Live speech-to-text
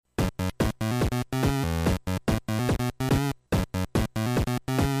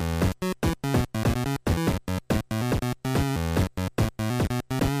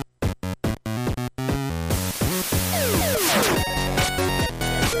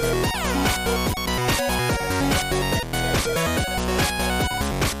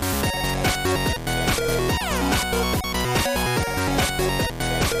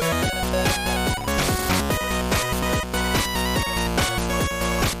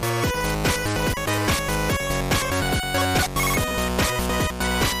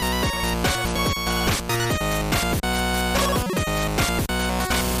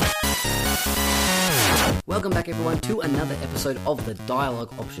back, everyone, to another episode of the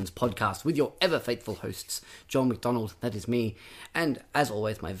Dialogue Options podcast with your ever faithful hosts, John McDonald, that is me, and as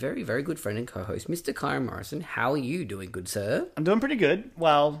always, my very, very good friend and co-host, Mr. Kyron Morrison. How are you doing, good sir? I'm doing pretty good.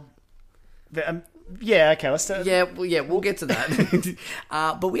 Well, yeah, okay, let's start. Yeah, we'll get to that.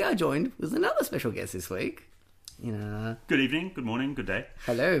 But we are joined with another special guest this week. Good evening, good morning, good day.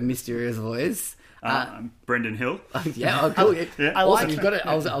 Hello, mysterious voice. I'm Brendan Hill. Yeah, oh, cool. Yeah. I Awesome, like- you've got it.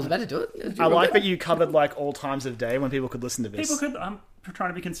 I was about to do it. I like that you covered like all times of day when people could listen to this. People could. I'm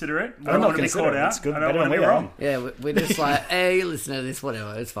trying to be considerate. I I'm don't not want to be considerate. caught out. It's good, I don't better want to than be we are. wrong. Yeah, we're just like, hey, listen to this,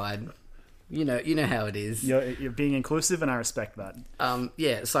 whatever, it's fine. You know how it is. You're being inclusive, and I respect that.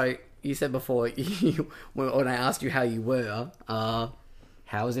 Yeah, so you said before, when I asked you how you were,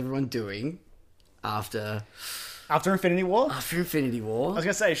 how is everyone doing after Infinity War, Infinity War? I was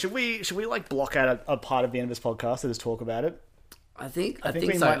gonna say, should we like block out a part of the end of this podcast to just talk about it? I think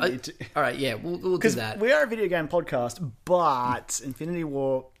we so. might need to- All right, yeah, we'll do Because that. we are a video game podcast, but Infinity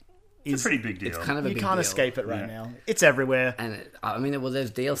War It's a pretty big deal. It's kind of a you big can't deal. escape it right Yeah. now. It's everywhere, And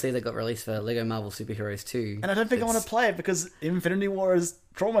there's DLC that got released for Lego Marvel Superheroes 2. and I don't think I want to play it because Infinity War has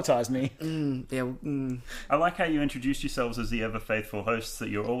traumatized me. I like how you introduced yourselves as the ever faithful hosts, that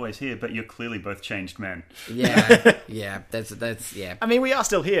you're always here, but you're clearly both changed men. yeah. That's yeah. I mean, we are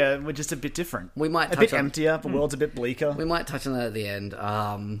still here. We're just a bit different. We might a touch bit on- emptier. The world's a bit bleaker. We might touch on that at the end.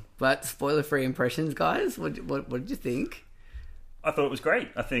 But spoiler-free impressions, guys. What did you think? I thought it was great.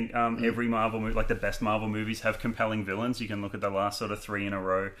 I think every Marvel movie, like the best Marvel movies, have compelling villains. You can look at the last sort of 3 in a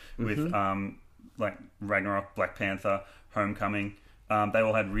row with like Ragnarok, Black Panther, Homecoming. They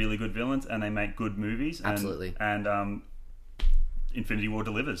all had really good villains, and they make good movies. Absolutely. And Infinity War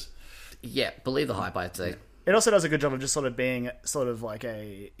delivers. Yeah, believe the hype, I'd say. It also does a good job of just sort of being sort of like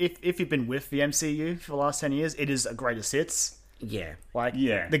if you've been with the MCU for the last 10 years, it is a greatest hits. Yeah. Like,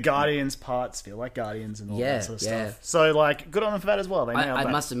 Yeah. the Guardians parts feel like Guardians and all Yeah, that sort of yeah. stuff. So, like, good on them for that as well. They nailed I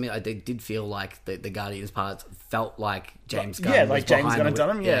that. must admit, I did feel like the Guardians parts felt like James Gunn. yeah, was like James behind Gunn had the-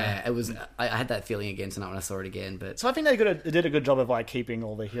 done them, yeah. It was. I had that feeling again tonight when I saw it again. But So I think they did a good job of, like, keeping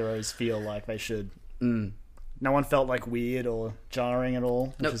all the heroes feel like they should. No one felt, like, weird or jarring at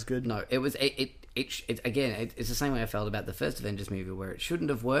all, which is good. No, it was it's the same way I felt about the first Avengers movie, where it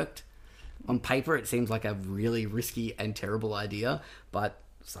shouldn't have worked. On paper, it seems like a really risky and terrible idea, but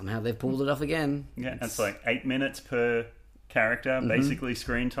somehow they've pulled it off again. Yeah, it's like 8 minutes per character, basically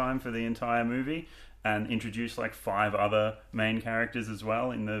screen time for the entire movie, and introduce like 5 other main characters as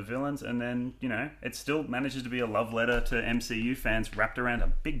well in the villains, and then, it still manages to be a love letter to MCU fans wrapped around a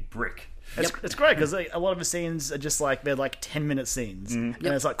big brick. It's great because a lot of the scenes are just like they're like 10-minute scenes, and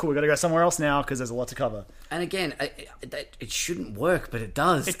it's like, cool, we got to go somewhere else now because there's a lot to cover. And again, it shouldn't work, but it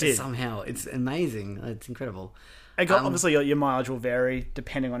does. It did. Somehow. It's amazing. It's incredible. Obviously, your mileage will vary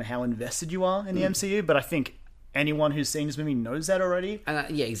depending on how invested you are in the MCU, but I think anyone who's seen this movie knows that already.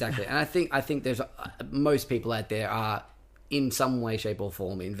 And yeah, exactly. And I think there's most people out there are in some way, shape, or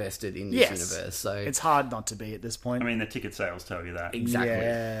form invested in this universe. So it's hard not to be at this point. I mean, the ticket sales tell you that. exactly.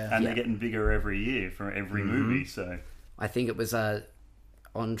 Yeah. And they're getting bigger every year for every movie, so... I think it was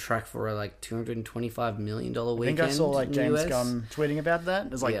on track for a like $225 million weekend. I think I saw like in the James US. Gunn tweeting about that.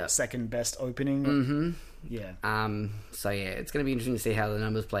 It was like Yeah. second best opening. Mm-hmm. Yeah. So yeah, it's going to be interesting to see how the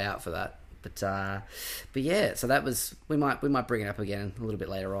numbers play out for that. But yeah, so that was we might bring it up again a little bit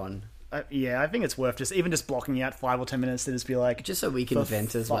later on, I think it's worth just blocking out 5 or 10 minutes to just be like, just so we can For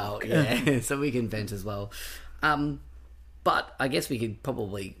vent as well. fuck. Yeah, so we can vent as well. But I guess we could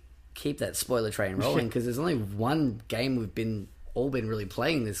probably keep that spoiler train rolling because there's only one game we've been really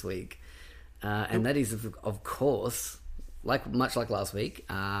playing this week, and that is of course, much like last week.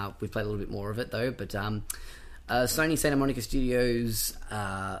 We played a little bit more of it though, but Sony Santa Monica Studios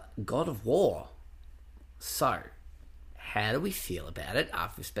God of War. So, how do we feel about it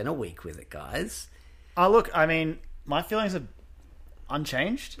after we've spent a week with it, guys? look, I mean, my feelings are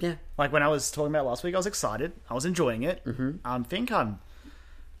unchanged. Yeah. Like when I was talking about last week, I was excited. I was enjoying it. Mm-hmm.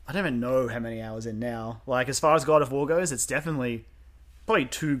 I don't even know how many hours in now. Like, as far as God of War goes, it's definitely probably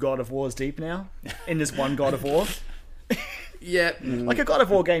 2 God of Wars deep now in this one God of War. Yeah. Like a God of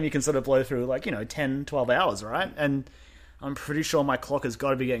War game you can sort of blow through, like, 10, 12 hours, right? And I'm pretty sure my clock has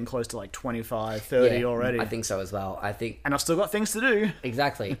got to be getting close to like 25, 30 already. I think so as well. And I've still got things to do.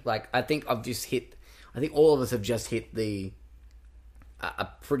 Exactly. I think all of us have just hit a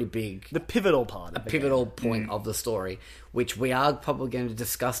pretty big... The pivotal part. Of the pivotal point of the story, which we are probably going to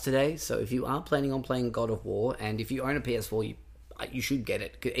discuss today. So if you are planning on playing God of War, and if you own a PS4, you should get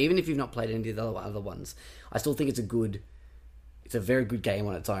it. 'Cause even if you've not played any of the other ones, I still think it's a very good game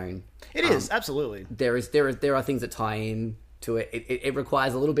on its own. It is, absolutely. There are things that tie in to it. It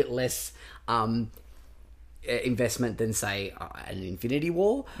requires a little bit less investment than say an Infinity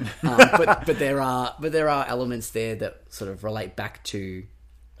War, but there are elements there that sort of relate back to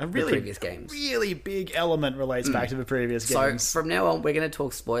A the really, previous games. really big element relates back to the previous So games. from now on, we're going to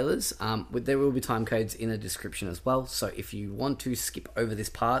talk spoilers. There will be time codes in the description as well. So if you want to skip over this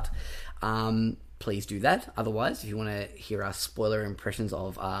part, please do that. Otherwise, if you want to hear our spoiler impressions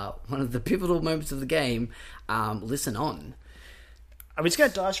of one of the pivotal moments of the game, listen on. Are we just going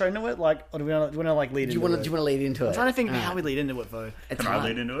to dive straight into it? Like, or do we want to like lead Do you into want it? to lead into it? I'm trying to think how we lead into it though. It's Can I hard.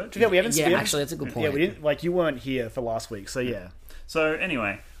 lead into it? Yeah, we haven't. Yeah, we haven't- actually, that's a good point. Yeah, we didn't. Like, you weren't here for last week, so yeah. So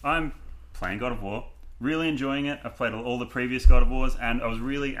anyway, I'm playing God of War, really enjoying it. I've played all the previous God of Wars, and I was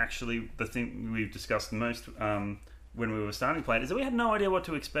really actually the thing we've discussed the most when we were starting to play it is that we had no idea what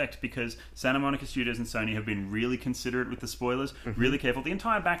to expect because Santa Monica Studios and Sony have been really considerate with the spoilers, really careful. The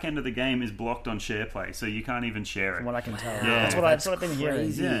entire back end of the game is blocked on SharePlay, so you can't even share it. From what I can tell, Yeah. that's what I've been hearing.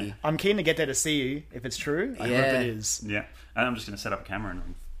 Crazy. Yeah. I'm keen to get there to see you if it's true. I Yeah. hope it is. Yeah, and I'm just going to set up a camera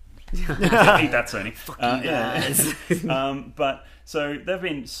and eat that, Sony. But so they've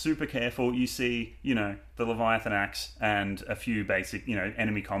been super careful. You see, the Leviathan axe and a few basic,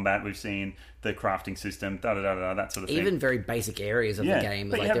 enemy combat. We've seen the crafting system, that sort of thing. Even very basic areas of Yeah, the game.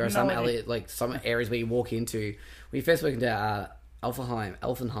 but you Like have there are some no idea. some areas where you walk into. When you first walk into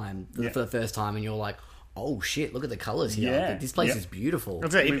Elfenheim for the first time, and you're like, "Oh shit! Look at the colors here. Yeah, This place yeah. is beautiful."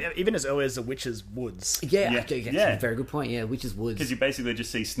 I'd say, even as early as the Witch's Woods. Yeah, Yeah, actually, that's yeah. a very good point. Yeah, Witch's Woods. Because you basically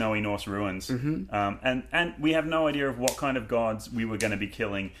just see snowy Norse ruins, and we have no idea of what kind of gods we were going to be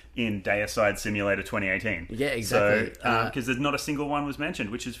killing in Deicide Simulator 2018. Yeah, exactly. So because there's not a single one was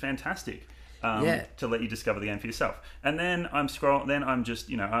mentioned, which is fantastic. Yeah. To let you discover the game for yourself. And then I'm just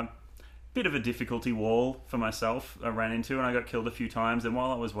a bit of a difficulty wall for myself I ran into, and I got killed a few times. And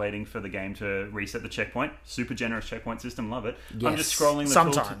while I was waiting for the game to reset the checkpoint, super generous checkpoint system, love it. I'm just scrolling the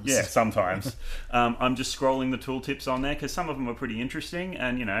Sometimes. Yeah, sometimes. I'm just scrolling the tooltips on there because some of them are pretty interesting,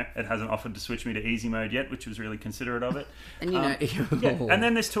 and it hasn't offered to switch me to easy mode yet, which was really considerate of it. and Yeah, and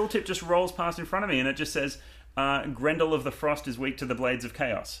then this tooltip just rolls past in front of me, and it just says, Grendel of the Frost is weak to the Blades of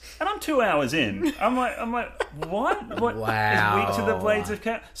Chaos. And I'm 2 hours in. I'm like, what? What Wow. is weak to the Blades of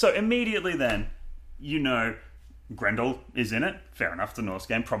Chaos? So immediately then, Grendel is in it. Fair enough, the Norse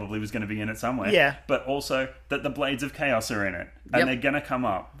game probably was going to be in it somewhere. Yeah. But also that the Blades of Chaos are in it. And Yep. they're going to come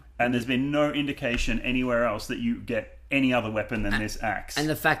up. And there's been no indication anywhere else that you get any other weapon than this axe. And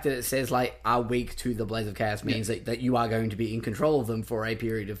the fact that it says like are weak to the Blades of Chaos means that you are going to be in control of them for a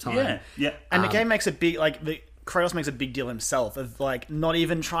period of time. yeah. And the game makes a big, Kratos makes a big deal himself of, not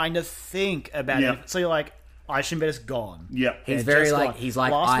even trying to think about Yeah. it. So you're like, Eichenberg's gone. Yeah. He's They're very just like gone. he's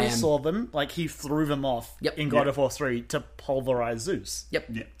like Last I we am. saw them, he threw them off Yep. in God Yep. of War 3 to pulverize Zeus. Yep.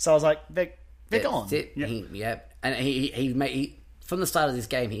 Yeah. So I was like, they're gone. That's it. Yeah. And he from the start of this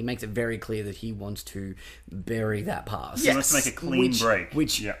game, he makes it very clear that he wants to bury that past. He wants to make a clean break.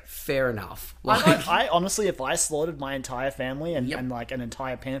 Which, Yeah. fair enough. I honestly, if I slaughtered my entire family and an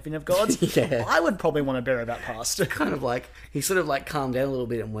entire pantheon of gods, Yeah. I would probably want to bury that past. kind of like he sort of like calmed down a little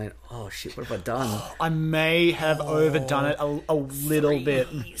bit and went, "Oh shit, what have I done?" I may have overdone it a little bit.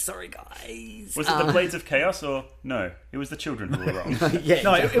 Sorry, guys. Was it the Blades of Chaos or no? It was the children who were wrong. Yeah.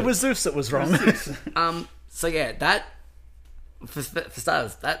 No, exactly. it was Zeus that was wrong. So yeah, that for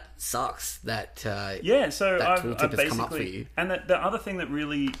starters, that sucks. That Yeah, so That I've tooltip has come up for basically, you. and the other thing that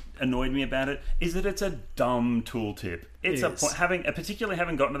really annoyed me about it is that it's a dumb tooltip. It's It a is. point, particularly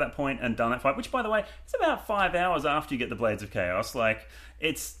having gotten to that point and done that fight, which by the way, it's about 5 hours after you get the Blades of Chaos.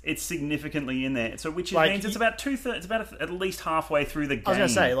 It's significantly in there. So which means it's about it's about at least halfway through the game. was gonna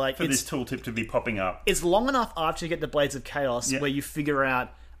say, for this tooltip to be popping up. It's long enough after you get the Blades of Chaos Yeah. where you figure out,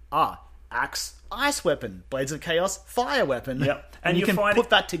 axe, ice weapon, Blades of Chaos, fire weapon. Yep. And you can find put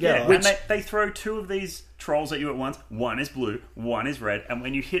that together. Yeah, and they throw two of these trolls at you at once. One is blue, one is red, and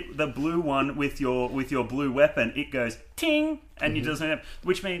when you hit the blue one with your blue weapon, it goes ting, and you doesn't have,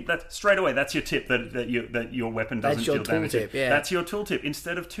 which means that straight away that's your tip that your weapon doesn't That's your deal damage. tooltip, yeah. That's your tooltip.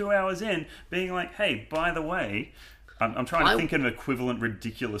 Instead of 2 hours in being like, hey, by the way. I'm trying to think of an equivalent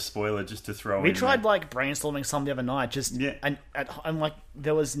ridiculous spoiler just to throw in. We tried brainstorming some the other night, and I'm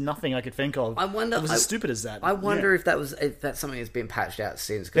there was nothing I could think of. I wonder. It was as stupid as that. I wonder if that's something that's been patched out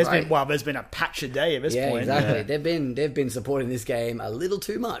since. 'cause there's been a patch a day at this yeah, point. exactly. They've been supporting this game a little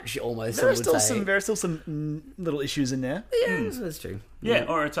too much, almost. There are some would still say. some little issues in there. Yeah, that's true. Yeah,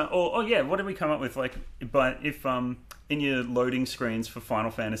 or it's yeah. What did we come up with? If in your loading screens for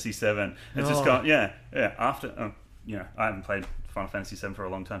Final Fantasy VII, it's just got after. I haven't played Final Fantasy VII for a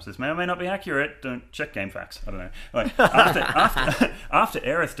long time, so this may or may not be accurate. Don't check game facts. I don't know. Like, after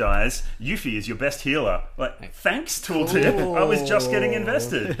Aerith dies, Yuffie is your best healer. Like, thanks, Tooltip. I was just getting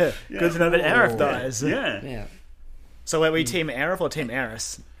invested. Yeah. Good to know that Aerith dies. Yeah. Yeah. So are we Team Aerith or Team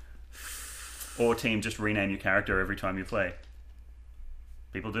Aeris? Or team, just rename your character every time you play.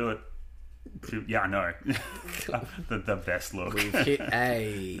 People do it. Yeah, I know. the best look. We've hit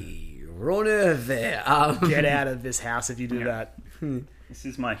a raw nerve there. Get out of this house if you do that. This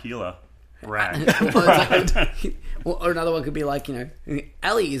is my healer. Rag. Or another one could be like,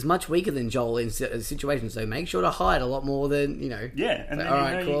 Ellie is much weaker than Joel in situations, so make sure to hide a lot more than, Yeah, and then all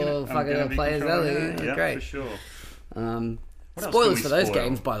right, cool, fucking play as Ellie. Yeah, Great. for sure. Spoilers else for do we those spoil?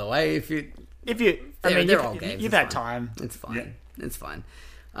 games, by the way. They're old games. You've it's had fine. time. It's fine. Yeah. It's fine.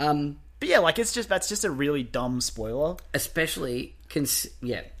 But yeah, like that's just a really dumb spoiler. Especially, You got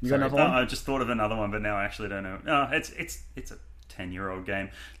sorry. another one? I just thought of another one, but now I actually don't know. No, it's a 10-year-old game.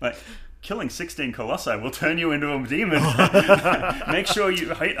 Like, killing 16 Colossi will turn you into a demon. Make sure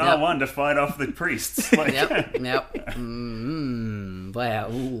you hit R1 to fight off the priests. Like, Yep. Wow.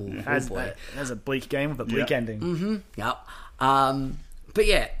 Ooh, oh boy. That's a bleak game with a bleak ending. Yep. But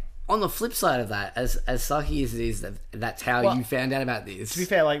yeah, on the flip side of that, as sucky as it is, that's how you found out about this. To be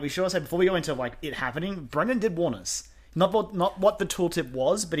fair, like we should also say before we go into like it happening, Brendan did warn us. Not what the tooltip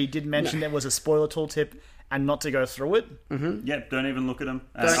was, but he did mention there was a spoiler tooltip and not to go through it. Yeah, don't even look at them.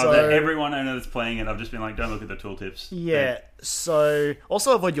 Everyone I know that's playing it, I've just been like, don't look at the tooltips. Yeah. So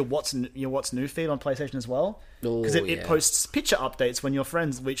also avoid your what's new feed on PlayStation as well, because it posts picture updates when your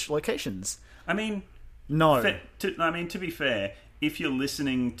friends reach locations. I mean, No. to be fair, if you're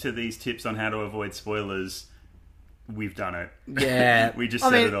listening to these tips on how to avoid spoilers, we've done it. Yeah. We just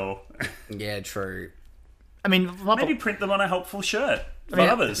said it all. Yeah, true. I mean, Maybe print them on a helpful shirt for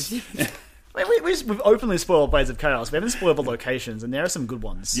others. we've openly spoiled Blades of Chaos. We haven't spoiled the locations, and there are some good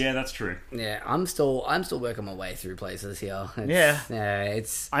ones. Yeah, that's true. Yeah, I'm still working my way through places here. Yeah.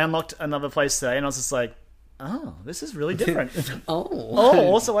 It's I unlocked another place today, and I was just like, oh, this is really different. oh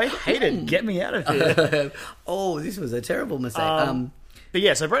Also, I hate it. Get me out of here. this was a terrible mistake. But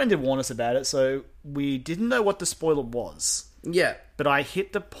yeah, so Brendan did warn us about it, so we didn't know what the spoiler was. Yeah, But I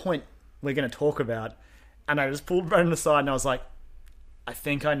hit the point we're going to talk about, and I just pulled Brendan aside, and I was like, I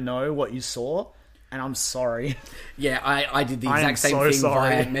think I know what you saw, and I'm sorry. yeah. I did the I am exact same so thing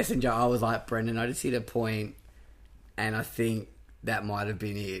sorry. via Messenger. I was like, Brendan, I just hit a point, and I think that might have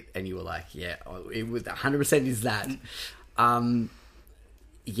been it. And you were like, yeah, it was 100% is that.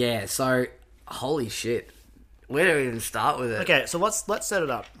 Yeah. So holy shit, where do we even start with it? Okay, so let's set it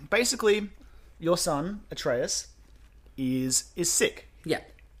up. Basically, your son, Atreus, is sick, Yeah,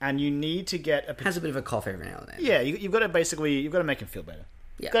 and you need to get a... has a bit of a cough every now and then. Yeah, you've got to make him feel better.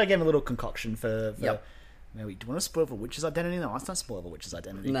 Yeah. You've got to give him a little concoction for Yep. maybe, do you want to spoil the witch's identity? No, let's not spoil the witch's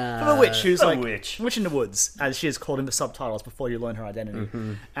identity. Nah. For the witch, who's The like witch. Witch in the Woods, as she is called in the subtitles before you learn her identity.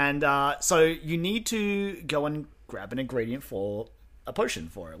 Mm-hmm. And so you need to go and grab an ingredient for a potion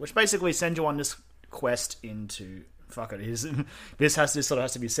for it, which basically sends you on this quest into... Fuck it, this sort of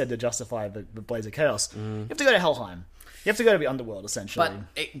has to be said to justify the Blades of Chaos. You have to go to Helheim. You have to go to the underworld, essentially.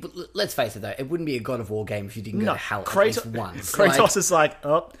 But let's face it, though, it wouldn't be a God of War game if you didn't go to hell at least once. Kratos is like,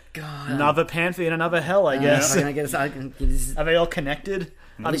 oh, God. another Pantheon, another hell, I guess. I guess Are they all connected?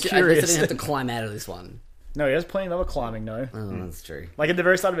 I'm at least I curious. didn't have to climb out of this one. No, he has plenty of other climbing, though. Oh, that's true. Like, at the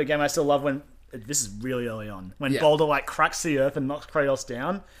very start of the game, I still love when... This is really early on. When Yeah. Baldur, like, cracks the earth and knocks Kratos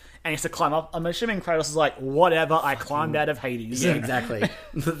down, and he has to climb up. I'm assuming Kratos is like, whatever, I climbed out of Hades. Yeah, exactly.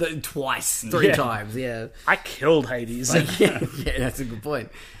 Twice, three Yeah. times, yeah. I killed Hades. Yeah, that's a good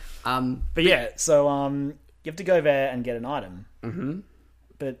point. But yeah, so you have to go there and get an item. Mm-hmm.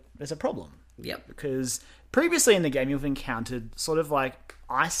 But there's a problem. Yep. Because previously in the game, you've encountered sort of like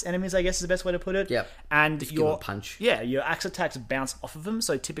ice enemies, I guess is the best way to put it. Yep. And Give them a punch. Yeah, your axe attacks bounce off of them,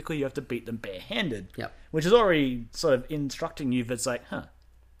 so typically you have to beat them barehanded. Yep. Which is already sort of instructing you that's like,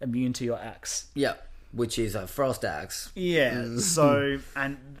 immune to your axe. Yep. Which is a frost axe. Yeah, so,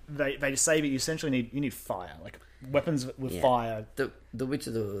 and they say that you essentially need fire, like weapons with Yeah. fire. The Witch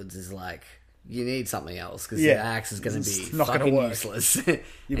of the Woods is like, you need something else because Yeah. the axe is going to It's be not gonna fucking work. useless.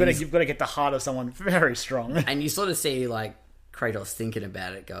 You've got to get the heart of someone very strong. And you sort of see like Kratos thinking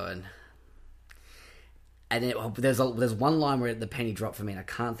about it, going, and there's one line where the penny dropped for me, and I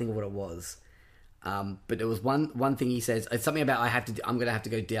can't think of what it was. But there was one thing he says. It's something about I'm gonna have to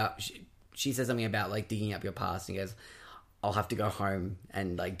go down. She says something about like digging up your past, and he goes, "I'll have to go home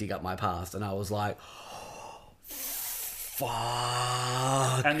and like dig up my past." And I was like,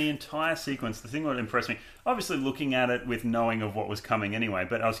 Fuck. And the entire sequence, the thing that impressed me, obviously looking at it with knowing of what was coming anyway,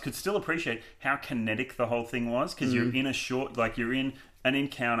 but could still appreciate how kinetic the whole thing was, because you're in you're in an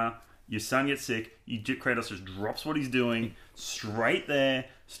encounter, your son gets sick, Kratos just drops what he's doing, straight there,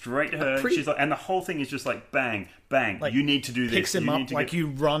 straight to her. She's like, and the whole thing is just like bang, bang. Like, you need to do this. Picks him up like you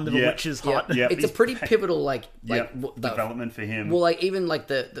run to the witch's hut. It's a pretty pivotal development for him. Well, like even like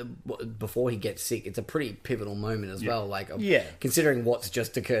the before he gets sick, it's a pretty pivotal moment as well. Like considering what's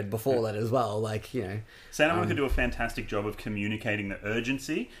just occurred before that as well. Like Santa Monica do a fantastic job of communicating the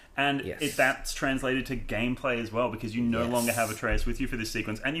urgency, and that's translated to gameplay as well, because you no longer have Atreus with you for this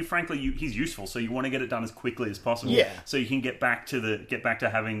sequence, and he's useful, so you want to get it done as quickly as possible. Yeah. So you can get back to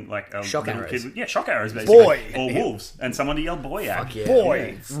having like a shock little arrows. kid. Shock arrows basically. Boy. Or wolves, and someone to yell boy at. Fuck yeah.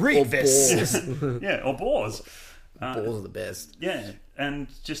 Boy, Yeah. read Or this. boars. Or boars. Boars are the best. Yeah, and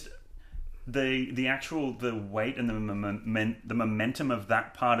just the actual weight and the momentum of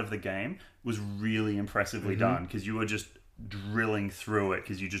that part of the game was really impressively done, because you were just drilling through it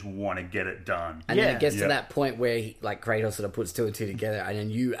because you just want to get it done. And then it gets to that point where Kratos sort of puts two and two together, and then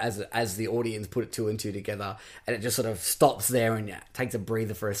you as the audience put two and two together, and it just sort of stops there and takes a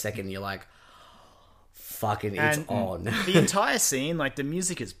breather for a second, and you're like, fucking it's on. The entire scene, like, the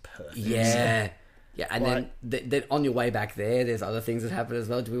music is perfect. Yeah, and then on your way back there's other things that happen as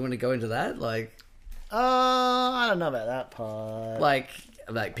well. Do we want to go into that? Like, I don't know about that part.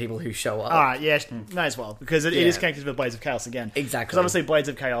 Like people who show up. Alright, yeah, may as well, because it is connected with Blades of Chaos again. Exactly. Because obviously Blades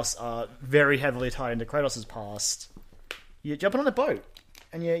of Chaos are very heavily tied into Kratos' past. You're jumping on a boat,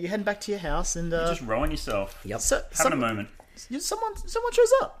 and you're heading back to your house, and You're just rowing yourself. Yep. Having a moment. Someone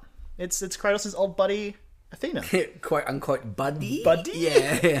shows up. It's Kratos' old buddy Athena. Quote unquote buddy.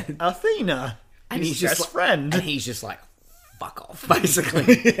 Yeah. Athena. And his best friend. And he's just like, fuck off,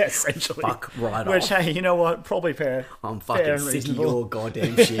 basically. Yeah, essentially. Fuck right Which, off. hey, you know what? Probably fair. I'm fair fucking and sick of reasonable. your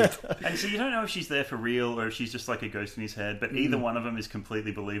goddamn shit. And so you don't know if she's there for real or if she's just like a ghost in his head, but either one of them is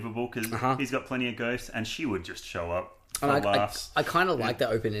completely believable, because he's got plenty of ghosts, and she would just show up for laughs. I kind of like the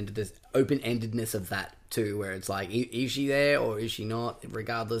open-endedness of that too, where it's like, is she there or is she not?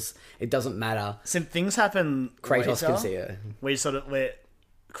 Regardless, it doesn't matter. Some things happen Kratos later, can see her. where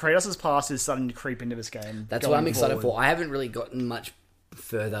Kratos' past is starting to creep into this game. That's what I'm excited for. I haven't really gotten much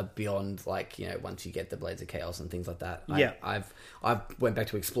further beyond, like, once you get the Blades of Chaos and things like that. I've went back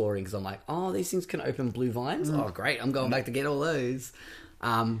to exploring because I'm like, oh, these things can open blue vines. Oh, great! I'm going back to get all those.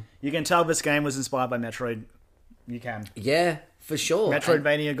 You can tell this game was inspired by Metroid. You can. Yeah, for sure.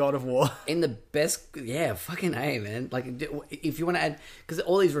 Metroidvania, God of War. In the best, fucking A, man. Like, if you want to add, because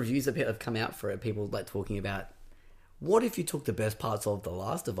all these reviews that have come out for it, people like talking about, what if you took the best parts of The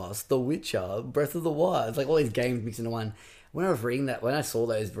Last of Us, The Witcher, Breath of the Wild? It's like all these games mixed into one. When I was reading that, when I saw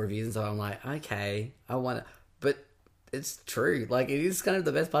those reviews and so, I'm like, okay, I want to, but it's true. Like, it is kind of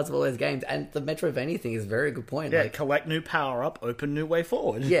the best parts of all those games, and the Metroidvania thing is a very good point. Yeah, like, collect new power up, open new way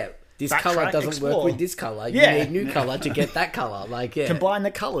forward. yeah. This Backtrack, color doesn't explore. work with this color. You Yeah. need new color to get that color. Like, yeah. Combine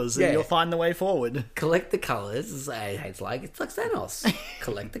the colours and you'll find the way forward. Collect the colors. It's like Thanos.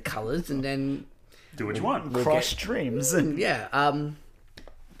 Collect the colors and then Do what you want. Crush dreams. yeah.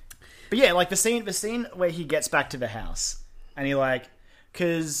 But yeah, like the scene where he gets back to the house, and he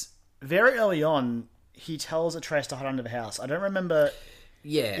because very early on he tells Atreus to hide under the house. I don't remember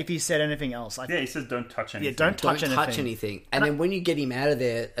Yeah. if he said anything else. Yeah, he says don't touch anything. Yeah, don't touch Don't anything. touch anything. And then when you get him out of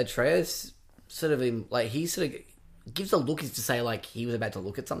there, Atreus sort of he sort of gives a look as to say like he was about to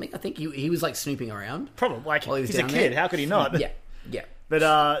look at something. I think he was like snooping around. Probably like While he was he's a down kid. there. How could he not? Yeah.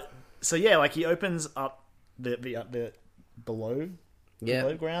 But so yeah, like he opens up the below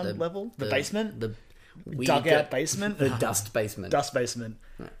ground level, the basement, the dugout basement, the dust basement. dust basement,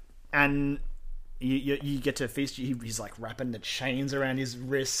 and you get to feast. He's like wrapping the chains around his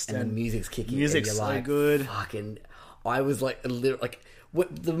wrist, and the music's kicking. Music's and you're so like, good. Fucking, I was like a little like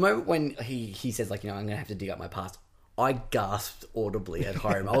the moment when he says like, I'm gonna have to dig up my past. I gasped audibly at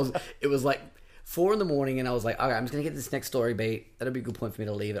home. It was like 4 a.m, and I was like, okay, I'm just gonna get this next story beat. That'll be a good point for me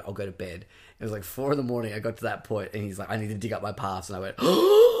to leave it. I'll go to bed. It was like 4 a.m. I got to that point, and he's like, I need to dig up my past, and I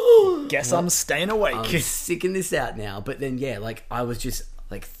went, Guess I'm staying awake. I'm sicking this out now. But then like I was just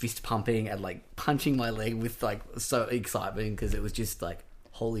like fist pumping and like punching my leg with like so excitement because it was just like,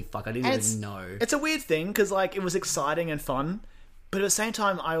 holy fuck, I didn't even know. It's a weird thing because like it was exciting and fun, but at the same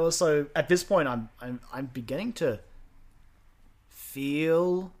time, I also at this point I'm beginning to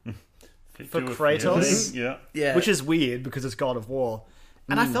feel for Kratos, yeah, which is weird because it's God of War,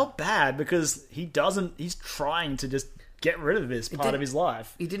 and I felt bad because he's trying to just get rid of this part did- of his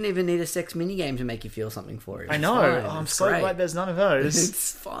life. You didn't even need a sex minigame to make you feel something for him. I It's know. fine. I'm It's so great. glad there's none of those.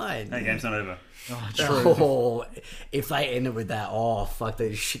 It's fine. Hey, game's not over. Oh, if they ended with that, oh fuck, they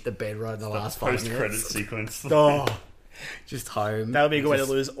just shit the bed right in the last 5 Post credit minutes. sequence. Oh, Just home. that would be a good way to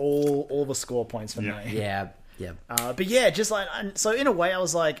lose all the score points for Yeah. me. Yeah, yeah. But yeah, just like so, in a way, I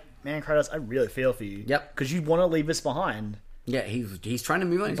was like, man, Kratos, I really feel for you. Yep. Because you want to leave this behind. Yeah, he's trying to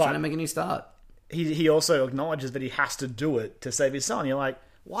move on. He's But- trying to make a new start. He also acknowledges that he has to do it to save his son. You're like,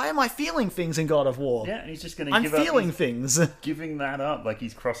 why am I feeling things in God of War? Yeah, and he's just going to I'm give feeling up. things. He's giving that up. Like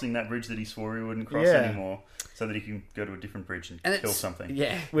he's crossing that bridge that he swore he wouldn't cross Yeah. anymore, so that he can go to a different bridge and, And kill it's something.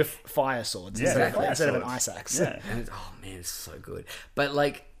 Yeah, With fire swords Yeah, exactly. instead of an swords. ice axe. Yeah. and it's, oh man, it's so good. But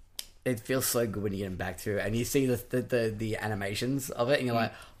like, it feels so good when you get him back to it, and you see the animations of it, and you're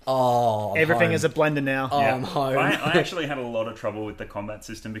like, oh, I'm Everything home. is a blender now. Oh, Yeah. I'm home. I actually had a lot of trouble with the combat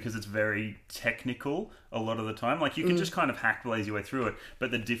system because it's very technical a lot of the time. Like, you can just kind of hack blaze your way through it, but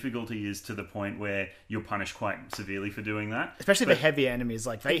the difficulty is to the point where you're punished quite severely for doing that. Especially the heavier enemies,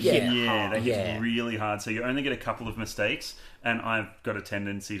 like they hit Yeah, hard. they hit Yeah. really hard. So you only get a couple of mistakes, and I've got a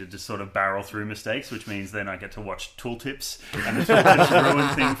tendency to just sort of barrel through mistakes, which means then I get to watch tooltips, and the tooltips ruin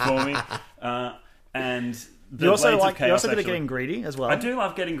things for me. And the You also Blades of like Chaos you also good at actually- getting greedy as well. I do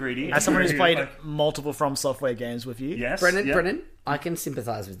love getting greedy. As someone who's Greedy, played like- multiple From Software games with you. yes, Brennan, yeah. Brennan, I can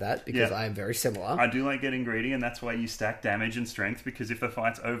sympathise with that because Yeah. I am very similar. I do like getting greedy, and that's why you stack damage and strength, because if the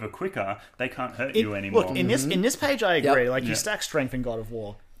fight's over quicker, they can't hurt you anymore. Look, in this page, I agree. Yep. Like you Yeah. stack strength in God of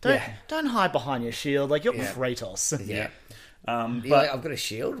War. Yeah. Don't hide behind your shield. Like you're Yeah. Kratos. yeah. but You're like, I've got a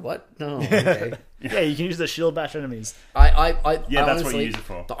shield. What? No. Okay. Yeah, you can use the shield bash enemies. I Yeah, I that's what you honestly- use it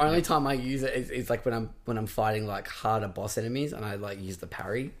for. The only time I use it is like when I'm fighting like harder boss enemies, and I like use the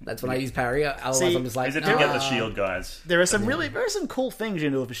parry. That's when I use parry. Otherwise, See, I'm just like, is it to get the "Nah." shield, guys? There are some cool things you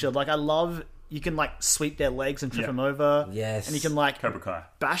can do with the shield. Like I love you can like sweep their legs and trip Yeah. them over. Yes. and you can like Cobra Kai.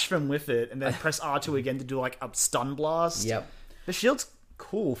 bash them with it, and then press R2 again to do like a stun blast. Yep. The shield's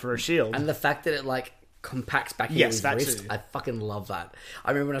cool for a shield. And the fact that it like compacts back into Yes, his that wrist, too. I fucking love that. I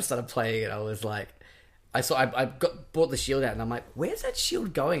remember when I started playing it, I was like, I bought the shield out, and I'm like, where's that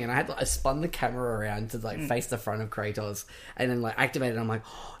shield going? And I spun the camera around to like face the front of Kratos, and then like activate it. And I'm like,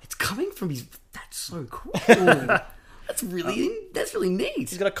 oh, it's coming from his. That's so cool. That's really neat.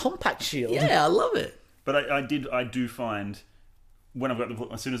 He's got a compact shield. Yeah, I love it. But I do find when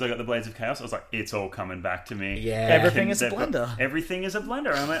as soon as I got the Blades of Chaos, I was like, it's all coming back to me. Yeah. Everything is a They've got- blender. Everything is a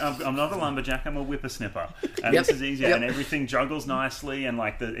blender. I'm not a lumberjack. I'm a whippersnipper, and Yep. this is easier. Yep. And everything juggles nicely, and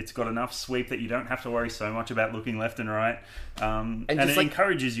like it's got enough sweep that you don't have to worry so much about looking left and right. And just, it like-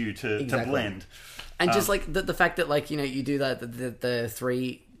 encourages you to Exactly. blend. And just like the fact that like you do that the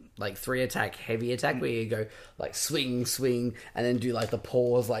three attack heavy attack where you go like swing and then do like the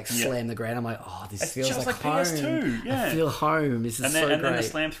pause like slam the ground. I'm like, oh, this It's feels just like like home. PS2, yeah. I feel home. This is And so then great. the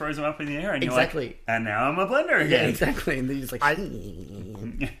slam throws them up in the air, and Exactly. you're like, and now I'm a blender yeah, again. exactly. And then you're just like,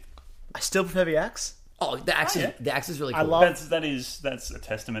 I still prefer the axe. oh, the axe yeah. is really cool. I love- That's a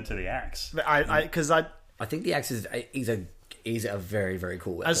testament to the axe. But I I think the axe is a very very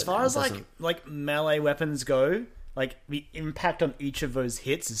cool weapon. as far It as doesn't- like melee weapons go, like the impact on each of those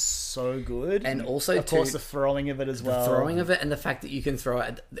hits is so good. And also, of course, too, the throwing of it as well. throwing of it and the fact that you can throw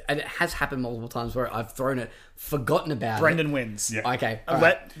it, and it has happened multiple times where I've thrown it, forgotten about Brendan it. wins. Yeah. Okay, all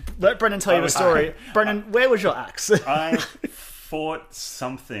right. Let Brendan tell you the story. Brendan, where was your axe? I fought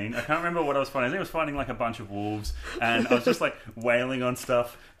something. I can't remember what I was fighting. I think I was fighting like a bunch of wolves, and I was just like wailing on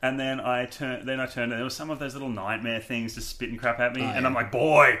stuff. And then I turned, and there was some of those little nightmare things just spitting crap at me, and I'm like,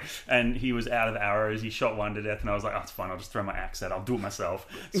 boy! And he was out of arrows. He shot one to death, and I was like, oh, it's fine. I'll just throw my axe out. I'll do it myself.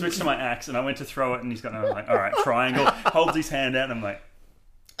 Switched to my axe, and I went to throw it, and he's got, and I'm like, all right, triangle. Holds his hand out, and I'm like,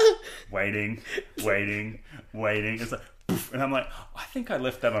 waiting. It's like, poof, and I'm like, I think I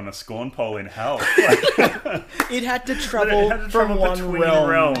left that on a scorn pole in hell. It had to travel had to from travel one between realm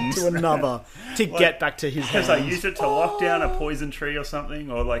realms. to another to get back to his Because I hand. used it to lock down a poison tree or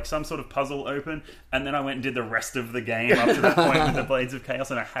something, or like some sort of puzzle open, and then I went and did the rest of the game up to that point with the Blades of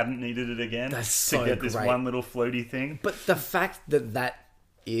Chaos, and I hadn't needed it again That's to so get this great. one little floaty thing. But the fact that that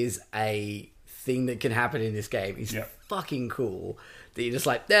is a thing that can happen in this game is Yeah. fucking cool. That you're just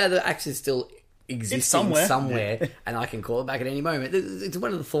like, yeah, the axe is still existing somewhere, and I can call it back at any moment. It's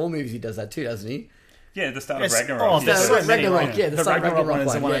one of the Thor movies he does that too, doesn't he? Yeah, the start Yes. of Ragnarok. Oh, Yeah, there's so so many, Ragnarok, right? yeah, the The start of Ragnarok one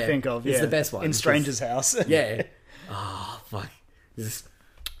is the one yeah. I think of. It's Yeah. the best one. In Stranger's House. Yeah. Oh, fuck. Just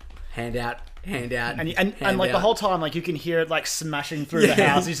hand out. And hand like the out. whole time, like you can hear it like smashing through the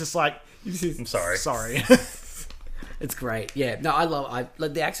house. He's just like, I'm sorry. sorry. It's great. Yeah. No,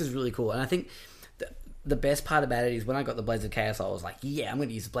 like the axe is really cool, and I think the best part about it is when I got the Blades of Chaos, I was like, yeah, I'm going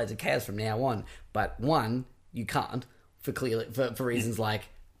to use the Blades of Chaos from now on. But one, you can't. for reasons like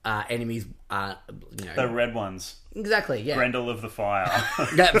enemies are The red ones. exactly Grendel of the Fire.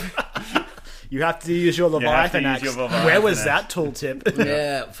 yeah, You have to use your Leviathan use axe. your Leviathan Where was axe. that tooltip?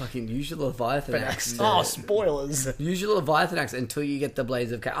 yeah, fucking use your Leviathan axe. Oh, spoilers. Use your Leviathan axe until you get the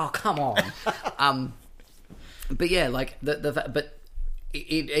Blades of Chaos. Oh, come on. But yeah, like but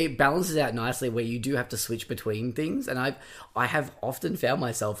it balances out nicely where you do have to switch between things, and I have often found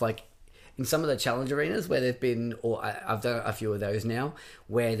myself like in some of the challenge arenas where there've been, or I've done a few of those now,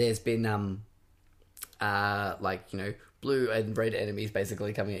 where there's been like blue and red enemies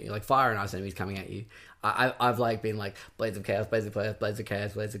basically coming at you, like fire and ice enemies coming at you. I've like been like Blades of Chaos, Blades of Chaos, Blades of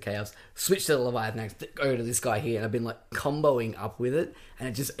Chaos, Blades of Chaos, switch to the Leviathan axe, go to this guy here, and I've been like comboing up with it, and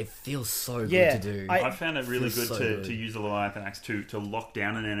it feels so Yeah, good to do. I found it really Feels good so to good. use the Leviathan axe to lock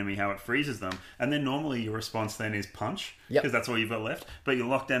down an enemy, how it freezes them, and then normally your response then is punch, Yep. because that's all you've got left. But you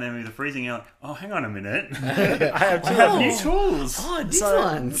lock down enemy with the freezing, you're like, oh, hang on a minute, I have I have new tools. Oh, these So-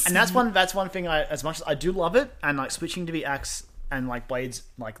 ones. And that's one thing as much as I do love it, and like switching to the axe and like blades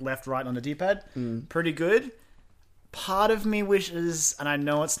like left, right on the D-pad, pretty good. Part of me wishes, and I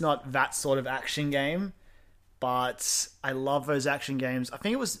know it's not that sort of action game, but I love those action games. I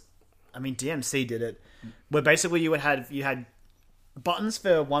think DMC did it, where basically you had buttons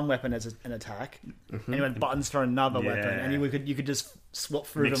for one weapon as an attack, and you had buttons for another weapon, and you could just swap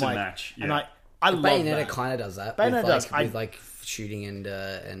through Mix them and like match, and yeah. I love Bayonetta that. kind of does that. Bayonetta does. with like shooting and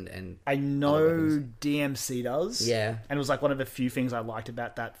I other know weapons. DMC does. Yeah. And it was like one of the few things I liked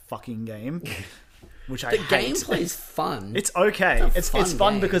about that fucking game. Which I The hate. gameplay's fun. It's okay. It's fun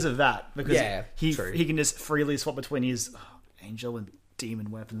fun game. because of that. Because Yeah, he true. can just freely swap between his angel and demon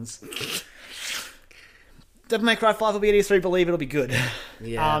weapons. Devil May Cry 5 will be at E3, believe it'll be good.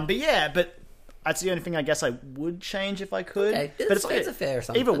 Yeah. But that's the only thing I guess I would change if I could. Okay, but it's a fair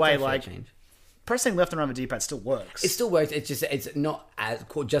assumption. either It's way, a fair like change. pressing left and right on the D-pad still works. It still works. It's just it's not as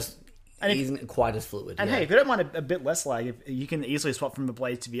just And if- isn't quite as fluid. And yeah. hey, if you don't mind a bit less lag, if you can easily swap from the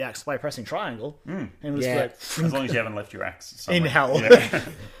blade to the axe by pressing triangle, and it was Yeah. like As long as you haven't left your axe in somewhere. hell. Yeah.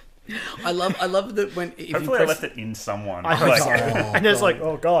 I love that when if Hopefully you I press, left it in someone. I hope Like, so. And it's like,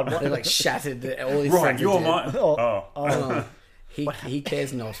 oh god, what? they're like shattered. All his right, friends are you're dead. mine. Oh. Oh, he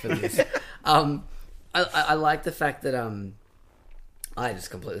cares not for this. I like the fact that I just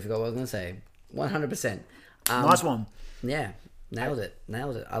completely forgot what I was going to say. 100%. Nice one. Yeah, nailed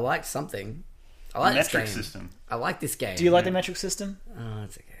it. I like something. I like this Metric game. system. I like this game. Do you like the metric system? Oh,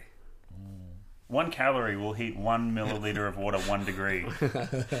 it's okay. 1 calorie will heat 1 milliliter of water 1 degree.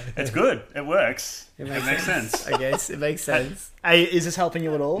 It's good. It works. It makes sense. I guess it makes sense. Hey, is this helping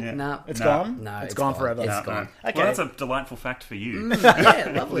you at all? Yeah. No, It's No. gone? No, it's gone forever. It's No, gone. no. Okay. Well, that's a delightful fact for you.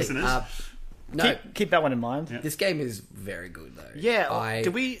 Yeah, lovely. Listeners. No, Keep that one in mind. Yeah. this game is very good though. Yeah.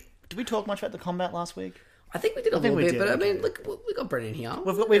 Did we talk much about the combat last week? I think we did a think little we bit, did, but I okay. mean, look, we got Brennan here.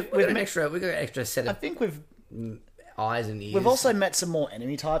 We've got an extra set I of think we've eyes and ears. also met some more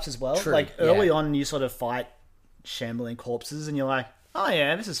enemy types as well. True, Like early yeah. on, you sort of fight shambling corpses, and you're like, oh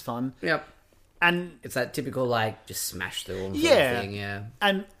yeah, this is fun. Yep. And It's that typical like just smash through them sort Yeah. of thing. Yeah.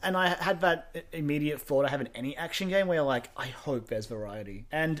 And I had that immediate thought I have in any action game where you're like, I hope there's variety.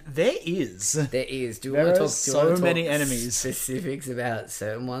 And there is. There is. Do you There want to are talk? Do you so want to talk many enemies. Specifics about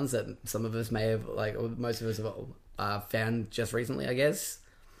certain ones that some of us may have, like, or most of us have found just recently, I guess.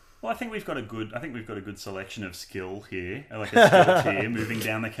 Well, I think we've got a good selection of skill here, like a skill tier moving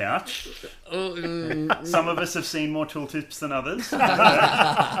down the couch. Some of us have seen more tooltips than others.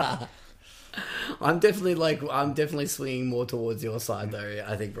 I'm definitely swinging more towards your side, though.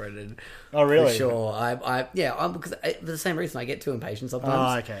 I think, Brendan. Oh, really? For sure. I'm because for the same reason I get too impatient Oh,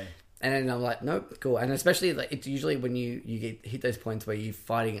 sometimes. okay. And then I'm like, nope, cool. And especially, like, it's usually when you hit those points where you're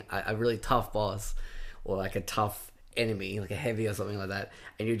fighting a really tough boss or like a tough enemy, like a heavy or something like that,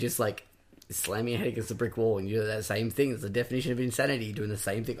 and you're just like slamming your head against a brick wall and you do that same thing. It's the definition of insanity, doing the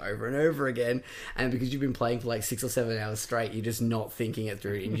same thing over and over again. And because you've been playing for like 6 or 7 hours straight, you're just not thinking it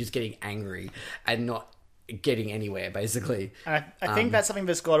through and you're just getting angry and not getting anywhere, basically. And I think that's something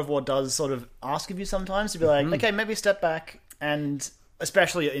this God of War does sort of ask of you sometimes to be like, okay, maybe step back, and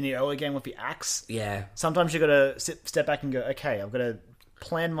especially in the early game with the axe, Yeah. sometimes you got to step back and go, okay, I've got to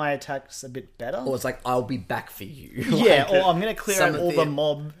plan my attacks a bit better. Or it's like, I'll be back for you. Yeah, Like, or I'm going to clear some out of all the- the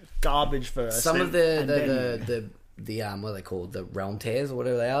mob garbage first. some of and the what are they called? The realm tears or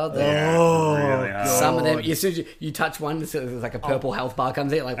whatever they are. Yeah, Oh, really hard. Some of them, as soon as you touch one, it's like a purple health bar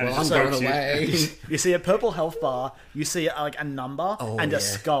comes in. Like, And well, it I'm just going soaks you. away. You see a purple health bar, you see like a number and yeah. a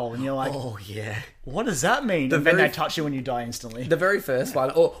skull, and you're like, Oh yeah. what does that mean? And then very- they touch you when you die instantly. The very first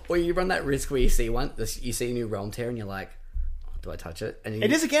one, or you run that risk where you see a new realm tear and you're like, do I touch it? And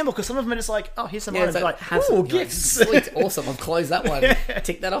It is a gamble because some of them are just like, oh, here's some Yeah, items. it's Like, have ooh, some- you're like, gifts. Sweet, awesome. I've closed that one.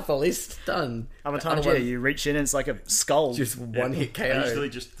 Tick that off the list. Done. Other times, yeah, Otherwise, you reach in and it's like a skull. just one hit KO. I usually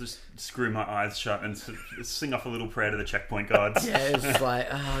just screw my eyes shut and sing off a little prayer to the checkpoint guards. Yeah, it's just like,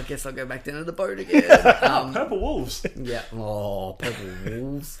 oh, I guess I'll go back down to the boat again. Purple wolves. Yeah. Oh, purple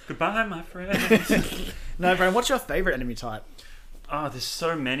wolves. Goodbye, my friend. No, Brandon, what's your favourite enemy type? Oh, there's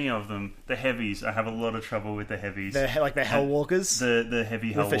so many of them. The heavies. I have a lot of trouble with the heavies. They're like the Hellwalkers The heavy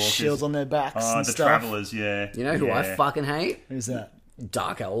with the Hellwalkers. shields on their backs Oh, and the stuff. Travelers, yeah. You know who I Yeah. fucking hate? Who's that?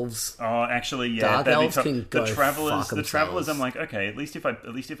 Dark elves. Oh, actually, yeah. Dark that'd be elves tough. can go the travelers. fuck The travelers. themselves. I'm like, okay. At least if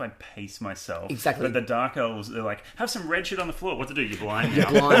I pace myself. Exactly. But the dark elves, they're like, have some red shit on the floor. What to do? You're blind now.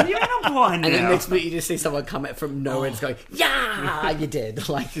 blind. Yeah, I'm blind And now. then next minute you just see someone come out from nowhere and it's going, yeah, you're dead.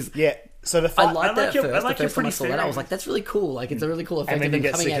 Like, just, Yeah. So the I fight, liked that at your- first. I like the your first time I pretty saw that, I was fairies. like, that's really cool. Like, it's a really cool effect then of you them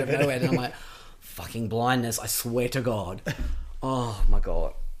get coming sick out of of it. nowhere. And I'm like, fucking blindness, I swear to God. Oh my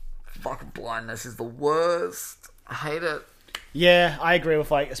God. Fucking blindness is the worst. I hate it. yeah, I agree with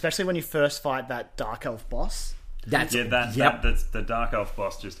like, especially when you first fight that dark elf boss. That's, Yeah, that's the dark elf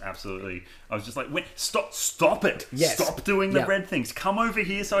boss. Just absolutely. I was just like, wait, stop it! Yes. Stop doing the Yeah. red things. Come over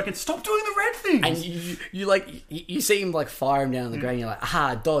here so I can stop doing the red things. And you like, you see him like fire him down on the ground, you're like,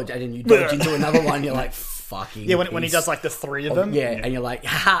 aha, dodge. And then you dodge into another one, you're like, fucking. Yeah, when he piece does like the three of them. of- yeah, and you're like,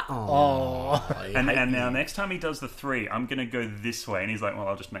 ha, oh. And now next time he does the 3, I'm gonna go this way. And he's like, well,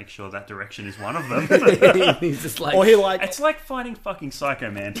 I'll just make sure that direction is one of them. He's just like, Or he like, It's like fighting fucking Psycho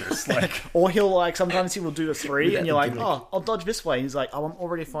Mantis. Like, or he'll like, sometimes he will do a 3 and you're like, gimmick. oh, I'll dodge this way. And he's like, oh, I'm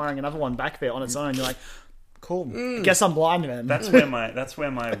already firing another one back there on its own. You're like, cool. Guess I'm blind then. that's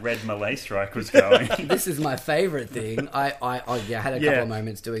where my red melee strike was going. this is my favorite thing. I had a couple Yeah. of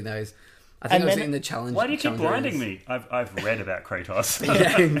moments doing those. I think And I was then- in the challenge. Why do you keep challenge blinding areas. me? I've read about Kratos.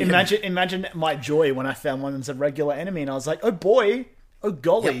 Imagine my joy when I found one that's a regular enemy and I was like, oh boy, oh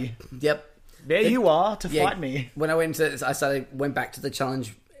golly, Yep. there you are to Yeah, fight me. When I went back to the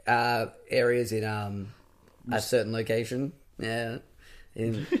challenge areas in a certain location. Yeah.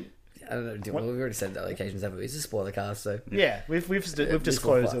 In I don't know. Well, we've already said the locations, haven't we? It's a spoiler cast, so Yeah, we've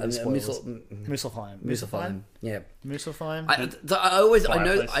disclosed all the spoilers. Muspelheim. Muspelheim. Yeah. Muspelheim.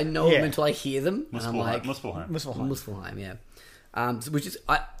 I know them Yeah. until I hear them, and I'm like Muspelheim. Muspelheim. Muspelheim. Yeah. Which is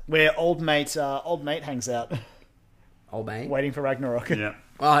Where old mate hangs out, old mate. waiting for Ragnarok. Yeah.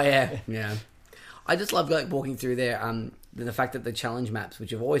 Oh yeah, yeah. I just love like walking through there. The fact that the challenge maps,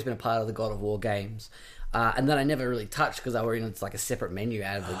 which have always been a part of the God of War games, and that I never really touched because they were in it's like a separate menu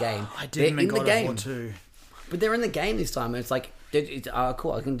out of the game. I They're did in God the game, of War 2. but they're in the game this time, and it's like it's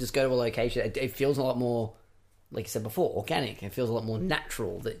cool. I can just go to a location. It feels a lot more, like you said before, organic. It feels a lot more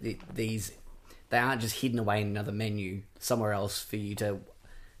natural. That these they aren't just hidden away in another menu somewhere else for you to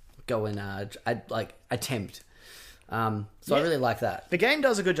go and attempt. So I really like that. The game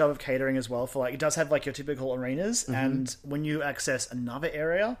does a good job of catering as well for like it does have like your typical arenas, and when you access another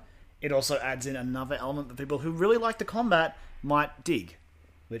area, it also adds in another element that people who really like the combat might dig,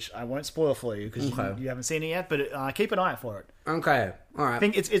 which I won't spoil for you because you haven't seen it yet. But keep an eye out for it. Okay, all right. I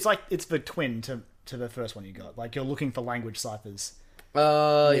think it's like it's the twin to the first one you got. Like you're looking for language ciphers.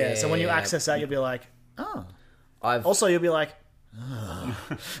 Oh Yeah. So when you access that, you'll be like, oh. I've Also, you'll be like,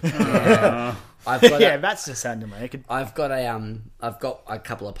 I've got yeah, that's the sound to make. I've got a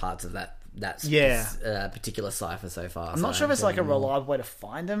couple of parts of that Yeah. particular cipher so far. I'm not sure if it's like a reliable way to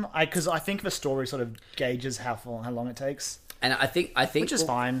find them, because I think the story sort of gauges how long it takes. And I think Which is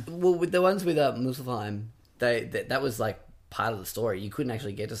fine. Well, with the ones with Muspelheim, that was like part of the story. You couldn't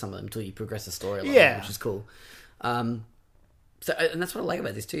actually get to some of them until you progress the story along, Yeah. which is cool. So and that's what I like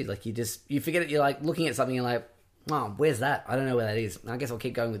about this too. Like you forget it. You're like looking at something. You're like, oh, where's that? I don't know where that is. I guess I'll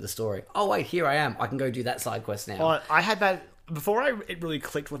keep going with the story. Oh wait, here I am. I can go do that side quest now. I had that before. It really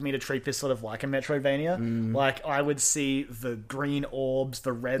clicked with me to treat this sort of like a Metroidvania. Like I would see the green orbs,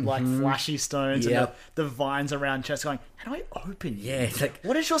 the red like flashy stones, Yep. and the vines around chests. Going, how do I open you? Yeah, it's like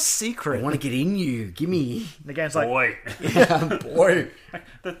What is your secret? I want to get in you. Give me, The game's like, Boy. boy,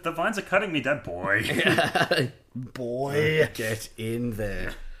 The vines are cutting me, Dad. Boy. boy. get in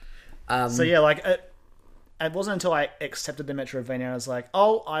there. So yeah, like it wasn't until I accepted the Metroidvania I was like,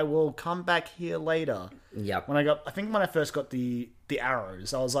 oh, I will come back here later. Yep. When I first got the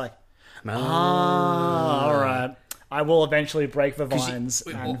arrows, I was like, Oh. all right, I will eventually break the vines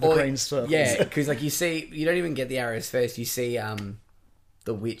and the green circles. Yeah, because like you don't even get the arrows first. You see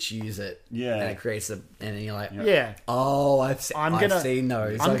the witch use it. Yeah. and it creates and then you're like, yeah. oh, I've gonna- seen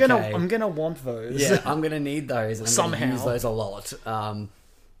those. I'm okay. gonna want those. Yeah, I'm gonna need those. And I'm Somehow. gonna use those a lot.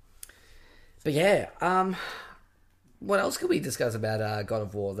 But yeah, what else could we discuss about God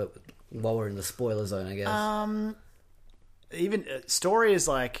of War that while we're in the spoiler zone? I guess. even story is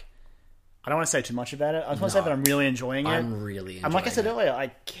like, I don't want to say too much about it. I just want to say that I'm really enjoying it. I'm really enjoying And like I said it. earlier, I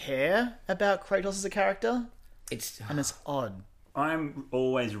care about Kratos as a character, It's and it's odd. I'm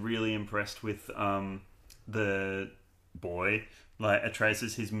always really impressed with the boy, like Atreus,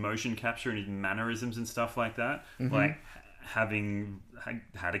 his motion capture and his mannerisms and stuff like that. Like having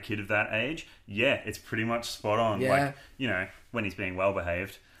had a kid of that age, it's pretty much spot on. Yeah. Like, when he's being well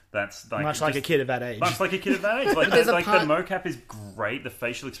behaved, that's like Much like a just- kid of that age. Much like a kid of that age. Like, there's a like part- the mocap is great. The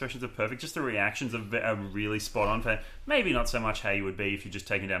facial expressions are perfect. Just the reactions are really spot on. For maybe not so much how you would be if you're just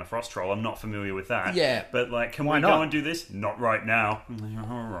taking down a frost troll. I'm not familiar with that. Yeah. But like, can Why we not? go and do this? Not right now.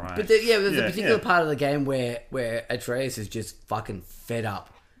 All right. But there's a particular yeah. part of the game where Atreus is just fucking fed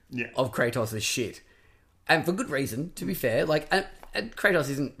up Yeah. of Kratos' shit. And for good reason, to be fair. Like, and Kratos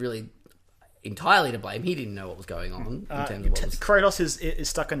isn't really entirely to blame. He didn't know what was going on in terms of what was... Kratos is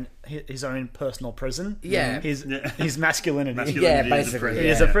stuck in his own personal prison. Yeah. His masculinity. Yeah, is a basically. prison. He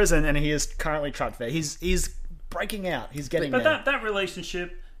is yeah. a prison, and he is currently trapped there. He's breaking out. He's getting But there. that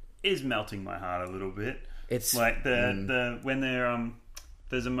relationship is melting my heart a little bit. It's... Like the when they're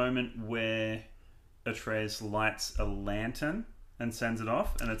there's a moment where Atreus lights a lantern and sends it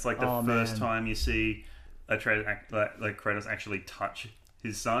off, and it's like the first time you see Atreus like Kratos actually touch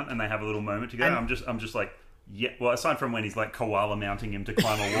his son, and they have a little moment together. And- I'm just like, yeah. Well, aside from when he's like koala mounting him to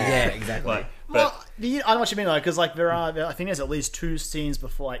climb a wall, Yeah, exactly. Like, but Well, I know what you mean though, because like I think there's at least 2 scenes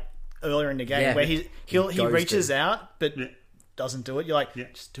before, like earlier in the game, Yeah. where he goes reaches to. out but Yeah. doesn't do it. You're like, Yeah.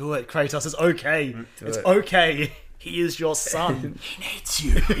 just do it, Kratos. It's okay. It's it. okay. He is your son. He needs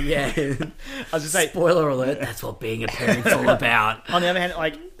you. Yeah. I was just saying. Spoiler alert, that's what being a parent's all about. On the other hand,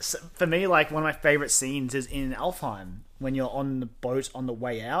 like for me, like one of my favorite scenes is in Alfheim when you're on the boat on the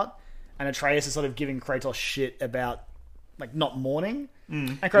way out, and Atreus is sort of giving Kratos shit about like not mourning,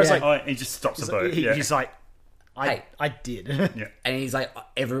 and Kratos Yeah. like he just stops the boat. he's like, Hey. I did. Yeah. And he's like,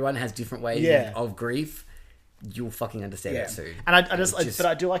 everyone has different ways Yeah. of grief. You'll fucking understand Yeah. that soon. And I just, It's but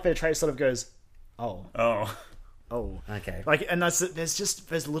I do like that Atreus sort of goes, oh, Okay. like, and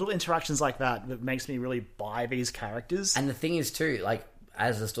there's little interactions like that makes me really buy these characters. And the thing is too, like,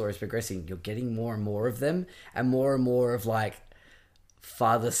 as the story's progressing, you're getting more and more of them, and more of like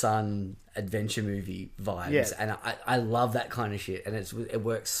father-son adventure movie vibes. Yeah. And I love that kind of shit, and it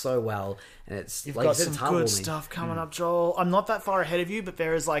works so well, and it's You've like you got said, some it's good heartwarming. stuff coming up, Joel. I'm not that far ahead of you, but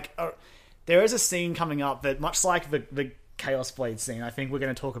there is there is a scene coming up that, much like the Chaos Blade scene, I think we're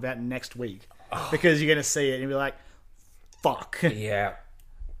going to talk about next week, because you're going to see it and be like, fuck. Yeah.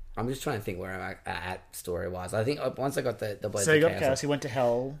 I'm just trying to think where I'm at story-wise. I think once I got the Blades So you of got Chaos, Chaos, you went to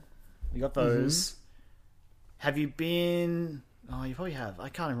Hell, you got those. Have you been? Oh, you probably have. I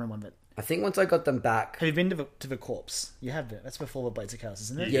can't remember one, but I think once I got them back, have you been to the corpse? You have been. That's before the Blades of Chaos,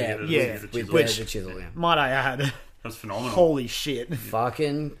 isn't it? yeah, Yeah, with the the chisel. chisel, yeah. Might I add? That was phenomenal. Holy shit!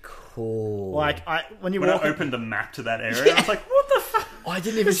 Fucking cool. Like when you When walk, I opened the map to that area, I was like, what the fuck? I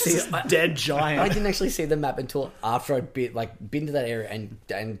didn't even see this it. dead I giant. didn't actually see the map until after I'd been to that area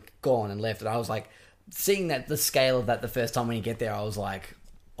and gone and left, and I was like, seeing that the scale of that the first time when you get there, I was like,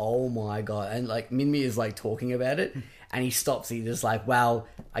 oh my god! And like Minmi is like talking about it, and he stops. He's just like, well,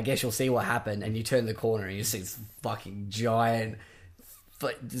 I guess you'll see what happened. And you turn the corner and you see this fucking giant,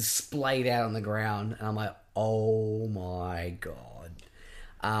 just splayed out on the ground, and I'm like, oh my god.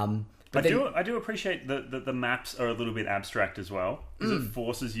 But I do appreciate that the maps are a little bit abstract as well, because it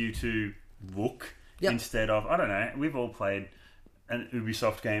forces you to look Yep. instead of, I don't know, we've all played an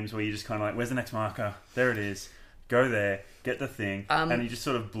Ubisoft games where you just kind of like, where's the next marker? There it is. Go there, get the thing, and you just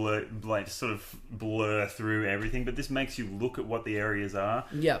sort of blur through everything. But this makes you look at what the areas are.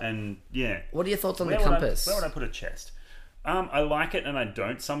 Yep. And yeah. What are your thoughts on Where the would compass? where would I put a chest? I like it and I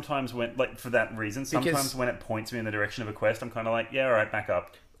don't. Sometimes for that reason, sometimes when it points me in the direction of a quest, I'm kind of like, yeah, all right, back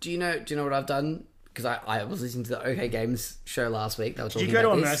up. Do you know what I've done? Because I was listening to the OK Games show last week. They were Did talking you go to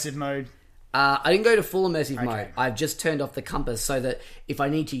about this. immersive mode? I didn't go to full immersive mode. Okay. I've just turned off the compass so that if I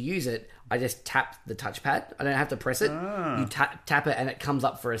need to use it, I just tap the touchpad. I don't have to press it. You tap it and it comes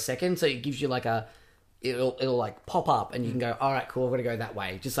up for a second. So it gives you like it'll like pop up and you can go, all right, cool, I'm going to go that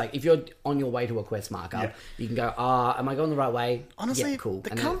way. Just like if you're on your way to a quest marker, Yeah. you can go, am I going the right way? Honestly, yeah, cool. the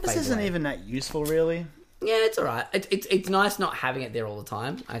And then it compass fades isn't away. even that useful, really. Yeah, it's all right. It's nice not having it there all the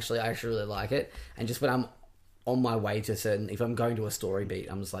time. Actually, I actually really like it. And just when I'm on my way to if I'm going to a story beat,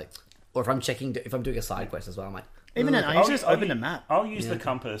 I'm just like, or if I'm doing a side quest as well, I'm like, Even then, I usually just open the map. I'll use the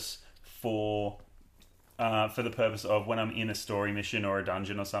compass for the purpose of when I'm in a story mission or a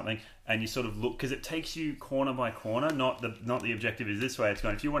dungeon or something, and you sort of look, because it takes you corner by corner. Not the objective is this way. It's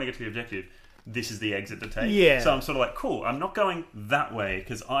going, if you want to get to the objective, this is the exit to take. Yeah. So I'm sort of like, cool. I'm not going that way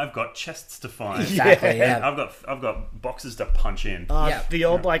because I've got chests to find. Exactly, yeah. I've got boxes to punch in. Yeah. The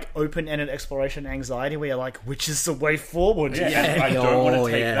old like open-ended exploration anxiety where you're like, which is the way forward? Yeah, Yeah. and I don't want Oh,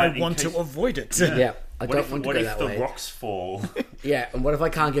 to take yeah. that. I want to avoid it. Yeah, I What don't if, want to what go if that the way. rocks fall? Yeah, and what if I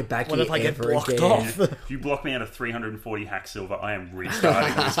can't get back What here if I get ever blocked again? off? If you block me out of 340 hack silver, I am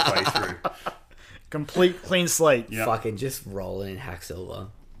restarting this playthrough. Complete clean slate. Yeah. Fucking just rolling in hack silver.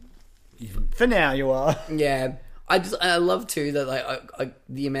 For now, you are. Yeah, I love too that like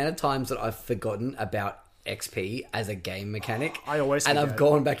the amount of times that I've forgotten about XP as a game mechanic. I always and I've forget.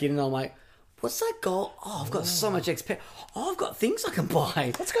 gone back in and I'm like, what's that goal? Oh, I've got so much XP. Oh, I've got things I can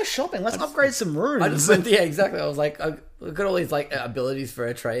buy. Let's go shopping. Let's upgrade some runes. I just went, yeah, exactly. I was like, I've got all these like abilities for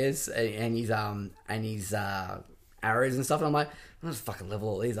Atreus and his arrows and stuff, and I'm like, I'll just fucking level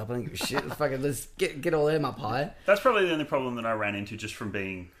all these up. I don't give a shit. Fucking let's get all them up high. That's probably the only problem that I ran into just from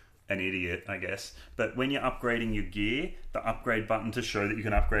being an idiot, I guess. But when you're upgrading your gear, the upgrade button to show that you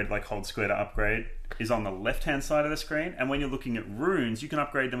can upgrade, like hold square to upgrade, is on the left-hand side of the screen. And when you're looking at runes, you can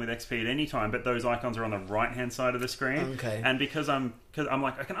upgrade them with XP at any time, but those icons are on the right-hand side of the screen. Okay. And because I'm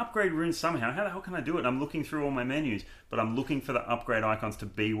like, I can upgrade runes somehow. How the hell can I do it? And I'm looking through all my menus, but I'm looking for the upgrade icons to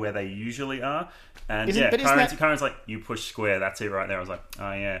be where they usually are. And Isn't Karen's like, you push square, that's it right there. I was like,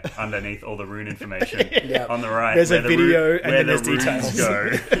 oh yeah, underneath all the rune information Yeah. on the right. There's a where the video and where then the there's runes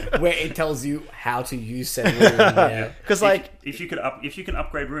details. go. Where it tells you how to use said rune. Yeah. Because like, if you can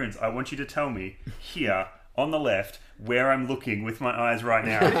upgrade runes, I want you to tell me here on the left where I'm looking with my eyes right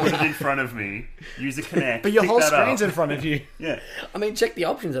now. Put it in front of me. Use a connect. but your pick whole that screen's up. in front of you. Yeah. I mean, check the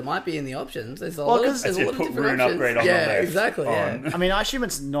options. It might be in the options. There's a Well, lot 'cause of, there's a That's lot it, of put different rune options. upgrade on yeah, the left. exactly. Yeah. On. I mean, I assume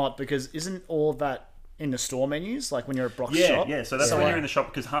it's not because isn't all of that in the store menus? Like when you're at Brock's Yeah, shop. yeah. So that's Yeah. when you're in the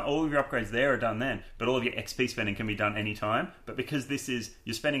shop because all of your upgrades there are done then, but all of your XP spending can be done anytime. But because this is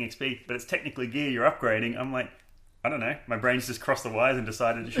you're spending XP, but it's technically gear you're upgrading, I'm like, I don't know. My brain's just crossed the wires and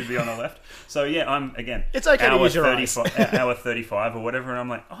decided it should be on the left. So yeah, I'm again. It's okay to hour use your eyes. 35 hour 35 or whatever, and I'm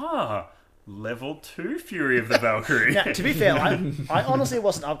like, level 2 Fury of the Valkyrie. Now, to be fair, I honestly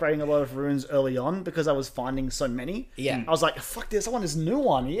wasn't upgrading a lot of runes early on because I was finding so many. Yeah. I was like, fuck this, I want this new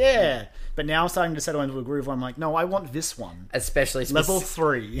one, yeah. But now I'm starting to settle into a groove where I'm like, no, I want this one. Especially Level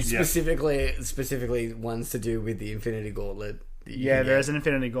 3. specifically ones to do with the Infinity Gauntlet. Yeah, there is an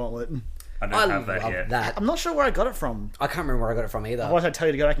Infinity Gauntlet. I don't I have that love yet. that. I'm not sure where I got it from. I can't remember where I got it from either. Otherwise, I'd tell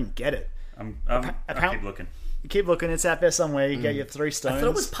you to go back and get it. I keep looking. You keep looking, it's out there somewhere, you get your 3 stones. I thought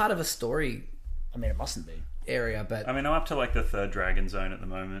it was part of a story I mean, it mustn't be. area, but I mean, I'm up to like the 3rd Dragon Zone at the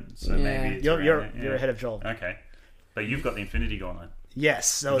moment, so Yeah. maybe it's You're around there, you're ahead of Joel. Okay, but you've got the Infinity Gauntlet.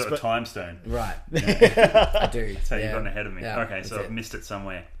 Yes, that You've was. got the Time Stone. right, I do. So yeah. you've gotten ahead of me. Yeah, Okay, so that's I've it. missed it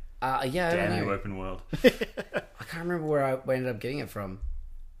somewhere. Yeah, I Damn don't you, know. open world. I can't remember where I ended up getting it from.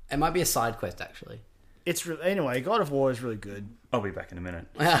 It might be a side quest actually. It's anyway. God of War is really good. I'll be back in a minute.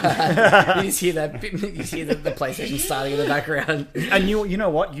 You just hear that. You just hear the PlayStation starting in the background. And you know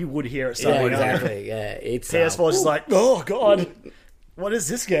what? You would hear it Yeah, starting. exactly. Yeah, it's PS4 is like, oh god, what is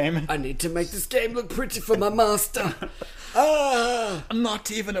this game? I need to make this game look pretty for my master. Ah, I'm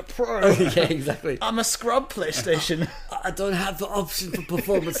not even a pro. yeah, exactly. I'm a scrub PlayStation. I don't have the option for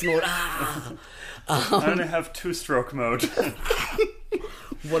performance mode. Ah. I only have 2-stroke mode.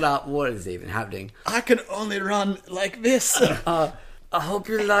 What is even happening? I can only run like this. I hope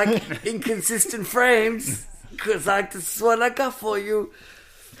you like inconsistent frames, because this is what I got for you.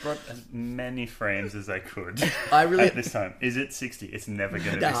 Brought as many frames as I could. I really- at this time. Is it 60? It's never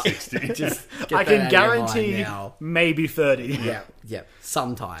going to No, be 60. just get I that can out of your mind guarantee now. maybe 30. Yeah.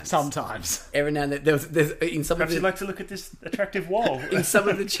 Sometimes. Sometimes. Every now and then, there's in some Perhaps of you'd the like to look at this attractive wall. in some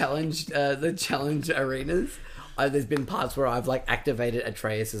of the challenge arenas, there's been parts where I've like activated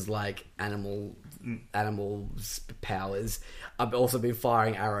Atreus's like animal powers. I've also been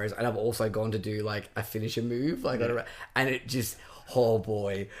firing arrows, and I've also gone to do like a finisher move, like and it just, oh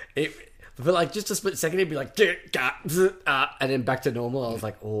boy, it. For like just a split second, it'd be like, and then back to normal. I was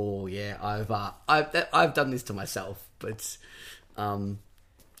like, oh yeah, I've done this to myself, but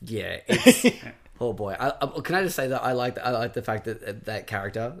yeah, it's oh boy. Can I just say that I like the fact that that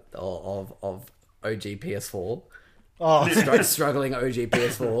character of OG PS4. Oh, Struggling OG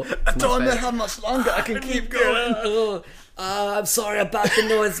PS4. I don't know how much longer I can keep going. I'm sorry about the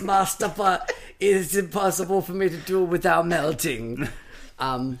noise, master, but it is impossible for me to do it without melting.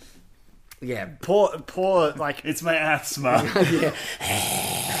 Yeah. Poor, like, It's my asthma. Yeah.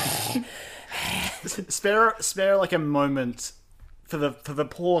 spare like a moment for the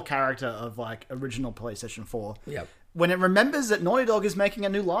poor character of like original PlayStation 4. Yep. when it remembers that Naughty Dog is making a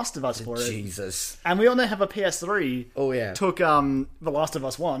new Last of Us for it. Jesus. And we all know have a PS3. Oh, yeah. Took The Last of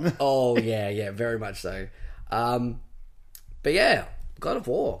Us 1. Oh, yeah, very much so. But yeah, God of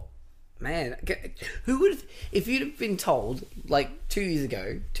War. Man, who would... If you'd have been told, like, 2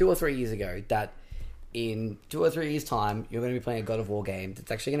 or 3 years ago, that in 2 or 3 years' time, you're going to be playing a God of War game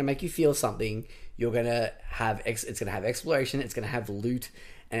that's actually going to make you feel something, you're going to have... It's going to have exploration, it's going to have loot,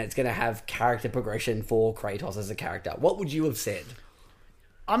 and it's going to have character progression for Kratos as a character. What would you have said?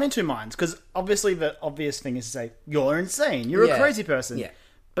 I'm in two minds, because obviously the obvious thing is to say, you're insane, you're a crazy person. Yeah.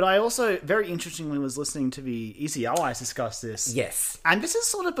 But I also, very interestingly, was listening to the Easy Allies discuss this. Yes. And this has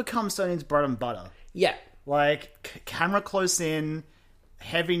sort of become Sony's bread and butter. Yeah. Like, camera close in,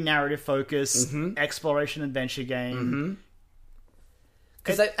 heavy narrative focus, exploration adventure game.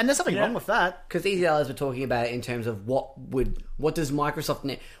 And there's nothing wrong with that. Because Easy Allies were talking about it in terms of what does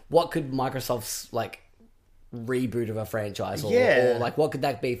Microsoft... What could Microsoft's, like, reboot of a franchise or like, what could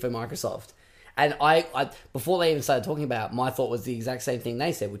that be for Microsoft? And I before they even started talking about it, my thought was the exact same thing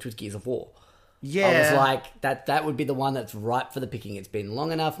they said, which was Gears of War. Yeah. I was like, that would be the one that's ripe for the picking. It's been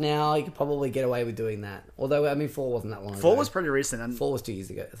long enough now, you could probably get away with doing that. Although, I mean, 4 wasn't that long ago. 4 was pretty recent. And 4 was 2 years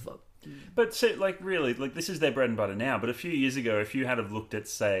ago. But so, like, really, like, this is their bread and butter now. But a few years ago, if you had have looked at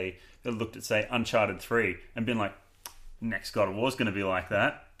say Uncharted 3 and been like, next God of War is going to be like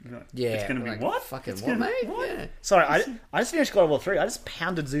that. Yeah. It's going to like, be what? Fucking It's what, gonna- mate? what? Yeah. Sorry, I just finished God of War 3. I just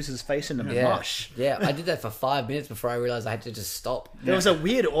pounded Zeus's face into mush. Yeah, I did that for 5 minutes before I realised I had to just stop. There was a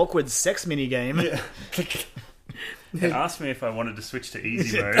weird, awkward sex mini game. They asked me if I wanted to switch to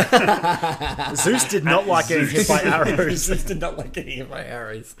easy mode. Zeus did not like getting hit by arrows. Just did not like getting hit by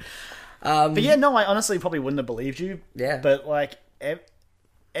arrows. But yeah, no, I honestly probably wouldn't have believed you. Yeah. But like,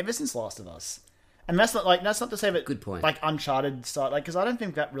 ever since Last of Us, and that's not to say that. Good point. Like Uncharted started, like, because I don't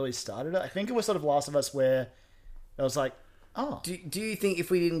think that really started it. I think it was sort of Last of Us where it was like, oh, Do you think if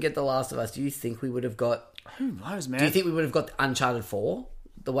we didn't get The Last of Us, do you think we would have got... who knows, man? Do you think we would have got Uncharted 4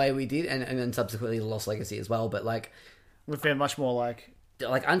 the way we did, and then subsequently The Lost Legacy as well? But like We've been much more like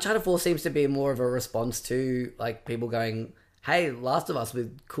Uncharted 4 seems to be more of a response to like people going, "Hey, Last of Us,"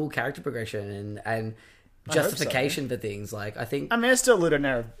 with cool character progression and justification for things. Like I think, I mean, there's still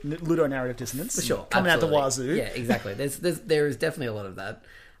ludonarrative dissonance for sure coming absolutely. out the wazoo. Yeah, exactly. There is definitely a lot of that.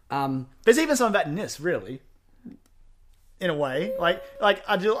 There's even some of that in this, really. In a way, like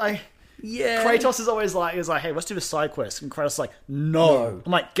Yeah, Kratos is always like, hey, let's do a side quest, and Kratos is like, no.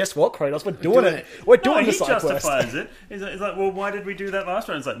 I'm like, guess what, Kratos, we're doing it. We're doing the he side quest. justifies it. He's like, well, why did we do that last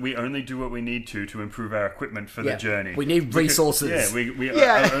round? It's like, we only do what we need to improve our equipment for the journey. We need resources. Yeah, we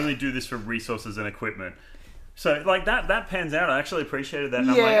only do this for resources and equipment. So, like, that pans out. I actually appreciated that.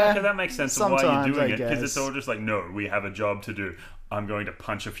 And I'm like, okay, that makes sense of why you're Sometimes, doing I it. Because guess. it's all just like, no, we have a job to do. I'm going to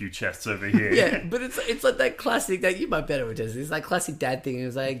punch a few chests over here. Yeah, but it's like that classic that you might better with this. It's like classic dad thing.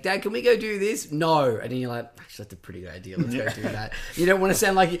 It's like, Dad, can we go do this? No, and then you're like, actually, that's a pretty good idea. Let's go do that. You don't want to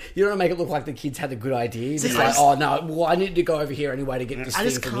sound like you don't want to make it look like the kids had the good idea. It's like, oh no, well, I need to go over here anyway to get this. I thing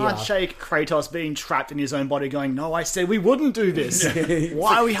just from can't here. shake Kratos being trapped in his own body going, no, I said we wouldn't do this.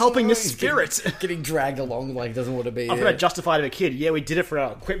 Why are we helping this spirit? Getting dragged along like he doesn't want to be. I'm going to justify to a kid, yeah, we did it for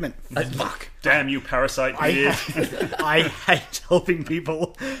our equipment. Fuck. Damn you, parasite beard. I hate helping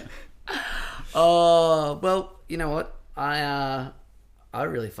people. Oh well, you know what? I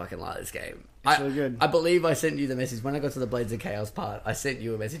really fucking like this game. It's really good. I believe I sent you the message when I got to the Blades of Chaos part. I sent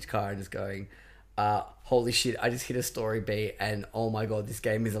you a message, Karen, just going, "Holy shit! I just hit a story beat, and oh my god, this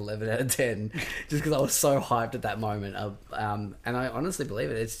game is 11 out of 10." Just because I was so hyped at that moment. And I honestly believe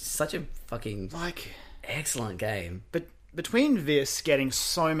it. It's such a fucking excellent game. But between this getting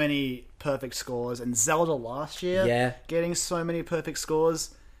so many perfect scores and Zelda last year getting so many perfect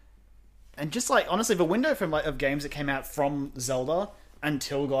scores, and just like honestly the window from of games that came out from Zelda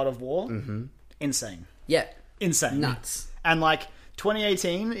until God of War, insane. Yeah, Insane. nuts. And like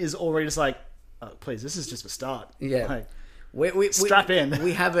 2018 is already just like, oh, please, this is just a start. Yeah. Like, We Strap in.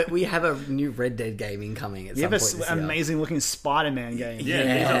 We have a new Red Dead game incoming at you some have point an this year. amazing looking Spider-Man game.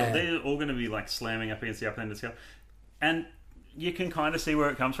 Yeah, they're all going to be like slamming up against the upper end of the scale. And you can kind of see where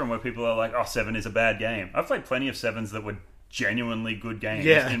it comes from, where people are like, oh, 7 is a bad game. I've played plenty of 7s that were genuinely good games,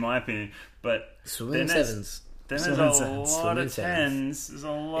 in my opinion. But Swimming then there's- sevens. Then Swimming there's a sevens. lot Swimming of sevens. 10s. There's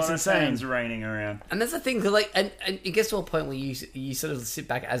a lot It's of insane. 10s raining around. And that's the thing, 'cause like, and it gets to a point where you sort of sit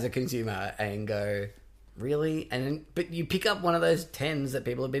back as a consumer and go, really? And then, but you pick up one of those 10s that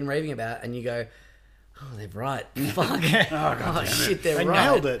people have been raving about, and you go, oh, they're right. Fuck. Oh, shit, they're They right.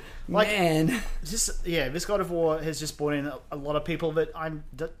 nailed it. Like, Man. this God of War has just brought in a lot of people that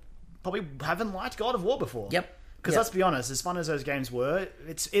probably haven't liked God of War before. Yep. Because Yeah. let's be honest, as fun as those games were,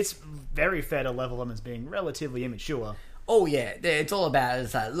 it's very fair to level them as being relatively immature. Oh yeah, it's all about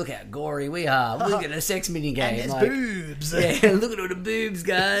it's like, look how gory we are. Look at a sex mini game. And there's like, boobs. Yeah, look at all the boobs,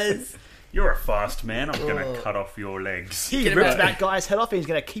 guys. You're a fast man. I'm going to cut off your legs. He Get rips him out. that guy's head off and he's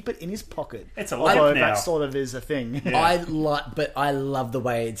going to keep it in his pocket. It's a Although lamp now. that sort of is a thing. But I love the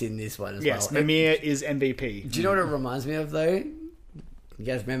way it's in this one as Yes, well. Mimir is MVP. Do you know what it reminds me of though? You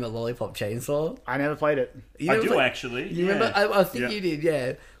guys remember Lollipop Chainsaw? I never played it. You I never do play- actually. You yeah. remember? I think Yeah. you did.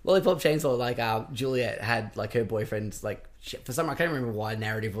 Yeah, Lollipop Chainsaw. Like, Juliet had like her boyfriend's like. For some, I can't remember why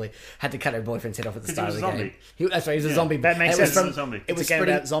narratively had to cut her boyfriend's head off at the 'Cause start he of was the a game. zombie. That's right. He was a Yeah. zombie. That makes And it was sense. from- He's a zombie. It It's was a game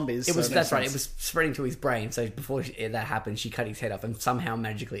spreading- about zombies, It was so it that's makes right. It sense. was spreading to his brain. So before that happened, she cut his head off, and somehow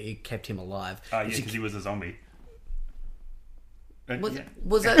magically it kept him alive. Yeah, And she- because he was a zombie. was, Yeah.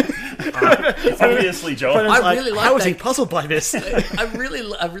 was that? It's obviously Joel. But it's I really like how was that- he puzzled by this? I really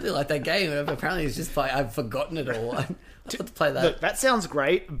like that game. And apparently, it's just like I've forgotten it all. I'd love to play that. Look, that sounds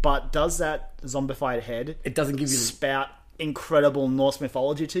great, but does that zombified head It doesn't give you. spout incredible Norse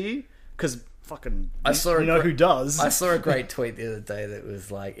mythology to you? Because fucking, I saw you a know gr- who does. I saw a great tweet the other day that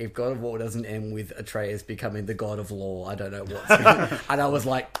was like, if God of War doesn't end with Atreus becoming the God of Law, I don't know what's going And I was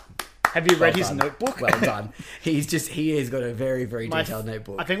like, Have you read well his done. notebook? Well done. He has got a very, very detailed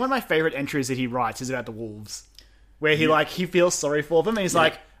notebook. I think one of my favorite entries that he writes is about the wolves, where he he feels sorry for them, and he's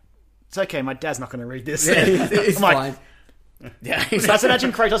like, "It's okay, my dad's not going to read this." Yeah, it's I'm like, fine. Yeah, So let's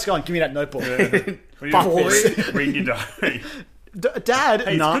imagine Kratos going, "Give me that notebook, fuck this, Read your diary. Dad."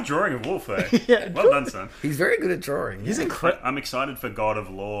 Hey, it's nah. a good drawing of Wolf, though. Yeah, Well done, son. he's very good at drawing. He's yeah. incredible. I'm excited for God of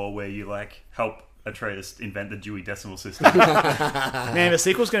Law, where you help Atreus invent the Dewey Decimal System. Man, the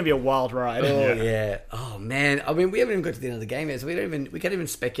sequel's going to be a wild ride. Oh Yeah. yeah. Oh man. I mean, we haven't even got to the end of the game yet, so we can't even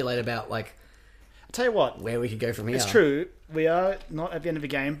speculate about like I'll tell you what, where we could go from here. it's true. We are not at the end of the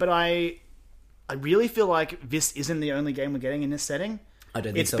game, but I really feel like this isn't the only game we're getting in this setting. I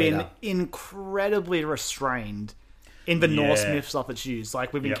don't think It's so been either. incredibly restrained in the Norse Yeah. myth stuff it's used.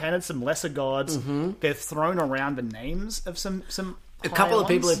 Like, we've Yep. encountered some lesser gods. They've thrown around the names of some A couple higher of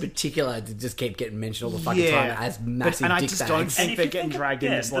people in ones. particular that just keep getting mentioned all the fucking time as massive and I dick just don't bags. think if they're you getting think dragged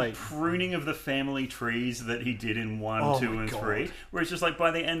in this the late. pruning of the family trees that he did in 1, Oh 2, my and God. 3, where it's just like by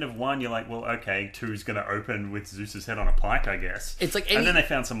the end of 1, you're like, well, okay, 2's going to open with Zeus's head on a pike, I guess. It's like and any- then they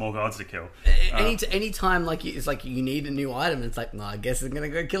found some more gods to kill. Any time like it's like you need a new item, it's like, no, I guess I'm gonna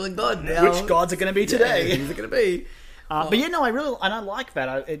go kill a god now. Which gods are going to be Yeah, today? who's it gonna be? But yeah, no, I like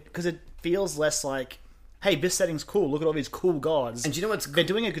that because it feels less like, hey, this setting's cool. Look at all these cool gods. And do you know what's They're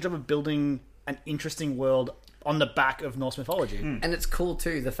doing a good job of building an interesting world on the back of Norse mythology. And it's cool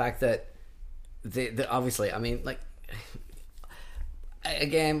too, the fact that the obviously, I mean, like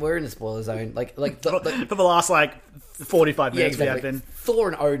again, we're in the spoiler zone. Like the For the last 45 yeah, minutes we have exactly. been. Thor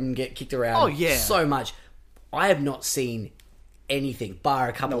and Odin get kicked around. Oh, yeah. so much. I have not seen anything bar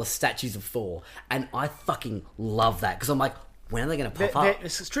a couple of statues of Thor, and I fucking love that because I'm like, when are they going to pop up?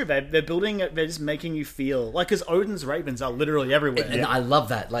 It's true. They're building it. They're just making you feel like because Odin's ravens are literally everywhere. And I love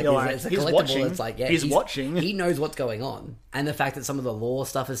that. Like, You're like, it's a he's collectible. watching. It's like, yeah, He's watching. He knows what's going on, and the fact that some of the lore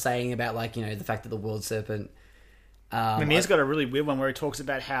stuff is saying about, like, you know, the fact that the world serpent. Mimir's got a really weird one where he talks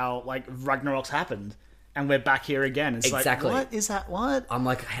about how Ragnarok's happened, and we're back here again. It's Exactly. like, what is that? What? I'm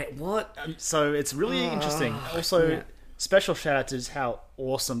like, hey, what? So it's really interesting. Also, special shout out to just how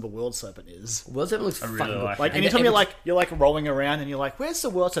awesome the world serpent is. World serpent looks really fucking like good. Like And anytime every- you're rolling around and you're like, "Where's the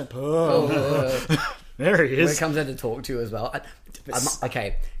world serpent?" Oh, there he when is. it comes out to talk to you as well.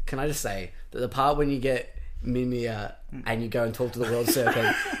 Okay, can I just say that the part when you get Mimir and you go and talk to the world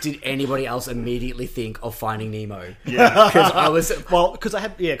serpent, did anybody else immediately think of Finding Nemo? Yeah. Because I was.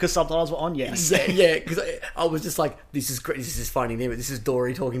 Because subtitles were on. Yes. Yeah, because I was just like, this is great. This is Finding Nemo. This is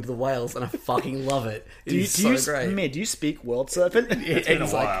Dory talking to the whales, and I fucking love it. It's so great. Mimir, do you speak world serpent? It's been a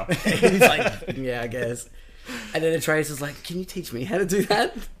He's while. like, he's like, yeah, I guess. And then Atreus is like, can you teach me how to do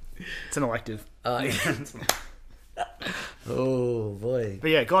that? It's an elective. Oh boy. But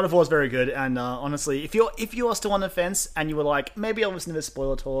yeah, God of War is very good, and honestly, if you are still on the fence and you were like, maybe I'll listen to this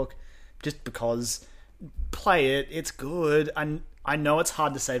spoiler talk, just because, play it. It's good, and I know it's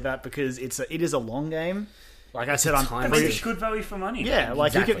hard to say that because it is a long game. Like I said, I'm time pretty It's good value for money. yeah.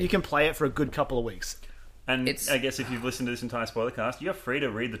 Like Exactly. you can play it for a good couple of weeks. And It's- I guess if you've listened to this entire spoiler cast, you're free to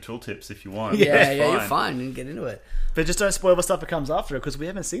read the tooltips if you want. Yeah, It's yeah, you're fine. You can get into it. But just don't spoil the stuff that comes after it because we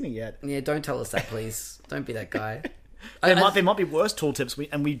haven't seen it yet. Yeah, don't tell us that, please. Don't be that guy. There might be worse tooltips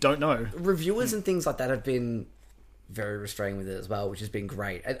and we don't know. Reviewers and things like that have been very restrained with it as well, which has been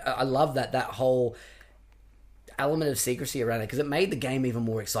great. I love that whole element of secrecy around it because it made the game even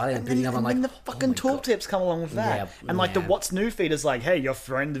more exciting. And picking up, I'm And like, then the oh fucking my God. tooltips come along with that. Yeah, And the yeah. what's new feed is like, hey, your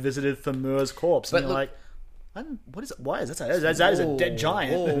friend visited Themur's corpse. And But you're look, like, What is it? Why is that? That is a dead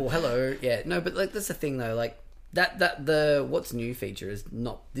giant. Oh, hello. Yeah, no, but like that's the thing though. Like the what's new feature is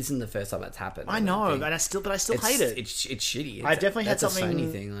not. This isn't the first time that's happened. I know, think. and I still hate it. It's shitty. I definitely had that's a something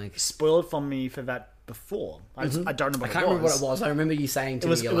Sony thing. Like spoiled from me for that before. I don't remember. I can't remember what it was. I remember you saying to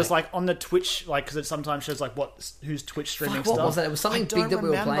me, it was like on the Twitch, like because it sometimes shows like who's Twitch streaming fuck, stuff. what was that? It was something big that we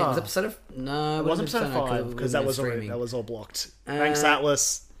were playing. It was episode of It wasn't episode 5 because that was all blocked. Thanks,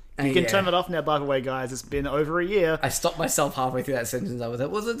 Atlas. You can turn it off now. By the way, guys, it's been over a year. I stopped myself halfway through that sentence. I was like,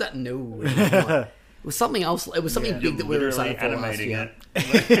 wasn't that? No, it was something else. It was something big that we were excited for last year.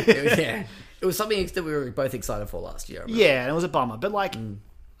 Yeah, it was something that we were both excited for last year. Yeah, and it was a bummer. But like,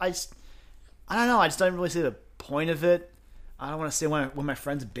 I don't know. I just don't really see the point of it. I don't want to see when my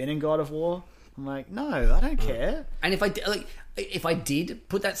friends have been in God of War. I'm like, no, I don't care. And if I did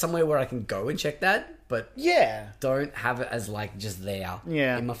put that somewhere where I can go and check that, but yeah, don't have it as like just there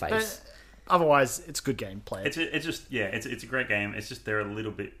in my face. But otherwise, it's good gameplay. It's a great game. It's just they're a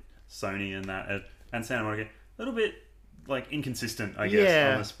little bit Sony in that, and Santa Monica a little bit like inconsistent, I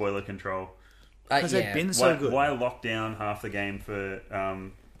guess, on the spoiler control. Because they've been so good. Why lock down half the game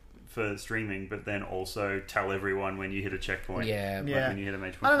for streaming, but then also tell everyone when you hit a checkpoint? Yeah, when you hit a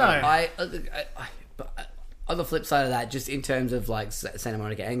major point. I don't know. But on the flip side of that, just in terms of like Santa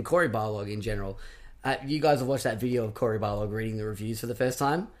Monica and Cory Barlog in general, you guys have watched that video of Cory Barlog reading the reviews for the first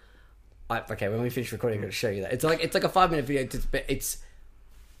time. Okay, when we finish recording, I'm going to show you that. It's like a 5-minute video. It's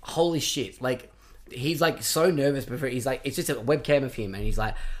holy shit. Like he's like so nervous before he's like, it's just a webcam of him, and he's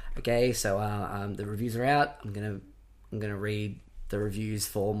like, okay, so the reviews are out. I'm gonna read the reviews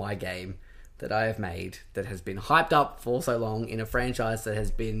for my game that I have made that has been hyped up for so long in a franchise that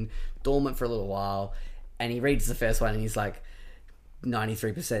has been dormant for a little while. And he reads the first one and he's like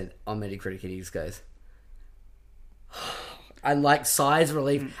 93% on Metacritic, and he just goes and like sighs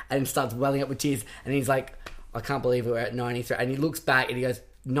relief and starts welling up with tears, and he's like, I can't believe we're at 93, and he looks back and he goes,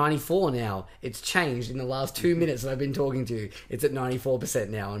 94 now. It's changed in the last 2 minutes that I've been talking to. It's at 94%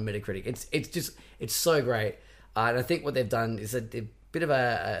 now on Metacritic. It's so great. And I think what they've done is a bit of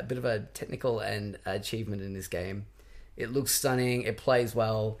a technical and achievement in this game. It looks stunning. It plays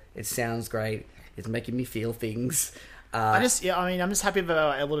well. It sounds great. It's making me feel things. I'm just happy that they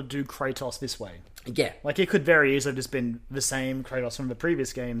were able to do Kratos this way. Yeah, like it could very easily have just been the same Kratos from the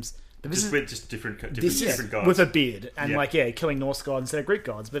previous games. But with different gods. With a beard and killing Norse gods instead of Greek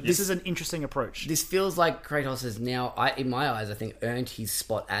gods. But this is an interesting approach. This feels like Kratos has now, in my eyes, I think, earned his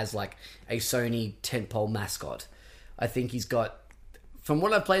spot as like a Sony tentpole mascot. I think he's got, from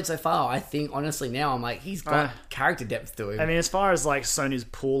what I've played so far, I think honestly now I'm like, he's got character depth to him. I mean, as far as like Sony's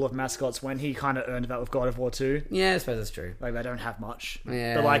pool of mascots, when he kind of earned that with God of War 2. Yeah, I suppose that's true. Like they don't have much.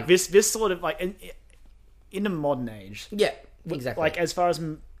 Yeah. But like this sort of like in the modern age. Yeah, exactly. Like as far as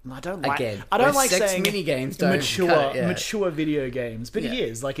I don't like sex saying mini games mature video games, but he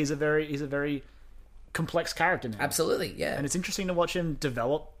is like he's a very complex character now. Absolutely, yeah. And it's interesting to watch him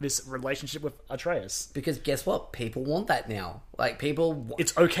develop this relationship with Atreus. Because guess what? People want that now. Like people,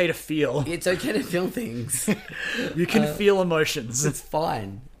 it's okay to feel. It's okay to feel things. You can feel emotions. It's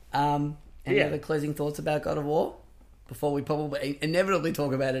fine. Any other closing thoughts about God of War? Before we probably inevitably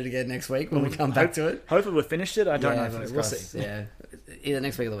talk about it again next week when we come back to it. Hopefully we've finished it. I don't know. We'll see. Yeah. Either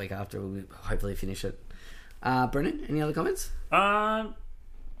next week or the week after, we'll hopefully finish it. Brennan, any other comments?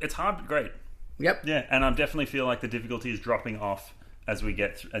 It's hard but great. Yep. Yeah, and I definitely feel like the difficulty is dropping off as you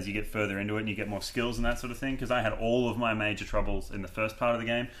get further into it and you get more skills and that sort of thing, because I had all of my major troubles in the first part of the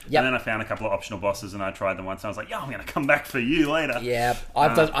game, and then I found a couple of optional bosses and I tried them once and I was like, I'm going to come back for you later. Yeah,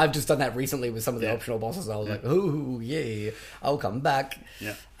 I've just done that recently with some of the optional bosses. I was like, ooh, yeah, I'll come back.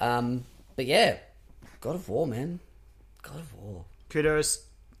 Yeah. But yeah, God of War, man. God of War. Kudos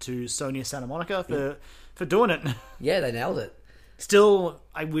to Sony and Santa Monica for doing it. Yeah, they nailed it. Still,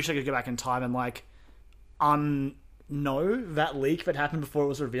 I wish I could go back in time and like know that leak that happened before it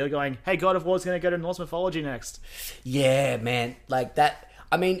was revealed, going, hey, God of War's going to go to Norse mythology next. Yeah, man. Like that.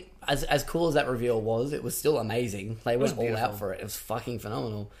 I mean, as cool as that reveal was, it was still amazing. They went all out for it. It was fucking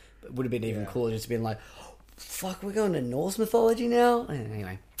phenomenal. It would have been even cooler just being like, oh, fuck, we're going to Norse mythology now?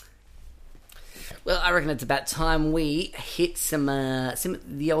 Anyway. Well, I reckon it's about time we hit some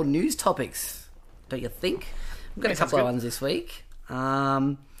the old news topics. Don't you think? We've got a couple of ones this week.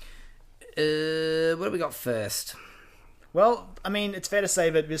 What do we got first? Well, I mean, it's fair to say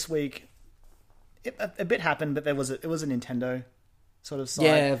that this week a bit happened, but it was a Nintendo sort of side.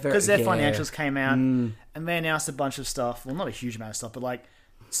 Yeah, because their financials came out and they announced a bunch of stuff. Well, not a huge amount of stuff, but like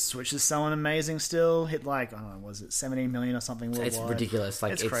Switch is selling amazing still. Hit like, I don't know, was it 17 million or something worldwide? It's ridiculous.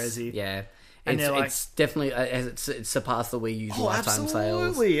 Like it's crazy. Yeah. And they're like, it's definitely it's surpassed the Wii U's lifetime sales.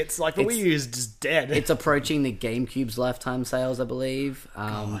 absolutely. It's like the Wii U is just dead. It's approaching the GameCube's lifetime sales, I believe.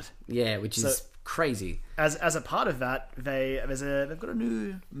 God. Yeah, which is crazy. As a part of that, they've got a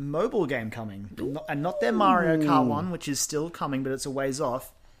new mobile game coming, and not their Mario Kart one, which is still coming, but it's a ways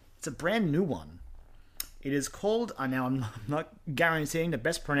off. It's a brand new one. It is called. Now I'm not guaranteeing the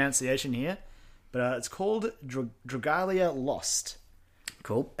best pronunciation here, but it's called Dragalia Lost.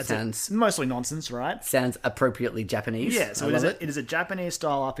 Cool. Sounds Mostly nonsense, right? sounds appropriately Japanese. Yeah, so I it love is a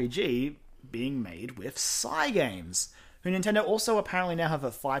Japanese-style RPG being made with Cygames, who Nintendo also apparently now have a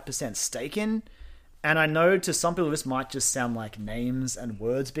 5% stake in. And I know to some people this might just sound like names and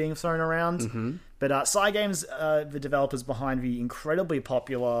words being thrown around, but Cygames, the developers behind the incredibly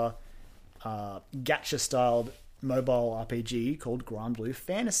popular gacha-styled mobile RPG called Grand Blue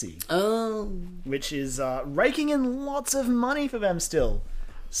Fantasy, which is raking in lots of money for them still.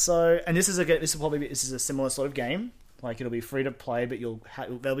 So, and this is a similar sort of game. Like, it'll be free to play, but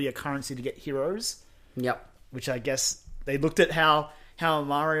there'll be a currency to get heroes. Yep. Which I guess they looked at how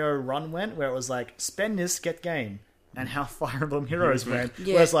Mario Run went, where it was like, spend this, get game, and how Fire Emblem Heroes went,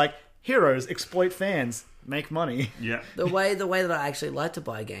 where it's like, heroes exploit fans, make money. Yeah. The way that I actually like to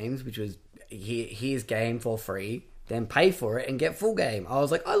buy games, which was here's game for free, then pay for it and get full game. I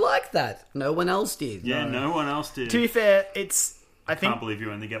was like, I like that. No one else did. Yeah, no one else did. To be fair, I can't believe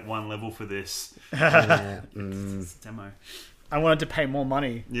you only get one level for this. Yeah. It's a demo. I wanted to pay more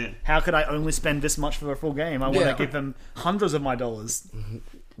money. Yeah. How could I only spend this much for a full game? I want to give them hundreds of my dollars.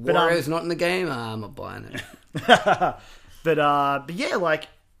 Wario's not in the game. I'm not buying it. But yeah, like,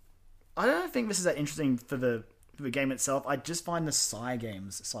 I don't think this is that interesting for the game itself. I just find the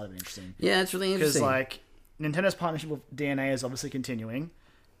Cygames side of it interesting. Yeah, it's really Because, interesting. like, Nintendo's partnership with DNA is obviously continuing,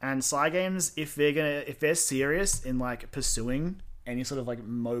 and Cygames, if they're serious in like pursuing any sort of like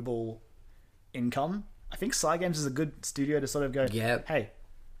mobile income, I think Cygames is a good studio to sort of go, hey,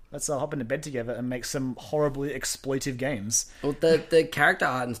 let's hop into bed together and make some horribly exploitive games. Well, the character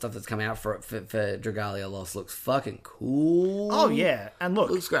art and stuff that's come out for Dragalia Lost looks fucking cool. Oh yeah, and look,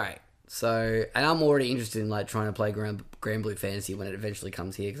 looks great. So, and I'm already interested in like trying to play Grand Blue Fantasy when it eventually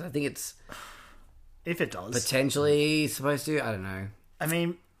comes here, because I think it's if it does potentially supposed to. I don't know. I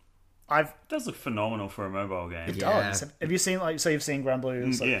mean, it does look phenomenal for a mobile game. It does. Have you seen you've seen Grand Blue?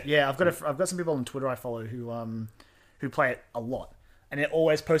 Yeah. I've got some people on Twitter I follow who play it a lot, and they're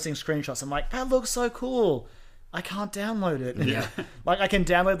always posting screenshots. I'm like, that looks so cool. I can't download it. Yeah. Like, I can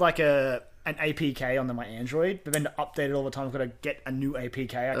download like an APK on my Android, but then to update it all the time, I've got to get a new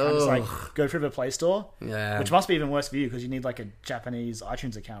APK. I can't just like go through the Play Store. Yeah. Which must be even worse for you because you need like a Japanese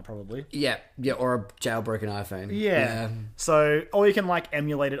iTunes account probably. Yeah, or a jailbroken iPhone. Yeah. So, or you can like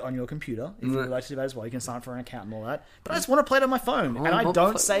emulate it on your computer if you would like to do that as well. You can sign up for an account and all that. But I just want to play it on my phone, and I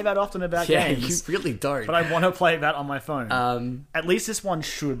don't say that often about games. You really don't. But I want to play that on my phone. At least this one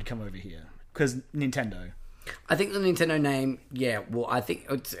should come over here because Nintendo. I think the Nintendo name, well, I think,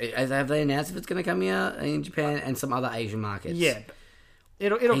 have they announced if it's going to come here in Japan and some other Asian markets? Yeah.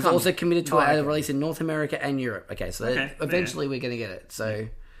 It'll He's come. also committed to a release in North America and Europe. Okay, so eventually we're going to get it. So,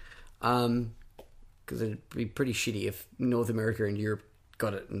 because it'd be pretty shitty if North America and Europe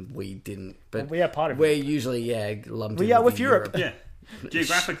got it and we didn't. But we are part of we're it. usually, lumped We in are with Europe. Yeah.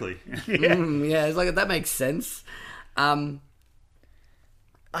 Geographically. Yeah, it's like that makes sense.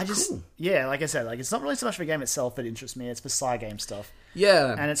 I just, like I said, like it's not really so much for the game itself that interests me. It's for Cygames stuff.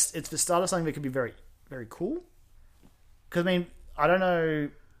 Yeah, and it's the start of something that could be very, very cool. Because I mean, I don't know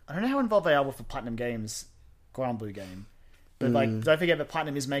how involved they are with the Platinum Games Grand Blue game, but like, don't forget that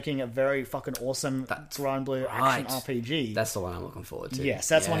Platinum is making a very fucking awesome Grand Blue action RPG. That's the one I'm looking forward to. Yes,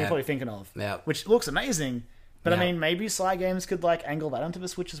 that's the one you're probably thinking of. Yeah, which looks amazing. But I mean, maybe Cygames could like angle that onto the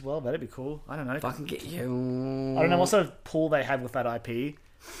Switch as well. That'd be cool. I don't know. Fucking get you. I don't know what sort of pull they have with that IP.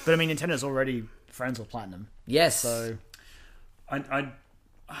 But I mean, Nintendo's already friends with Platinum. Yes. So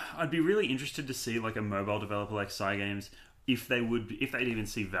I'd be really interested to see like a mobile developer like Cygames if they'd even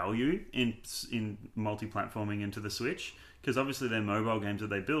see value in multi-platforming into the Switch, because obviously their mobile games that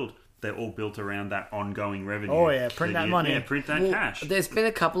they build, they're all built around that ongoing revenue. Oh yeah, print that money. Yeah, print that cash. There's been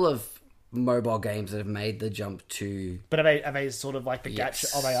a couple of mobile games that have made the jump to... But are they sort of like the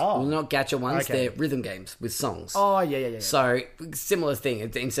gacha? Oh, they are. Well, not gacha ones. Okay. They're rhythm games with songs. Oh, yeah. So, similar thing.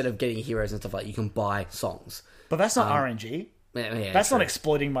 Instead of getting heroes and stuff like that, you can buy songs. But that's not RNG. Yeah, that's true. not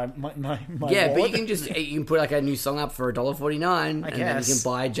exploiting my yeah, wallet. but you can put like a new song up for $1.49 and then you can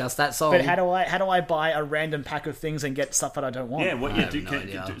buy just that song. But how do I buy a random pack of things and get stuff that I don't want? Yeah, what you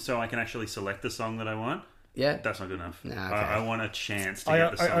do, so I can actually select the song that I want. Yeah, that's not good enough. Okay. I want a chance to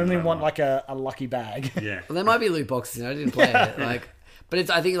get the song. I only want like a lucky bag. Yeah. Well, there might be loot boxes. I didn't play it. Like, But it's,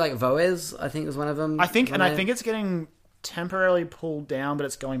 I think, like Voez, I think was one of them. I think it's getting temporarily pulled down, but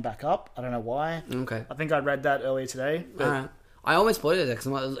it's going back up. I don't know why. Okay. I think I read that earlier today. But Alright. I almost bought it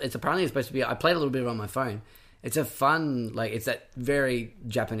because it's apparently supposed to be. I played a little bit on my phone. It's a fun, like, it's that very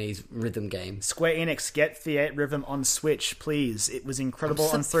Japanese rhythm game. Square Enix, get the 8 Rhythm on Switch, please. It was incredible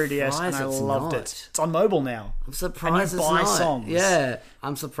on 3DS, and I loved it. It's on mobile now. I'm surprised and you it's buy not. songs. Yeah,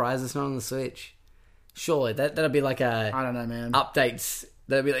 I'm surprised it's not on the Switch. Surely that'll be like I don't know, man. updates.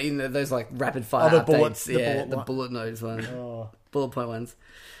 That'll be like, you know, those like rapid fire the updates. bullet the one. bullet notes one, Oh. bullet point ones.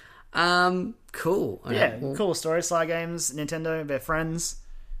 Cool. Okay, Yeah, well, cool story. Sly Games, Nintendo, they're friends,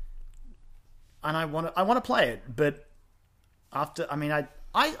 and I want to play it. But after, I mean,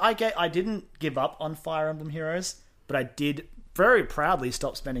 I didn't give up on Fire Emblem Heroes, but I did very proudly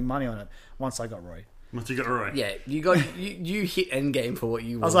stop spending money on it once I got Roy. Once you got it right. Yeah, you hit endgame for what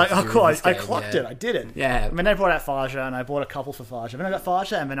you. I was like, oh, cool, I clocked it. I did it. Yeah. And then I brought out Faja, and I bought a couple for Faja. Then I got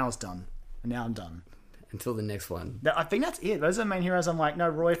Faja, and then I was done. And now I'm done. Until the next one. I think that's it. Those are the main heroes. I'm like, no,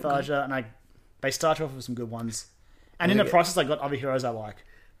 Roy, Faja, and they start off with some good ones. And in the process, I got other heroes I like.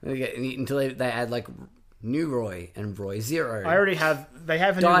 Until they add like New Roy and Roy Zero. I already have. They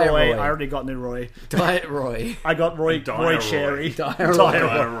have a new Dire Roy. Roy. I already got new Roy. Diet Roy. I got Roy Dire Roy. Cherry. Dire Dire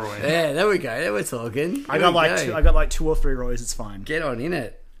Roy. Roy. Yeah, there we go. There we're talking. I There got we go. I got like 2 or 3 Roys. It's fine. Get on in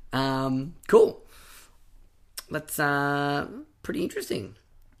it. Cool. That's pretty interesting.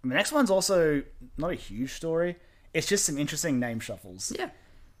 The next one's also not a huge story. It's just some interesting name shuffles. Yeah.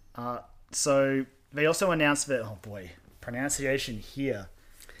 So they also announced that, oh boy, pronunciation here.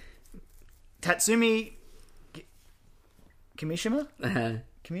 Tatsumi Kimishima?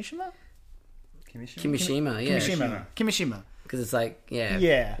 Kimishima? Kimishima? Kimishima, yeah. Kimishima. Because it's like, yeah.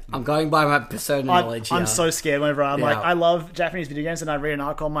 Yeah. I'm going by my persona knowledge here. I'm so scared whenever I'm Yeah. like, I love Japanese video games and I read an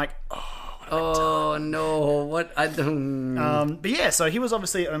article, I'm like, Oh, no. What? I don't... but yeah, so he was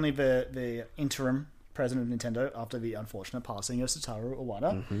obviously only the interim president of Nintendo after the unfortunate passing of Satoru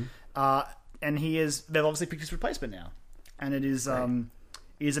Iwata. And they've obviously picked his replacement now. And it is,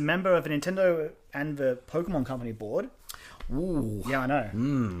 he is a member of the Nintendo and the Pokemon Company board. Ooh. Yeah, I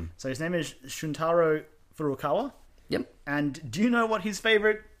know. So his name is Shuntaro Furukawa. Yep. And do you know what his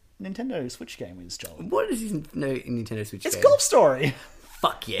favorite Nintendo Switch game is, Joel? What is his Nintendo Switch It's game? Golf Story.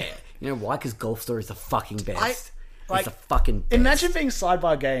 Fuck yeah. You know why? Because Golf Story is the fucking best. like, it's the fucking best. Imagine being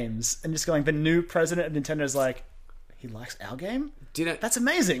sidebar games and just going, the new president of Nintendo is like, he likes our game? Do you know... That's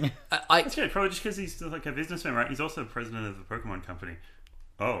amazing. That's good, probably just because he's like a businessman, right? He's also president of the Pokemon Company.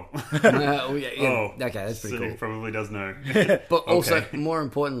 Oh. Oh, yeah. Oh. Okay, that's pretty So he cool. probably does know. But also, Okay. more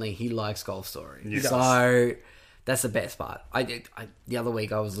importantly, he likes Golf Story. He So that's the best part. The other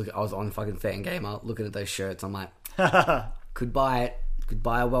week I was on fucking Fangamer looking at those shirts. I'm like, could buy it. Could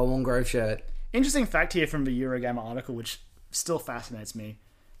buy a Well-Worn Grove shirt. Interesting fact here from the Eurogamer article, which still fascinates me.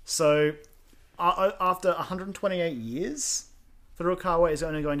 So, after 128 years, Furukawa is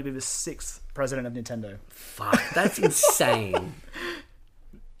only going to be the 6th president of Nintendo. Fuck, that's insane.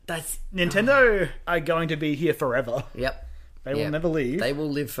 That's Nintendo are going to be here forever. Yep. They will never leave. They will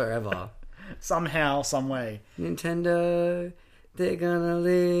live forever. Somehow, some way. Nintendo, they're gonna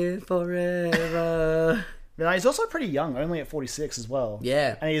live forever. But he's also pretty young, only at 46 as well.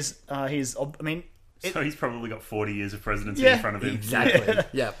 Yeah. And he's I mean, So he's probably got 40 years of presidency Yeah. in front of him. Exactly.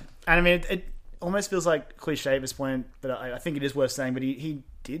 Yep. and I mean, it almost feels like cliche at this point, but I think it is worth saying, but he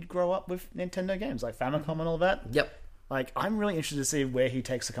did grow up with Nintendo games, like Famicom and all that. Yep. Like, I'm really interested to see where he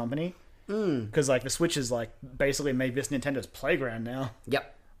takes the company. Because, like, the Switch is, like, basically made this Nintendo's playground now.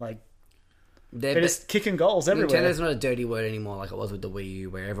 Yep. Like, They're they're just kicking goals everywhere. Nintendo's not a dirty word anymore like it was with the Wii U,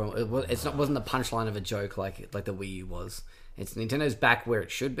 where everyone wasn't the punchline of a joke like the Wii U was. It's Nintendo's back where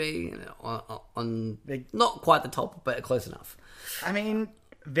it should be, on not quite the top, but close enough. I mean,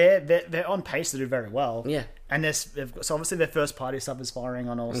 they're on pace to do very well. Yeah. And so obviously their first party stuff is firing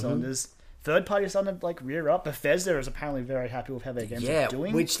on all cylinders. Third party is starting to like rear up. Bethesda is apparently very happy with how their games are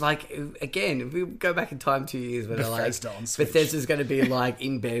doing. Which, like, again, if we go back in time 2 years, where they're like, Bethesda on Switch. Bethesda's going to be like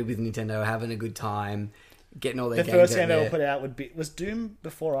in bed with Nintendo, having a good time, getting all their the games first out game they there. will put out was Doom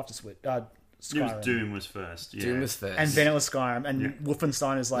before or after Switch. Skyrim. Doom was first. Yeah. Doom was first, And then it was Skyrim, and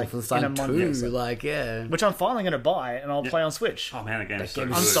Wolfenstein is like in a Wolfenstein month. 2, So- like, yeah. which I'm finally going to buy, and I'll play on Switch. Oh man, the game is so Game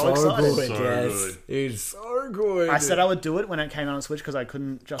good. is so excited. good, So yes. good. It's so good. I said I would do it when it came out on Switch because I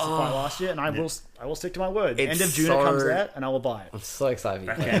couldn't justify last year, and I will stick to my word. It's End of June so- it comes out, and I will buy it. I'm so excited.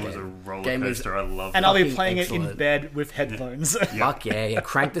 That game was a roller Game was- coaster. I love And it. I'll be fucking playing it in excellent. bed with headphones. Fuck yeah.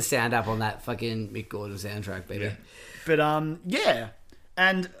 Crank the sound up on that fucking Mick Gordon soundtrack, baby. Yeah. But yeah.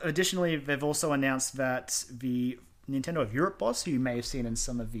 And additionally, they've also announced that the Nintendo of Europe boss, who you may have seen in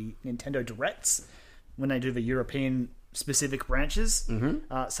some of the Nintendo Directs, when they do the European specific branches.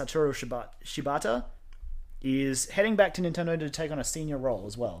 Satoru Shibata is heading back to Nintendo to take on a senior role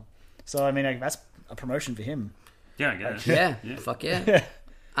as well. So, I mean, like, that's a promotion for him. Yeah, I guess. Yeah, fuck yeah.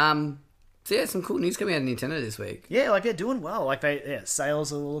 So yeah, some cool news coming out of Nintendo this week. Yeah, like, they're doing well. Like,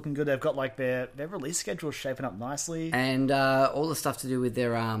 sales are looking good. They've got, like, their release schedule shaping up nicely. And all the stuff to do with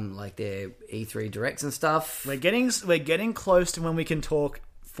their like their E3 directs and stuff. We're getting close to when we can talk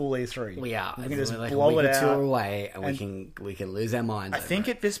full E3. We are. We can just like blow a week it or two out. away, and we can lose our minds. I think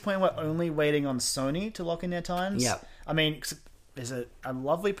at this point we're only waiting on Sony to lock in their times. Yeah. I mean, 'cause there's a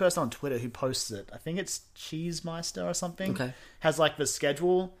lovely person on Twitter who posts it. I think it's Cheesemeister or something. Okay. Has like the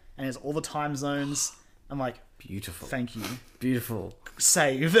schedule and has all the time zones. I'm like, beautiful. thank you. Beautiful.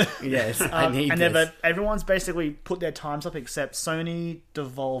 Save. Yes, I need and this. everyone's basically put their times up except Sony,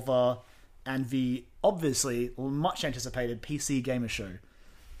 Devolver, and the obviously much anticipated PC Gamer Show.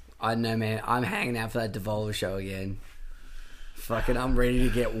 I know, man. I'm hanging out for that Devolver show again. Fucking, I'm ready to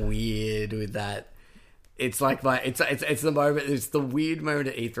get weird with that. It's like it's the moment. It's the weird moment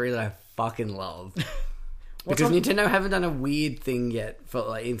at E3 that I fucking love. Because Nintendo haven't done a weird thing yet for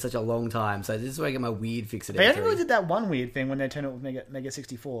like in such a long time. So this is where I get my weird fix at They E3. only really did that one weird thing when they turned it with Mega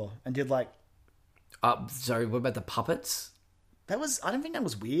 64 and did like Sorry, what about the puppets? that was. I don't think that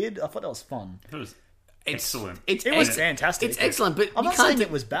was weird. I thought that was fun. It was excellent. It was fantastic. It's excellent, but I'm you not can't saying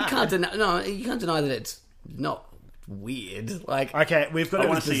it was bad. You can't deny, no, you can't deny that it's not weird. Like, Okay, we've got I to.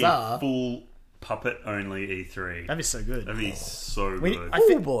 want to see bizarre. a full puppet-only E3. That'd be so good. That'd be so We- good. I oh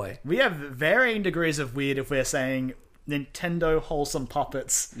think- boy, We have varying degrees of weird if we're saying Nintendo wholesome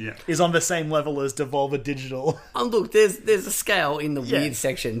puppets Yeah. is on the same level as Devolver Digital. look, there's a scale in the Yeah. weird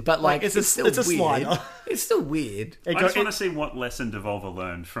section, but like Like, it's still weird. slider. It's still weird. It I go- just want to see what lesson Devolver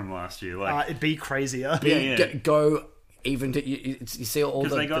learned from last year. Like, it'd be crazier. yeah. Go even to you see all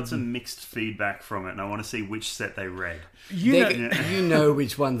because the they got some mixed feedback from it, and I want to see which set they read. You know, you know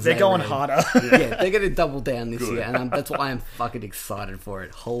which ones they're going read. harder. Yeah, they're going to double down this Good. year, and that's why I'm fucking excited for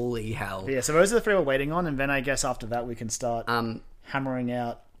it. Holy hell! Yeah, so those are the three we're waiting on, and then I guess after that we can start Um, hammering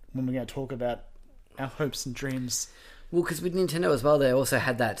out when we're going to talk about our hopes and dreams. Well, because with Nintendo as well, they also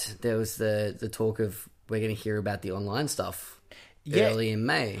had that. There was the talk of we're going to hear about the online stuff early in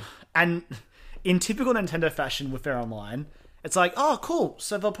May. And in typical Nintendo fashion with their online, it's like, oh, cool,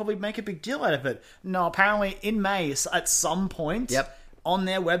 so they'll probably make a big deal out of it. No, apparently in May, at some point Yep. on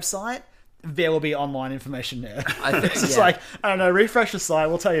their website, there will be online information there. I think- It's yeah. like, I don't know, refresh the site,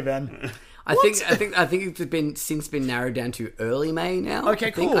 we'll tell you then. I think it's been narrowed down to early May now. Okay,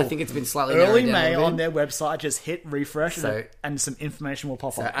 I cool. think it's been slightly Early narrowed down May a bit. on their website, just hit refresh So- and some information will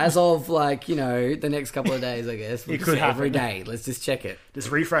pop up. As of the next couple of days, I guess we'll It just could say every happen. day. Let's just check it. Just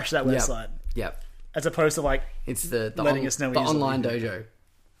refresh that Yep. website. Yep. As opposed to like, It's the Letting us know the easily. online dojo.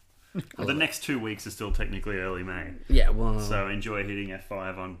 Well, the next 2 weeks are still technically early May, Yeah. Well. so enjoy hitting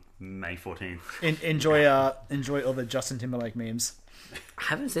F5 on May 14th. enjoy all the Justin Timberlake memes. I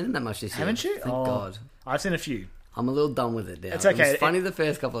haven't seen it that much this year. Haven't you? Thank Oh. God. I've seen a few. I'm a little done with it now. It's okay. It was funny the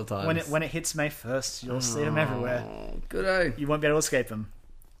first couple of times. When it hits May 1st, you'll see them everywhere. Oh, good-o. You won't be able to escape them.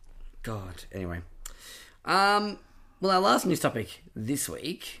 God. Anyway. Well, our last news topic this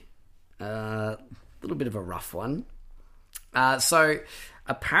week, a little bit of a rough one. So,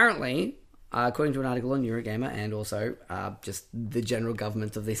 apparently, according to an article on Eurogamer and also just the general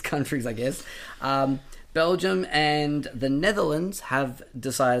governments of these countries, I guess, Belgium and the Netherlands have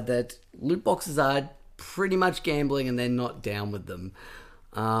decided that loot boxes are pretty much gambling and they're not down with them.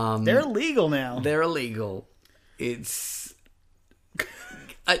 They're illegal now. They're illegal. It's...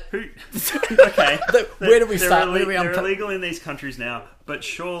 Okay, Where do we start? Where do we They're unpack? illegal in these countries now, but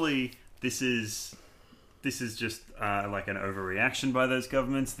surely this is just like an overreaction by those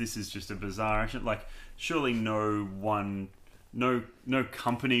governments. This is just a bizarre action. Like, surely no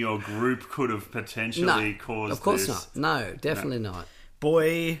company or group could have potentially caused. Of course this. not. No, definitely not.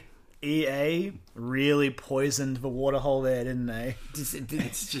 Boy, EA really poisoned the waterhole there, didn't they?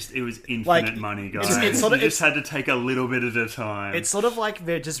 It was infinite Like, money, it's- guys. it's sort of- you just had to take a little bit at a time. It's sort of like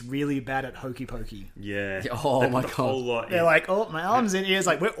they're just really bad at hokey pokey. yeah. Oh They my put the God. whole lot They're in. like, oh, my arm's in here. It's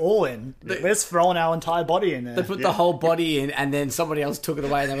like, we're all in. We're just throwing our entire body in They there. put the whole body in, and then somebody else took it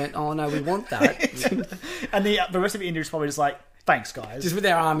away, and they went, "Oh no, we want that." And the rest of the industry's probably just like, thanks, guys. Just with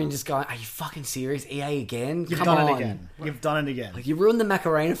their arm in, just going, "Are you fucking serious? EA again? You've Come done on. it again. You've done it again. Like, you ruined the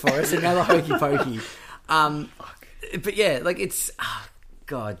Macarena for us, and now the hokey pokey." But yeah, like it's.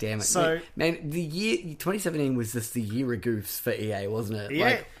 God damn it! So- man, the year 2017 was just the year of goofs for EA, wasn't it? Yeah,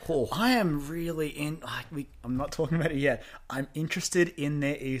 Like, oh. I am really in. I'm not talking about it yet. I'm interested in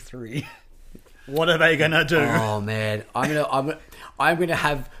their E3. What are they gonna do? Oh man, I'm gonna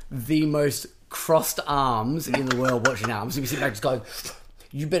have the most crossed arms in the world watching arms. And we sit back just going,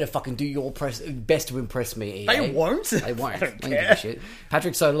 you better fucking do your best to impress me, EA. They won't. They won't. I don't give a care. shit.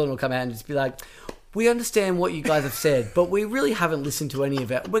 Patrick Soderlund will come out and just be like, we understand what you guys have said, but we really haven't listened to any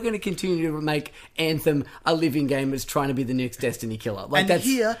of it. We're going to continue to make Anthem a living game that's trying to be the next Destiny killer. Like, And that's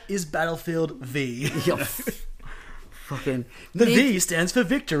here is Battlefield V. Yeah, fucking The V stands for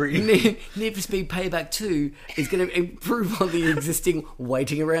victory. Need for Speed Payback 2 is going to improve on the existing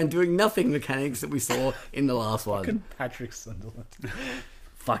waiting around doing nothing mechanics that we saw in the last one. Patrick Sunderland.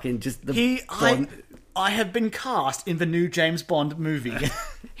 Fucking just the Bond. I have been cast in the new James Bond movie.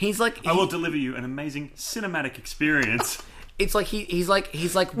 He's like I will deliver you an amazing cinematic experience. it's like he's like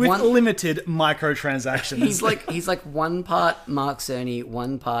With one limited microtransactions. he's like one part Mark Cerny,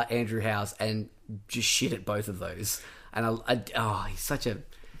 one part Andrew House, and just shit at both of those. And he's such a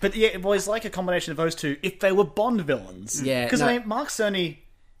But yeah, well, it's like a combination of those two if they were Bond villains. Yeah, Because, no. I mean, Mark Cerny,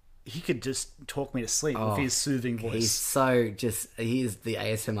 he could just talk me to sleep with his soothing voice. he's so just he is the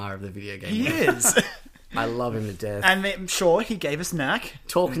ASMR of the video game. He is. I love him to death. And I'm sure he gave us Knack.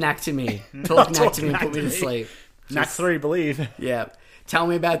 Talk knack to me. Talk knack to me and knack put me to to me. sleep. Knack 3, believe. Yeah. Tell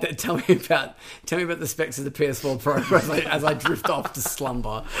me about that. Tell me about the specs of the PS4 Pro as I drift off to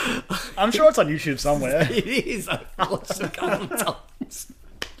slumber. I'm sure it's on YouTube somewhere. It is. I've watched it a couple of times.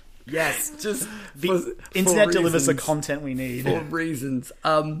 Yes. Just The internet delivers the content we need. for reasons.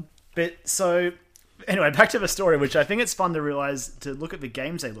 But so, anyway, back to the story, which I think it's fun to realize to look at the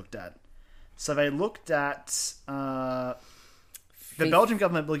games they looked at. So they looked at the Belgian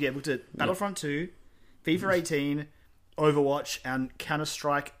government looked at Battlefront 2, FIFA 18, Overwatch, and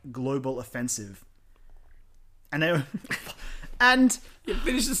Counter-Strike Global Offensive. And they were, and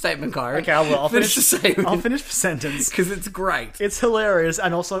Finish the statement, Kyrie. okay, I'll finish finish the statement. I'll finish the sentence. Because it's great. It's hilarious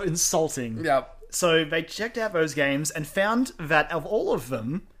and also insulting. Yep. So they checked out those games and found that of all of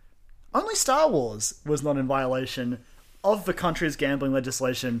them, only Star Wars was not in violation of the country's gambling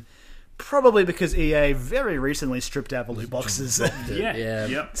legislation, probably because EA very recently stripped out the loot boxes. Yeah, Yeah.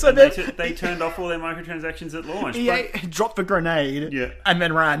 Yep. So And they- they turned off all their microtransactions at launch. EA dropped the grenade Yeah. and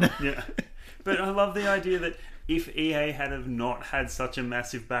then ran. Yeah, but I love the idea that if EA had have not had such a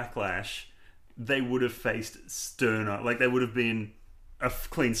massive backlash, they would have faced sterner. Like they would have been a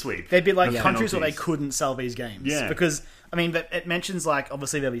clean sweep. They'd be like of countries where they penalties. couldn't sell these games. Yeah. Because, I mean, it mentions, like,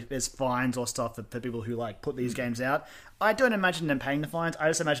 obviously there's fines or stuff for people who, like, put these games out. I don't imagine them paying the fines. I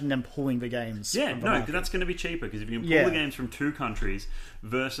just imagine them pulling the games. Yeah, from the no, market. that's going to be cheaper because if you can pull Yeah. the games from two countries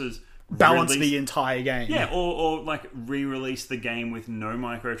versus Balance release- the entire game. Yeah, or like re-release the game with no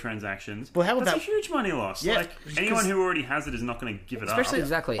microtransactions. Well, how would that's that- a huge money loss. Yeah, like because- anyone who already has it is not going to give it Especially up.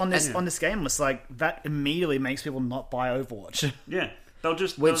 Exactly. on this And- on this game list, like that immediately makes people not buy Overwatch. Yeah, they'll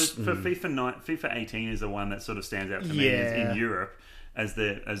just for FIFA 18 is the one that sort of stands out to me Yeah. in Europe as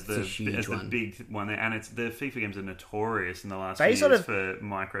the huge one. big one, and it's the FIFA games are notorious in the last They few sort years of- for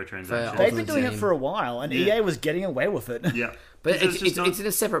microtransactions. For They've Ultimate been doing it Team. for a while, and Yeah. EA was getting away with it. Yeah, But Because it's, just not- it's in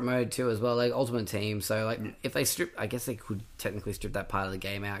a separate mode too, as well, like Ultimate Team. So, like, if they strip, I guess they could technically strip that part of the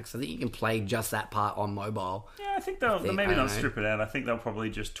game out. So I think you can play just that part on mobile. Yeah, I think they'll think- maybe I don't not know. strip it out. I think they'll probably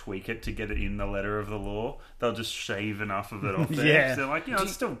just tweak it to get it in the letter of the law. They'll just shave enough of it off there. Yeah. So they're like,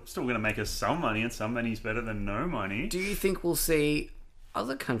 it's still going to make us some money, and some money's better than no money. Do you think we'll see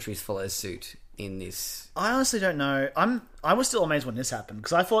other countries follow suit in this? I honestly don't know. I was still amazed when this happened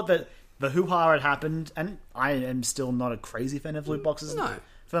because I thought that the hoo-ha had happened, and I am still not a crazy fan of loot boxes No.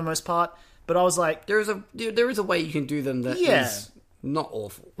 for the most part. But I was like, There is a way you can do them that is Yeah. not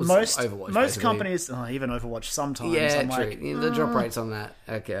awful. Was most Overwatch, most basically. companies, even Overwatch sometimes. Yeah, I'm true. like, Yeah, the drop rates on that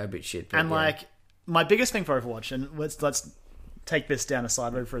okay, are a bit shit. But and yeah. like my biggest thing for Overwatch, and let's take this down a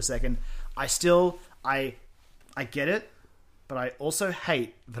side road for a second. I get it, but I also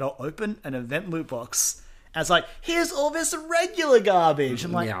hate that I'll open an event loot box and it's like, here's all this regular garbage.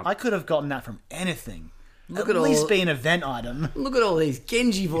 I'm like, Yeah. I could have gotten that from anything. Look at at least all- be an event item. Look at all these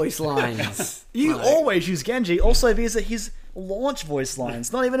Genji voice lines. You Like- always use Genji. Also, these are his launch voice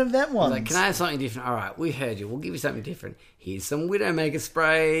lines, not even event ones. Like, can I have something different? All right, we heard you. We'll give you something different. Here's some Widowmaker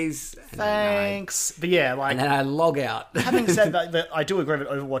sprays. And Thanks. But yeah, like, then I log out. having said that, I do agree with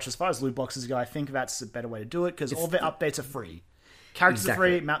Overwatch as far as loot boxes go. I think that's a better way to do it because all the updates are free. Characters Exactly.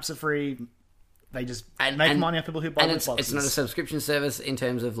 are free, maps are free. They just make money on people who buy and loot it's boxes. not a subscription service in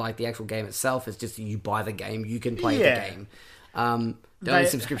terms of like the actual game itself. It's just you buy the game, you can play Yeah. the game. The only They-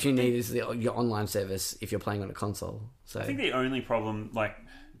 subscription you need is your online service if you're playing on a console. So I think the only problem, like,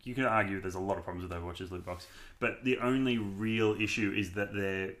 you could argue there's a lot of problems with Overwatch's loot box, but the only real issue is that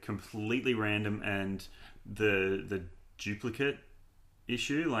they're completely random and the duplicate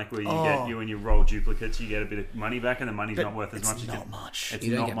issue, like where when you roll duplicates, you get a bit of money back, and the money's not worth as much. It's not much. It's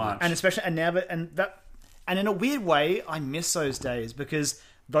You don't not get much. And especially and in a weird way, I miss those days because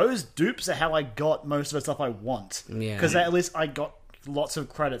those dupes are how I got most of the stuff I want. Yeah. Because at least I got lots of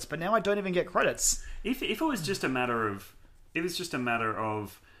credits, but now I don't even get credits. If it was just a matter of, you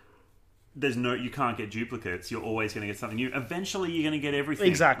can't get duplicates. You're always going to get something new. Eventually, you're going to get everything.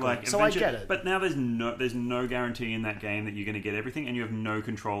 Exactly. So I get it. But now there's no guarantee in that game that you're going to get everything, and you have no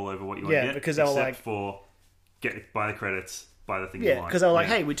control over what you want to get. Because they were except like, for buy the credits, buy the thing you yeah, want. because they were like,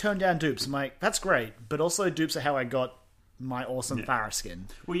 hey, we turned down dupes. I'm like, that's great, but also dupes are how I got my awesome Farah skin.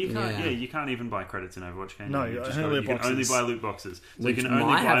 Well, you can't. Yeah. Yeah, you can't even buy credits in Overwatch, can you? No, You only you can only boxes. buy loot boxes, so Which you can only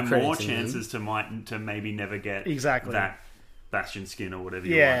might buy have more credits in them. chances to maybe never get Exactly. that Bastion skin or whatever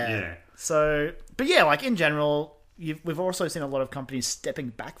you Yeah. want. Yeah. So, but yeah, like in general, we've also seen a lot of companies stepping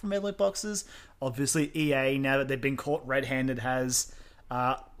back from their loot boxes. Obviously, EA, now that they've been caught red-handed, has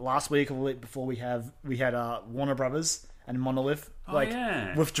last week or the week before we had Warner Brothers and Monolith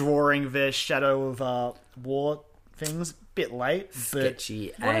withdrawing their Shadow of War things. Bit late, but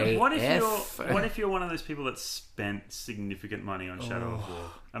Sketchy What AF. if you're one of those people that spent significant money on Shadow of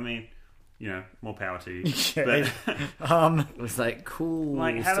War? I mean, more power to you. Yeah. But It was like, cool.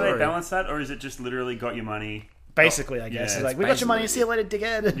 like, how do story. they balance that, or is it just literally got your money? basically, I guess, Yeah, it's like, it's we got your money. See basically you later,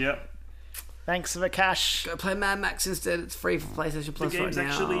 dickhead. Yep. Thanks for the cash. Go play Mad Max instead. It's free for PlayStation The Plus game's right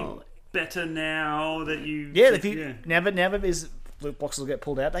now. actually better now that you. Yeah, now that these loot boxes will get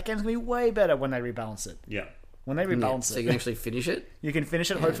pulled out, that game's gonna be way better when they rebalance it. Yeah. When they Yeah, rebalance so it, you can actually finish it. you can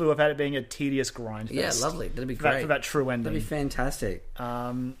finish it. Hopefully, without it being a tedious grind. Yeah, fest. lovely. That'd be For that, great. for that true ending. That'd be fantastic.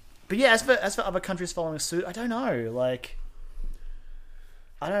 But yeah, as for other countries following suit, I don't know. Like,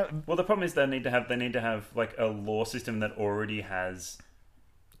 I don't. Well, the problem is they need to have like a law system that already has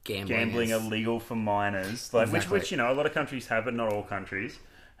gambling is- illegal for minors, like Exactly. which a lot of countries have, but not all countries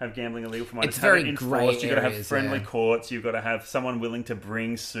have gambling illegal for minors. It's Have very it enforced. grey You've got to have areas, friendly yeah. courts. You've got to have someone willing to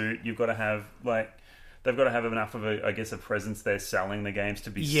bring suit. You've got to have they've got to have enough of a presence there selling the games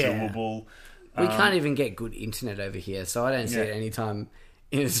to be suable. We can't even get good internet over here, so I don't see Yeah. it anytime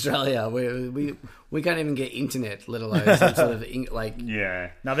in Australia. We can't even get internet, let alone some sort of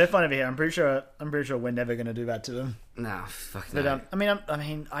Yeah. Now they're fine over here. I'm pretty sure we're never going to do that to them. nah, fuck But no.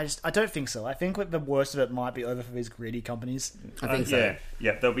 I don't think so. I think the worst of it might be over for these greedy companies. I think so.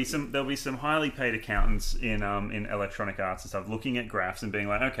 Yeah. There'll be some highly paid accountants in Electronic Arts and stuff looking at graphs and being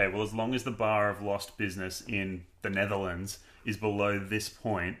like, okay, well, as long as the bar of lost business in the Netherlands is below this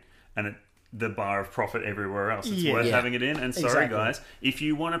point, and the bar of profit everywhere else, it's worth Yeah. having it in. And sorry, Exactly. guys, if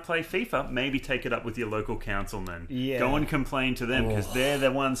you want to play FIFA, maybe take it up with your local councilman. Yeah. Go and complain to them because they're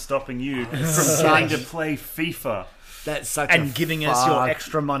the ones stopping you from such- getting to play FIFA. That's such And a giving us your fuck-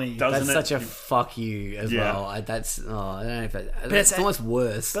 extra money. Doesn't That's it? such a fuck you as Yeah. well. I don't know if it's it's almost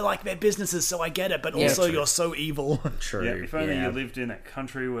worse. But like, they're businesses, so I get it. But Yeah, also, true. you're so evil. True. Yeah, if only yeah. you lived in a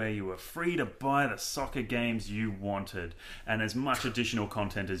country where you were free to buy the soccer games you wanted and as much additional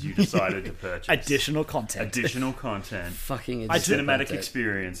content as you decided to purchase. Additional content. Additional content. Fucking Cinematic content.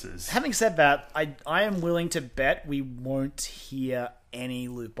 experiences. Having said that, I am willing to bet we won't hear any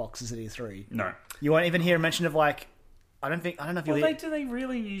loot boxes at E3. No. You won't even hear a mention of like. I don't know if you'll hear. Do they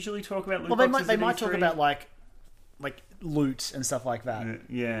really usually talk about loot Well, boxes they at might E3? talk about like loot and stuff like that.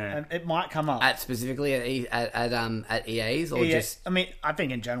 Yeah. And it might come up. At specifically at EA's or Yeah, just I mean, I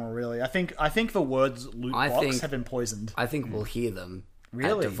think in general, really. I think the words loot I box think- have been poisoned. I think we'll hear them.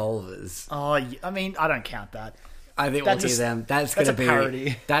 Really? At Devolvers. Oh, I mean, I don't count that. I think we'll That's hear a- them. That's that's gonna a be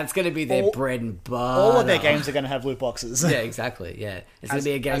parody. That's gonna be their All- bread and butter. All of their games are going to have loot boxes. Yeah, exactly. Yeah, it's gonna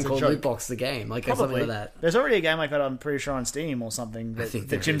be a game as a called joke. Loot Box the Game, like or something Probably. like that. There's already a game like that, I'm pretty sure, on Steam or something that, think that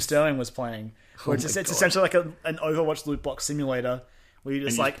there Jim is. Sterling was playing. Where it's my it's God. essentially like an Overwatch loot box simulator where you And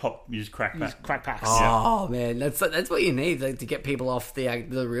just you like just pop, you just crack use that. crack packs. Oh man, that's what you need like, to get people off the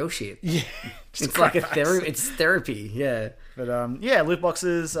real shit. Yeah. Just It's like crack a packs. therapy. It's therapy. Yeah. But yeah, loot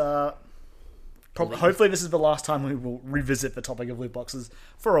boxes. Hopefully, this is the last time we will revisit the topic of loot boxes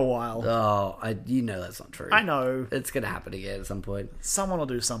for a while. Oh, that's not true. I know It's gonna happen again at some point. someone will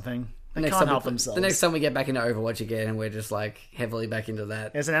do something. They Next can't time help we- themselves. The next time we get back into Overwatch again, and we're just like heavily back into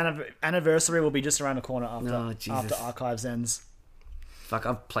that. There's an anniversary will be just around the corner Oh, Jesus. after Archives ends. Fuck,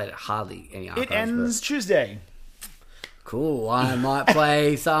 I've played hardly any archives. It ends Tuesday. but- Cool. I might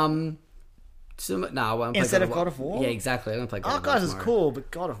play some. No, I won't play Instead of God of War? Yeah, exactly. I'm gonna play God Archives of is War tomorrow. cool,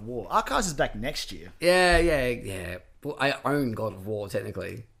 but God of War. Archives is back next year. Yeah. Well, I own God of War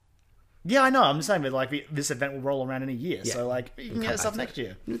technically. Yeah, I know. I'm just saying that like this event will roll around in a year, Yeah. so like you can Come get stuff back to next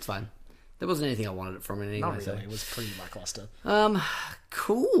year. It's fine. There wasn't anything I wanted it from it anyway. Not really. So. It was pretty lackluster.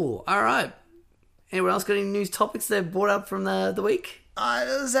 Cool. All right. Anyone else got any news topics they've brought up from the week?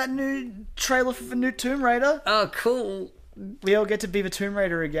 There's that new trailer for the new Tomb Raider. Oh, cool. We all get to be the Tomb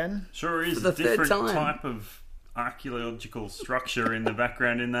Raider again. Sure is the a third different time. type of archaeological structure in the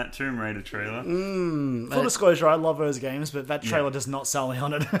background in that Tomb Raider trailer. Full disclosure, I love those games, but that trailer does not sell me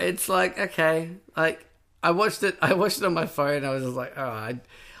on it. It's like, okay, like I watched it on my phone. I was just like, oh, I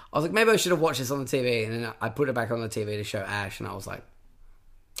was like, maybe I should have watched this on the TV, and then I put it back on the TV to show Ash, and I was like,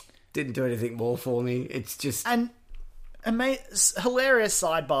 didn't do anything more for me. It's just And hilarious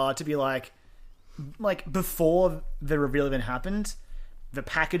sidebar to be like before the reveal even happened, the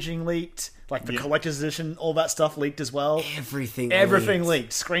packaging leaked, like the collector's edition, all that stuff leaked as well. everything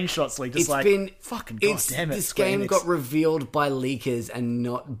Leaked. Screenshots leaked. It's like, fucking goddamn it. This Square game Enix. got revealed by leakers and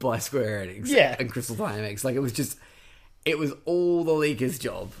not by Square Enix. Yeah. And Crystal Dynamics. Like it was all the leakers'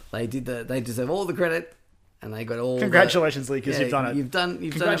 job. They deserve all the credit, and they got all. Congratulations, leakers, you've done it. You've done.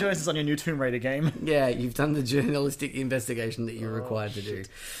 Congratulations on your new Tomb Raider game. Yeah, you've done the journalistic investigation that you're required to do.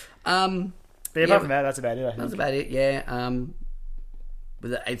 But apart from that, that's about it, I think. That's about it. Yeah.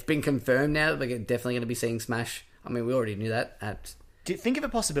 But it's been confirmed now that we're definitely going to be seeing Smash. I mean, we already knew that. Think of the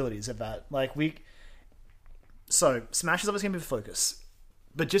possibilities of that. So, Smash is obviously going to be the focus.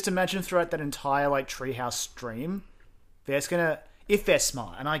 But just imagine throughout that entire, Treehouse stream, there's going to... If they're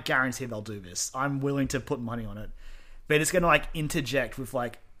smart, and I guarantee they'll do this, I'm willing to put money on it. But it's going to, interject with,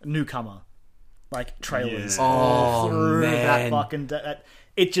 newcomer. Trailers. Yeah. all Oh, through that man. fucking...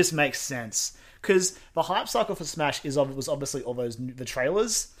 it just makes sense. Because the hype cycle for Smash was obviously all the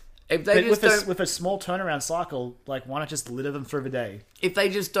trailers... If they But with a small turnaround cycle, why not just litter them through the day? if they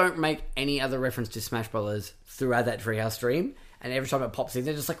just don't make any other reference to Smash Brothers throughout that Treehouse stream, and every time it pops in,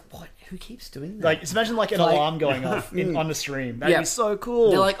 they're just like, "What? Who keeps doing that?" Just imagine an alarm going off on the stream. That'd Yeah. be so cool.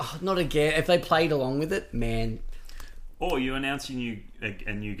 They're like, "Oh, not again!" If they played along with it, man, Or you announce a new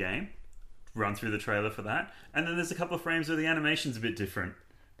game, run through the trailer for that, and then there's a couple of frames where the animation's a bit different.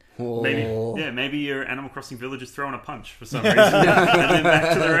 Maybe your Animal Crossing village is throwing a punch for some reason, and then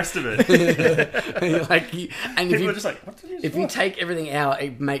back to the rest of it. People are just like, what did you if you take everything out,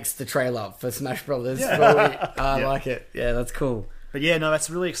 it makes the trailer for Smash Brothers. Yeah. I like it. Yeah, that's cool. But yeah, no, that's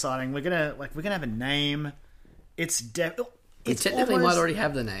really exciting. We're gonna have a name. It's Technically, might already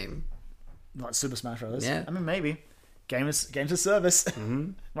have the name. like Super Smash Bros. Yeah. I mean, maybe games as service,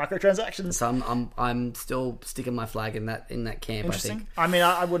 microtransactions. So I'm still sticking my flag in that camp. Interesting. I think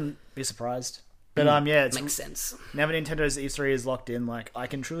I wouldn't be surprised. But yeah, it's makes sense. now that Nintendo's E3 is locked in. I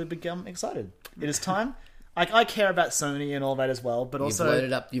can truly become excited. It is time. I care about Sony and all that as well, but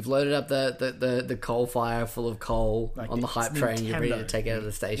also You've loaded up the coal fire full of coal on the hype it's train. You're ready to Nintendo. take out of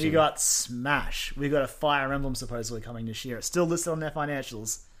the station. we got Smash. We got a Fire Emblem supposedly coming this year. It's still listed on their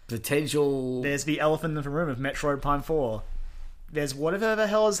financials. potential. There's the elephant in the room of Metroid Prime 4. There's whatever the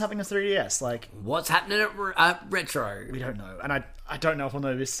hell is happening to 3DS. What's happening at Retro? We don't know, and I don't know if we'll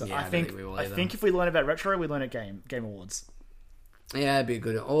know this. Yeah, I I don't think think we will I either. think if we learn about Retro, we learn at Game Awards. Yeah, it'd be a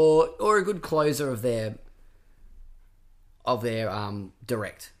good or a good closer of their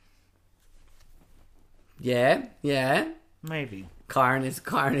direct. Yeah. Maybe. Kyron is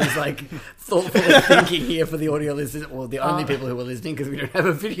thoughtfully thinking here for the audio listeners, or the only people who are listening, because we don't have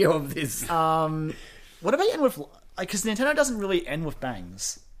a video of this. What about end with? Because Nintendo doesn't really end with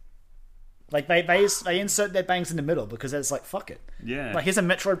bangs. They insert their bangs in the middle because it's fuck it. Yeah. Here's a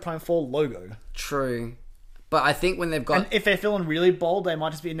Metroid Prime 4 logo. True, but I think when they've got And if they're feeling really bold, they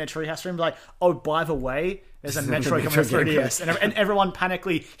might just be in their treehouse room, oh, by the way, there's a Metroid coming to Metroid game. 3DS, and everyone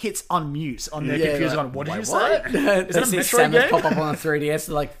panically hits unmute on their computer, going, "What did you say? What? Is that a They see Metroid Samus game? pop up on a 3DS.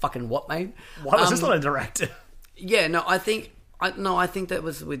 They're like, "Fucking what, mate?" Why was this not a direct?" Yeah, no, I think that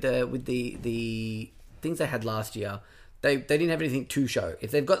was with the things they had last year. They didn't have anything to show.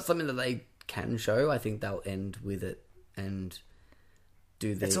 If they've got something that they can show, I think they'll end with it and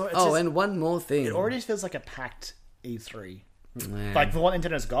do this. And one more thing. It already feels like a packed E3. Yeah. For what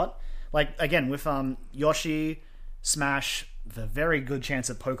Nintendo's got. Again, with Yoshi, Smash, the very good chance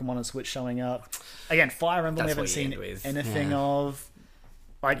of Pokemon and Switch showing up. Again, Fire Emblem, we That's haven't what you seen end with. anything Yeah. of.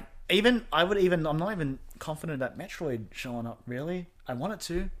 I'm not even confident that Metroid showing up, really. I want it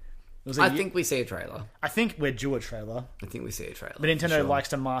to. I think we see a trailer. I think we're due a trailer. I think we see a trailer. But Nintendo likes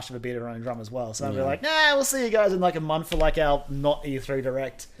to master the beat of their own drum as well. So we're like, nah, we'll see you guys in a month for our not E3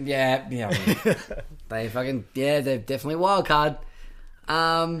 Direct. Yeah. They're definitely wild card.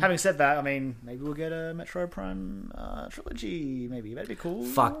 Having said that, maybe we'll get a Metroid Prime trilogy. Maybe that'd be cool.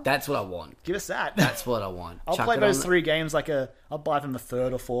 Fuck, that's what I want. Give us that. That's what I want. I'll Chuck play it those on- 3 games I'll buy them the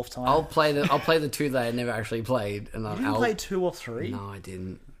 3rd or 4th time. I'll play the 2 that I never actually played, and you didn't play 2 or 3? No, I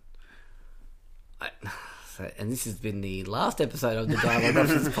didn't. and this has been the last episode of the Dialogue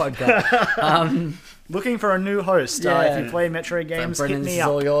Options podcast. Looking for a new host. Yeah. If you play Metroid games, Brendan, hit this me is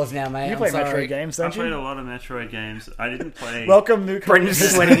up. all yours now, mate. You I'm play sorry. Metroid games, I don't played you? a lot of Metroid games. I didn't play. Welcome, new Brendan's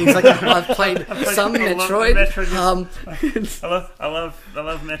host. just waiting. He's like, I've played some a lot of Metroid. Metroid. I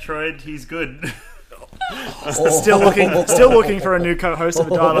love Metroid. He's good. Still looking for a new co-host of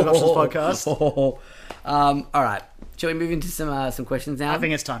the Dialogue Options podcast. All right. Shall we move into some questions now? I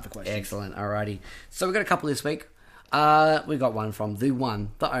think it's time for questions. Excellent. Alrighty. So we've got a couple this week. We got one from the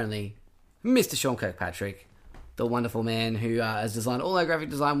one, the only, Mr. Sean Kirkpatrick, the wonderful man who has designed all our graphic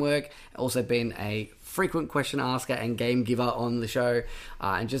design work, also been a frequent question asker and game giver on the show,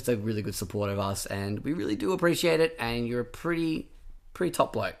 and just a really good support of us. And we really do appreciate it. And you're a pretty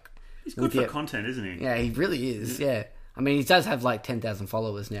top bloke. He's good for content, isn't he? Yeah, he really is. Yeah. I mean, he does have like 10,000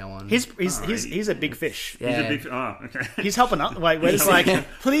 followers now on. He's a big fish. Yeah. He's a big. Oh, okay. He's helping us. Like, we're just like,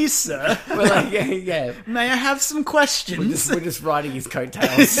 please, sir, We're like, yeah. may I have some questions? We're just riding his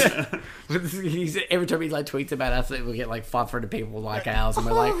coattails. Every time he like tweets about us, we'll get like 500 people like ours, and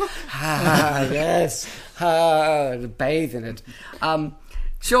we're like, yes, bathe in it.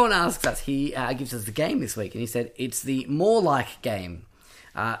 Sean asks us. He gives us the game this week, and he said it's the More Like game.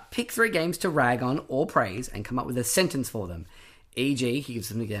 Pick 3 games to rag on or praise, and come up with a sentence for them. E.g., he gives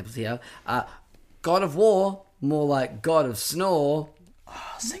some examples here. God of War, more like God of Snore.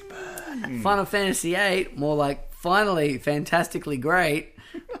 Oh, sick burn. Final Fantasy VIII, more like finally, fantastically great.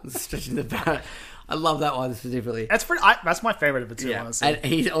 Stretching the barrel. I love that one specifically. That's my favorite of the two, honestly. And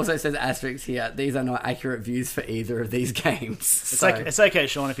he also says asterisks here. These are not accurate views for either of these games. It's okay,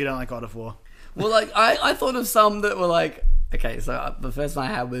 Sean, if you don't like God of War. Well, like I thought of some that were like, okay, so the first one I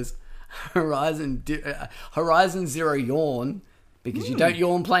had was Horizon Zero Yawn, because you don't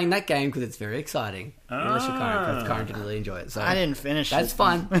yawn playing that game because it's very exciting. Unless you're Karen didn't really enjoy it. So I didn't finish That's it.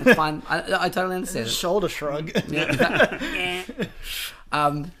 fine. That's fine. I totally understand it. Shoulder shrug. Yeah,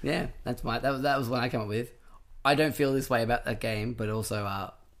 that was one I came up with. I don't feel this way about that game, but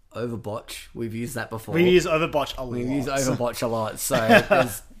also Overwatch. We've used that before. We use Overwatch a lot. We use Overwatch a lot. So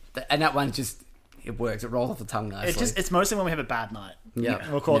and that one just it works. It rolls off the tongue nicely. It's mostly when we have a bad night. Yeah.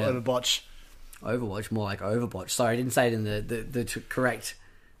 We'll call it Yeah. Overwatch. Overwatch, more like Overwatch. Sorry, I didn't say it in the correct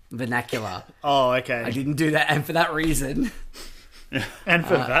vernacular. Oh, okay. I didn't do that, and for that reason, And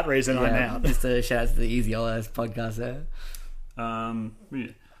for that reason, I'm out. Just a shout out to the Easy Ollers podcast there.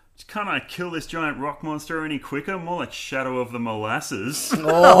 Can't I kill this giant rock monster any quicker? More like Shadow of the Molasses.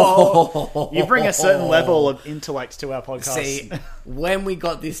 You bring a certain level of intellect to our podcast. See, when we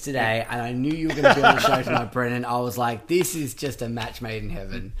got this today, and I knew you were going to be on the show tonight, Brennan, I was like, this is just a match made in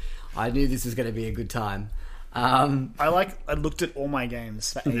heaven. I knew this was going to be a good time. I looked at all my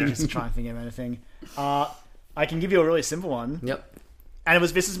games for ages to try and think of anything. I can give you a really simple one. Yep. And it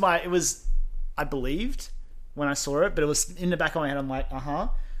was I believed when I saw it, but it was in the back of my head. I'm like,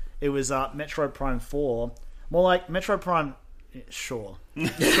 It was Metroid Prime 4. More like Metroid Prime. Sure.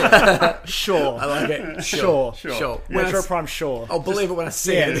 Sure. I like it. Sure. When Metroid Prime, sure. I'll believe it when I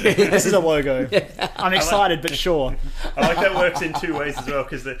see Yeah, it. this is a logo. I'm excited, but sure. I like that works in two ways as well,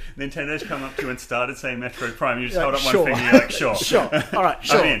 because the Nintendo's come up to you and started saying Metroid Prime. You just hold up one Sure. finger, you're like, sure. Sure. All right,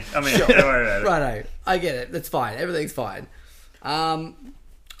 sure. I'm in. Don't worry about it. Righto. I get it. That's fine. Everything's fine. I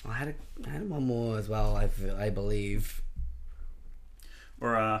had one more as well, I believe.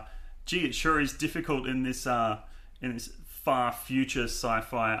 Or, gee, it sure is difficult in this far future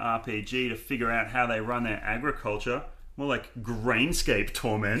sci-fi RPG to figure out how they run their agriculture. More like Grainscape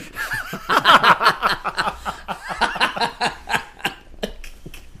Torment.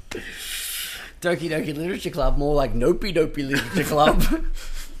 Doki Doki Literature Club, more like Nopey Dopey Literature Club.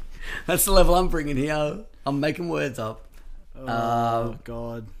 That's the level I'm bringing here. I'm making words up. Oh,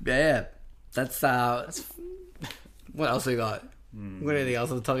 God. Yeah. That's what else we got? Got anything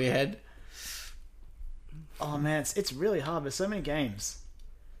else on the top of your head? Oh, man, it's really hard. There's so many games.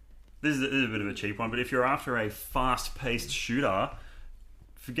 This is a bit of a cheap one, but if you're after a fast-paced shooter,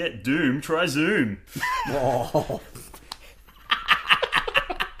 forget Doom, try Zoom. Oh.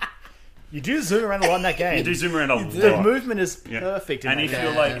 You do zoom around a lot in that game. You do zoom around a lot. The movement is Yeah. perfect in And that if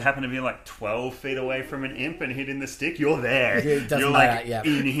game. you happen to be 12 feet away from an imp and hitting the stick, you're there. It doesn't you're matter, yeah.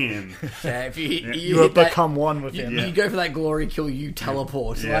 in him. Yeah, if you You hit have that, become one with him. you go for that glory kill, you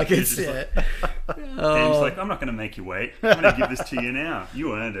teleport. Yeah, Like you it's just yeah. Game's like, I'm not going to make you wait. I'm going to give this to you now.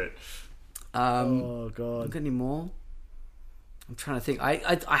 You earned it. Oh, God. Got any more? I'm trying to think. I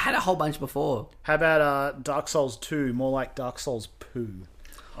had a whole bunch before. How about Dark Souls 2? More like Dark Souls poo.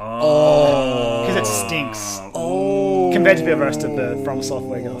 Oh. Because it stinks. Oh, Compared to the rest of the From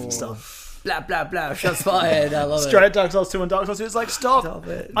Software stuff. blah blah blah. Shots fired. I love Straight at Dark Souls 2 and Dark Souls 2, it's like, stop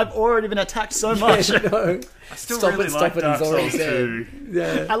it. I've already been attacked so much. Yeah, no. I still really like Dark Souls 2.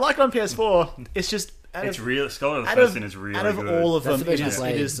 Yeah. I like it on PS4. It's just It's real. Scholar of the out First of, Sin is really out of good. all of That's them, the version I it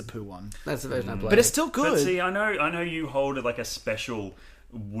played. is the poo one. That's the version I played. But it's still good. But see, I know you hold like a special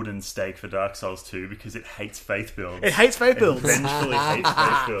wooden stake for Dark Souls 2 because it hates faith builds. It hates faith builds. Vengefully hates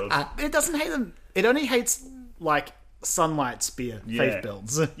faith builds. It doesn't hate them. It only hates like Sunlight Spear Yeah. faith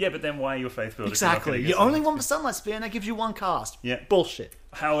builds. Yeah, but then why are your faith builds? Exactly. You only want the Sunlight Spear, and that gives you one cast. Yeah. Bullshit.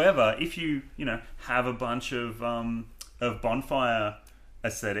 However, if you have a bunch of bonfire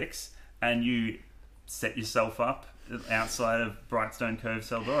aesthetics and you set yourself up outside of Brightstone Cove,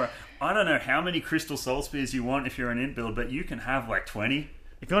 Seldora, I don't know how many Crystal Soul Spears you want if you're an int build, but you can have like 20.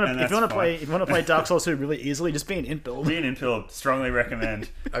 If you want to play Dark Souls 2 really easily, just be an int build. Be an int build. Strongly recommend.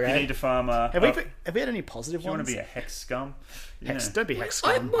 Okay. You need to farm. Have we had any positive Do you want ones? to be a hex scum? Hex, Yeah. don't be hex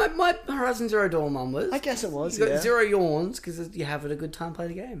I, scum. my Horizon Zero Dawn one was. I guess it was. You got Yeah. 0 yawns because you're having a good time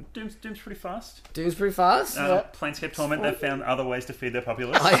playing the game. Doom's pretty fast. Doom's pretty fast. Planescape Torment, they've found other ways to feed their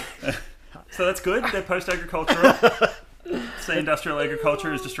populace. I, So that's good. They're post-agricultural. So industrial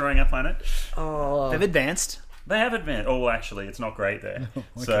agriculture is destroying our planet. oh, They've advanced. They have advanced. Oh, well, actually, it's not great there.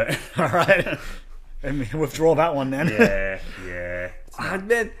 So, All right. I mean, withdraw that one then. yeah.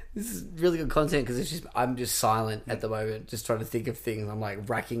 man, this is really good content because I'm just silent at the moment, just trying to think of things. I'm like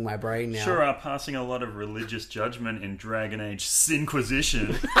racking my brain now. Sure are passing a lot of religious judgment in Dragon Age Sinquisition.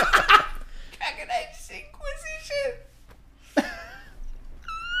 Dragon Age Inquisition.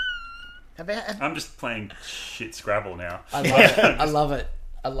 I'm just playing shit Scrabble now. I love it. I love it.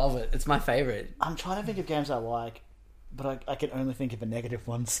 I love it. It's my favorite. I'm trying to think of games I like, but I can only think of the negative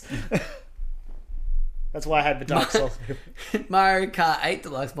ones. That's why I had the Dark Souls. Mario Kart 8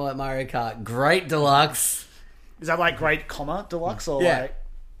 Deluxe, more like Mario Kart Great Deluxe. Is that like Great Deluxe or Yeah. like?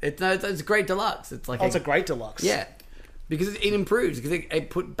 It's Great Deluxe. It's like Oh, it's a Great Deluxe. yeah, because it improves because it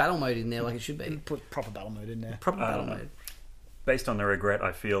put battle mode in there like it should be. Put proper battle mode in there. Proper battle mode. Based on the regret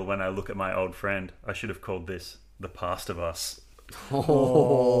I feel when I look at my old friend, I should have called this The Past of Us.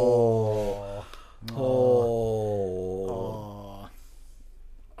 Oh.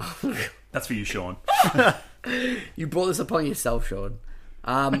 That's for you, Sean. You brought this upon yourself, Sean.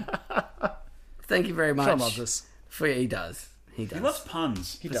 Thank you very much. Sean loves this. He does. He does. He loves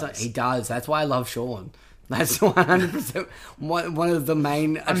puns. He So- does. he does. That's why I love Sean. That's 100% one of the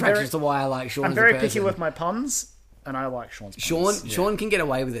main attractions to why I like Sean. I'm as a very person. picky with my puns, and I like Sean's puns. Sean can get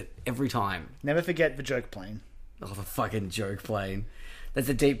away with it every time. Never forget the joke plane. Oh, the fucking joke plane. That's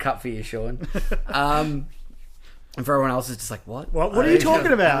a deep cut for you, Sean. And for everyone else, it's just like, what? What are you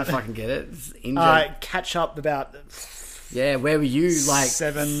talking about? I don't fucking get it. It's in-joke. Catch up about Yeah, where were you like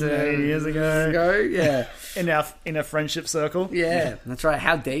 7 years ago. Yeah. in a friendship circle. Yeah, that's right.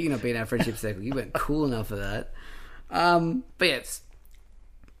 How dare you not be in our friendship circle? You weren't cool enough for that. But yes.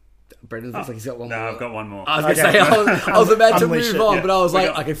 Brendan looks like he's got one No, more. I've got one more. I was Okay. going to say, I was about to Unleash move it, on, yeah. but I was We like,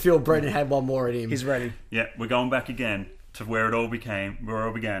 got- I could feel Brendan had one more in him. He's ready. Yeah, we're going back again to where it all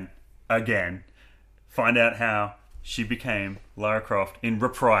began. Again. Find out how she became Lara Croft in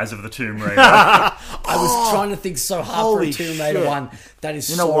Reprise of the Tomb Raider. I was trying to think so hard for a holy Tomb Raider shit. one. That is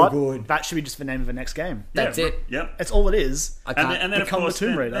You know so what? good. That should be just the name of the next game. That's Yeah, it. Yep. That's all it is. I can't. And then of Become the course,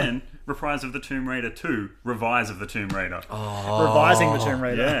 Tomb Raider. then Reprise of the Tomb Raider 2, Revise of the Tomb Raider. Revising the Tomb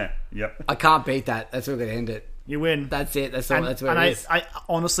Raider. Yeah, yep. I can't beat that. That's where we're going to end it. You win. That's it. That's all. and That's where and it I, is. I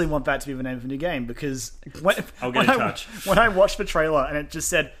honestly want that to be the name of the new game because when, I'll get when in I, touch. when I watched the trailer and it just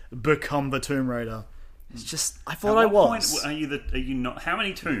said "Become the Tomb Raider," it's just I thought At I what was. point are you not? How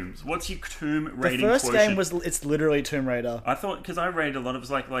many tombs? What's your tomb The rating first quotient? game was it's literally Tomb Raider. I thought because I read a lot of it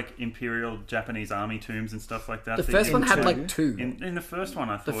was like Imperial Japanese army tombs and stuff like that. The that first you- one had two. like two. in the first one.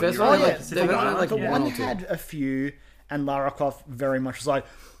 I thought first you one were had, right. like, Pacific the one had, Island, like, The yeah. one one or two. had a few, and Lara Croft very much was like,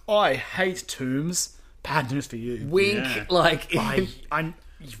 "I hate tombs." Bad news for you. Wink, Yeah. like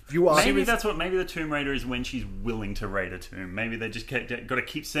You are. Maybe that's what. Maybe the Tomb Raider is when she's willing to raid a tomb. Maybe they just got to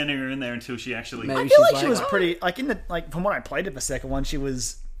keep sending her in there until she actually. Maybe I feel she's like she like, was "Oh." pretty from what I played at the second one, she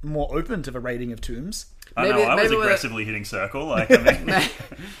was more open to the raiding of tombs. I know. Maybe- I was maybe with- aggressively hitting circle. Like I mean,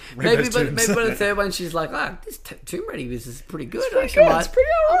 maybe, Tombs. maybe by the third one she's like, this Tomb Raider business is pretty good. It's pretty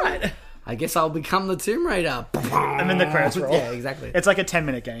alright. I guess I'll become the Tomb Raider. And then the credits roll. Yeah, exactly. It's like a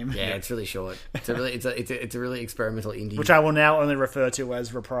 10-minute game, Yeah, it's really short. It's a really experimental indie. which I will now only refer to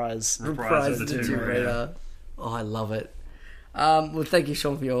as Reprise. Reprise of the Tomb Raider. Oh, I love it. Well, thank you,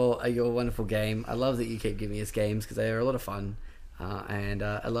 Sean, for your wonderful game. I love that you keep giving us games because they are a lot of fun, and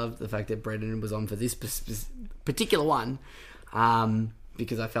I love the fact that Brendan was on for this particular one.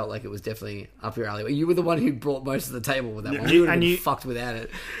 Because I felt like it was definitely up your alley. You were the one who brought most of the table with that one. Yeah. You would have And been you- fucked without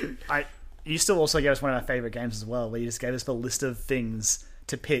it. you still also gave us one of our favorite games as well, where you just gave us the list of things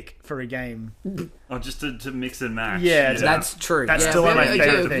to pick for a game. Oh, just to mix and match. Yeah, That's true. That's still one of my favorite We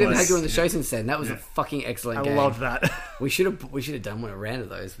haven't had things. you on the show since then. That was a fucking excellent I game. love that. We should have done one around of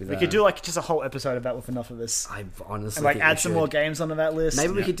those. With, We could do like just a whole episode about with enough of this, I honestly and like think we add some should. more games onto that list.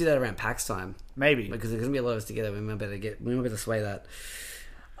 Maybe we could do that around PAX time Maybe. because there's gonna be a lot of us together. We might better sway that.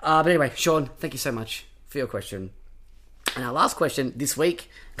 But anyway, Sean, thank you so much for your question. And our last question this week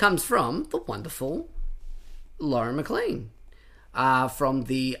comes from the wonderful Lauren McLean. From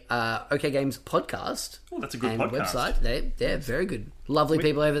the OK Games podcast. Oh, that's a good and podcast. website. They're very good. Lovely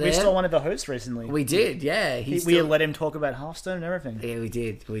people over there. We stole one of the hosts recently. We did, yeah. We let him talk about Hearthstone and everything. Yeah, we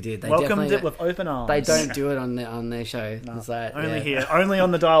did. They Welcomed definitely- it with open arms. They don't do it on their show. It's like, Only yeah. here, only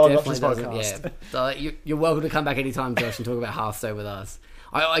on the Dialogue Definitely Options doesn't, podcast. yeah. So you're welcome to come back anytime, Josh, and talk about Hearthstone with us.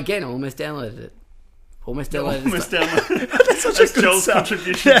 I almost downloaded it. Almost downloaded Almost it. down. That's such That's a good Joel's sound.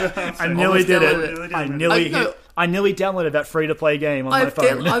 contribution. to I Hearthstone. nearly Almost did downloaded it. it. I nearly downloaded that free-to-play game on my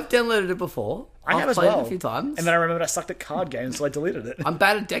phone. I've downloaded it before. I have I've as played well. it a few times. And then I remembered I sucked at card games, so I deleted it. I'm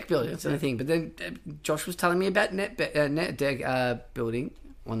bad at deck building. That's the only thing. But then Josh was telling me about net deck building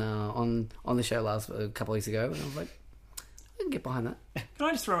on the show a couple of weeks ago, and I was like, I can get behind that. Can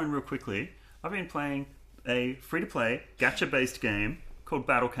I just throw in real quickly? I've been playing a free-to-play gacha-based game called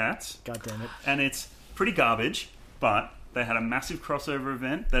Battle Cats, God damn it. and it's pretty garbage. But they had a massive crossover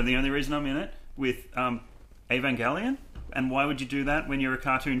event. They're the only reason I'm in it with Evangelion. And why would you do that when you're a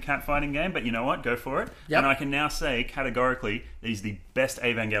cartoon cat fighting game? But you know what? Go for it. Yep. And I can now say categorically, it is the best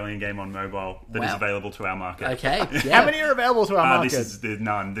Evangelion game on mobile that is Wow. available to our market. Okay. How Yeah. many are available to our market? There's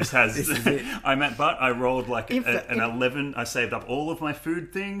none. This has. This is it. I rolled like If- an 11. I saved up all of my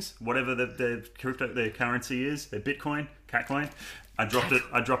food things, whatever the currency is, the Bitcoin, Catcoin. I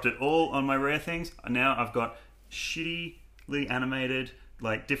dropped it all on my rare things. Now I've got shittily animated,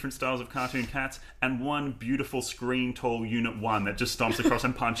 like different styles of cartoon cats, and one beautiful screen tall Unit 1 that just stomps across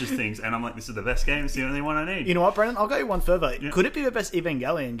and punches things. And I'm like, this is the best game. It's the only one I need. You know what, Brendan? I'll go you one further. Could it be the best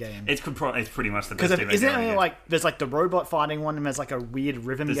Evangelion game? It's pretty much the best. Because isn't it Evangelion only game. like there's like the robot fighting one, and there's like a weird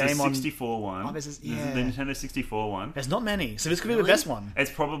rhythm There's game a on. 64 one. Oh, there's the yeah. Nintendo 64 one. There's not many, so this could be the best one. It's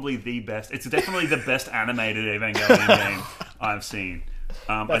probably the best. It's definitely the best animated Evangelion game I've seen.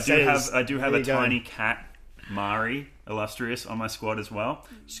 I That do says- have there a you go. tiny cat, Mari Illustrious, on my squad as well.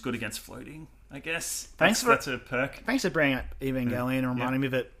 She's good against floating, I guess. That's a perk. Thanks for bringing up Evangelion and reminding me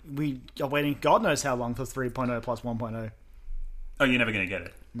that we are waiting God knows how long for 3.0 plus 1.0. Oh, you're never going to get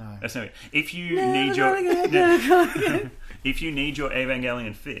it. No. That's no. If you need your if you need your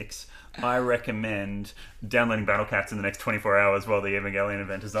Evangelion fix, I recommend downloading Battle Cats in the next 24 hours while the Evangelion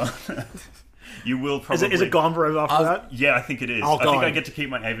event is on. You will probably. Is it gone forever after that? Yeah, I think it is. Oh, I think God. I get to keep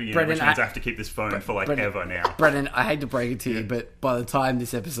my Evangelion, Brendan, which means I have to keep this phone for like Brendan- ever now. Brendan, I hate to break it to you, but by the time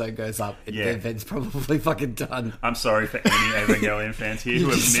this episode goes up, Yeah. the event's probably fucking done. I'm sorry for any Evangelion fans here who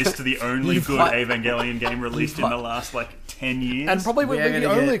have missed the only You've good got- Evangelion game released in the last like 10 years. And probably We will are be the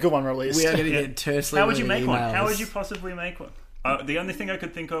gonna only get- good one released. We are going to Yeah. get tersely How would you make one? emails. How would you possibly make one? The only thing I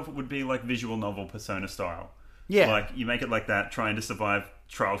could think of would be like visual novel Persona style. Yeah. Like you make it like that, trying to survive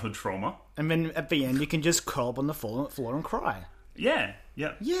childhood trauma. And then at the end, you can just curl up on the floor and cry. Yeah,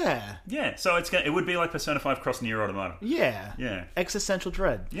 yeah, Yeah. yeah. So it would be like Persona 5 cross Nier Automata. Yeah. Yeah, Existential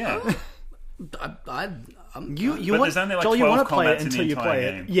dread. yeah. I'm, You But want, there's only like Joel, you 12 want to play it combats in the until you entire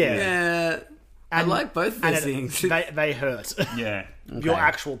play game. it. Yeah. yeah, I And- like both of and those it- things. they hurt. Yeah. Your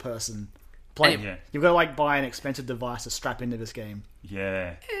actual person. Play. Anyway. Yeah. You've got to like buy an expensive device to strap into this game.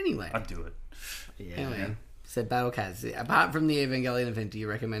 Yeah. Anyway, I'd do it. Yeah. anyway, so Battle Cats. Apart from the Evangelion event, do you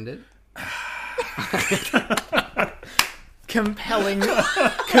recommend it?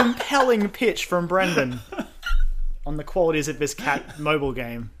 Compelling pitch from Brendan on the qualities of this cat mobile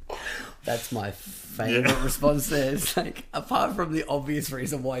game. That's my favourite response there. It's like, apart from the obvious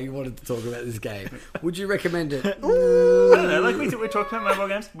reason why you wanted to talk about this game, would you recommend it? I don't know. Like we talked about mobile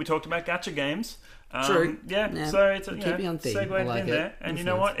games. We talked about gacha games. True. Yeah. Yeah. So it's Keep me on theme. segued I like in it. there. And you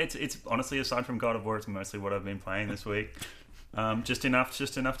know That's what? It's honestly, aside from God of War, it's mostly what I've been playing this week. Just enough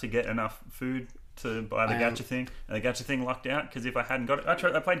to get enough food to buy the gacha thing. And the gacha thing lucked out because if I hadn't got it,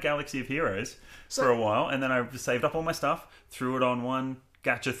 I played Galaxy of Heroes for a while, and then I saved up all my stuff, threw it on one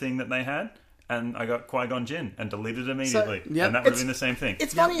gacha thing that they had, and I got Qui-Gon Jinn and deleted it immediately. yep. And that would have been the same thing.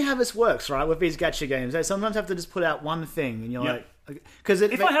 It's funny how this works, right? With these gacha games, they sometimes have to just put out one thing, and you're Yep. like, because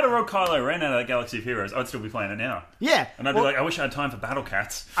If I had a Rogue Kylo Ren out of that Galaxy of Heroes, I'd still be playing it now. yeah, And I'd be like, I wish I had time for Battle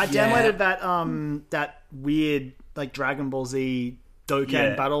Cats. I Yeah. downloaded that weird like Dragon Ball Z Dokkan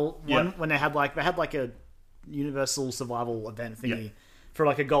Yeah. battle one Yeah. when they had like a Universal Survival event thingy Yeah. for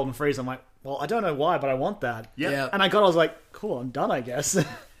like a Golden Freeze. I'm like, well, I don't know why, but I want that. Yeah. Yeah. And I was like, cool, I'm done, I guess.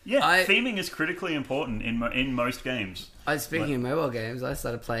 Yeah, theming is critically important in most games. Speaking of mobile games, I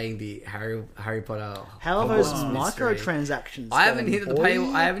started playing the Harry Potter. How are those Hogwarts Mystery. microtransactions? I haven't going, hit the boy?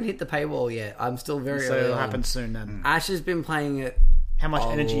 paywall. I haven't hit the paywall yet. I'm still very So early it'll on. happen soon then. Ash has been playing it. How much a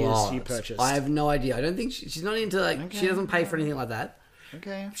energy lot. has she purchased? I have no idea. I don't think she's not into like. She doesn't pay for anything like that.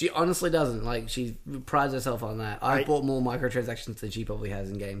 Okay. She honestly doesn't. Like, she prides herself on that. I've bought more microtransactions than she probably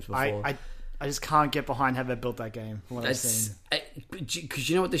has in games before. I just can't get behind how they built that game. What I've seen. Because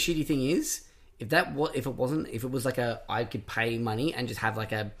you know what the shitty thing is? If it was like I could pay money and just have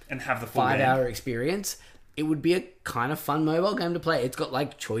like a And have the full 5-hour experience, it would be a kind of fun mobile game to play. It's got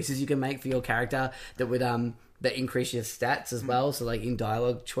like choices you can make for your character that would that increase your stats as well. So like in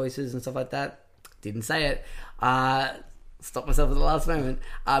dialogue choices and stuff like that. Didn't say it. Stop myself at the last moment.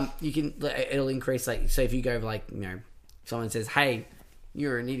 It'll increase, like, so if you go like, someone says, "Hey,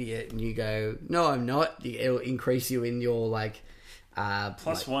 you're an idiot," and you go, "No, I'm not," it'll increase you in your like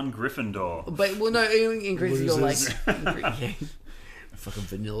 +1 Gryffindor. But no, it'll increase your like Losers. fucking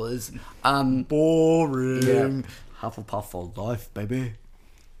vanillas. Boring. Yeah. Hufflepuff for life, baby.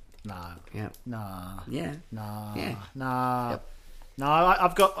 Nah. Yeah. Nah. Yeah. Nah. Yeah. Nah. Yep. No,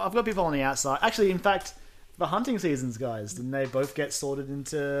 I've got people on the outside. Actually, in fact, the hunting seasons, guys, didn't they both get sorted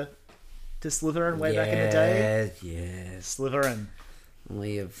into Slytherin way back in the day? Yeah. Slytherin.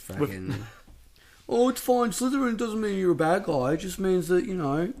 We have fucking. Oh, it's fine. Slytherin doesn't mean you're a bad guy. It just means that,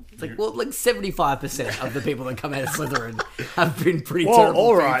 it's like, well, like 75% of the people that come out of Slytherin have been pretty Well, terrible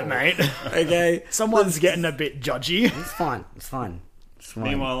all right, people. mate. Okay. Someone's getting a bit judgy. It's fine. It's fine. It's fine.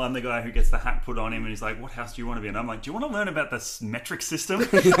 Meanwhile, I'm the guy who gets the hat put on him and he's like, "What house do you want to be in?" I'm like, "Do you want to learn about this metric system?" And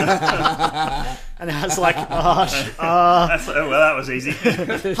it's like, That's like, well, that was easy.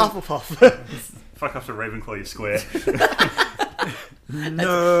 Hufflepuff. Fuck off to Ravenclaw, you square.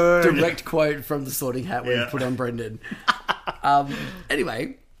 No. Direct quote from the Sorting Hat we Yeah. put on Brendan.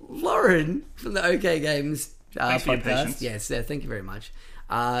 Anyway, Lauren from the OK Games Thanks for your podcast. patience. Yes, thank you very much.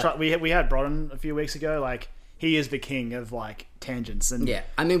 We had Brodden a few weeks ago. Like, he is the king of like tangents, and Yeah,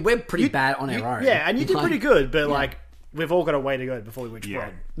 I mean, we're pretty bad on our own. yeah, and you did Like, pretty good, but like we've all got a way to go before we reach Yeah.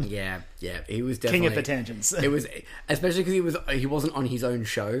 Brod. Yeah, he was definitely King of the tangents. It was especially because he wasn't on his own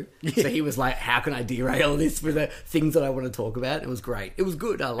show, so he was like, "How can I derail this with the things that I want to talk about?" It was great. It was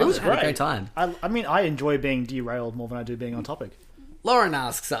good. I loved it. It was I had a great. great time. I mean, I enjoy being derailed more than I do being on topic. Lauren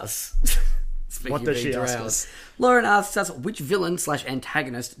asks us. Speaking What of does being she ask derailed, us? Lauren asks us, which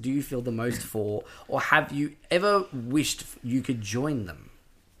villain/antagonist do you feel the most for, or have you ever wished you could join them?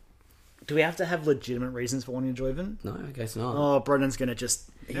 Do we have to have legitimate reasons for wanting to join them? No, I guess not. Oh, Brendan's gonna just.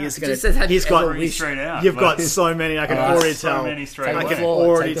 He's it gonna. just says, have he's you got. ever wished- Straight out. You've Like, got so many. I can Oh, already so tell. many straight I away. can Floor,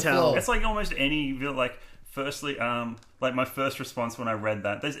 already take the tell. floor. It's like almost any like. Firstly, like my first response when I read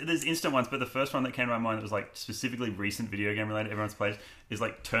that, there's instant ones, but the first one that came to my mind that was like specifically recent video game related, everyone's played, is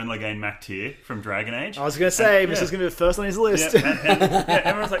like Turn Lagain Mactier from Dragon Age. I was gonna say And- this yeah. is gonna be the first on his list. Yeah, and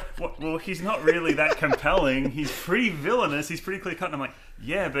everyone's like, well, he's not really that compelling. He's pretty villainous. He's pretty clear cut. And I'm like,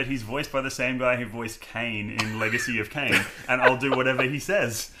 yeah, but he's voiced by the same guy who voiced Kane in Legacy of Kane, and I'll do whatever he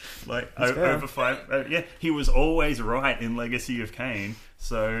says. Like fair. over 5, yeah, he was always right in Legacy of Kane.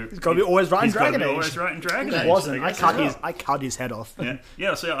 So He's got to be always right in he's gotta Dragon be Age. always right in Dragon Age. He wasn't. I guess cut as his. well. I cut his head off.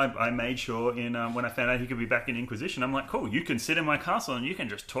 Yeah. So I made sure in when I found out he could be back in Inquisition, I'm like, cool. You can sit in my castle and you can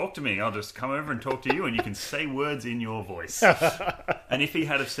just talk to me. I'll just come over and talk to you, and you can say words in your voice. And if he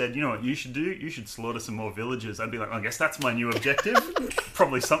had have said, you know what you should do, you should slaughter some more villagers, I'd be like, I guess that's my new objective.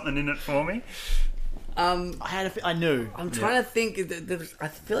 Probably something in it for me. I knew. I'm trying to think. I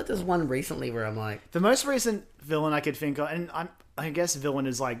feel like there's one recently where I'm like, The most recent villain I could think of, and I guess villain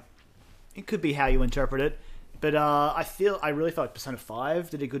is like, it could be how you interpret it, but I really felt like Persona 5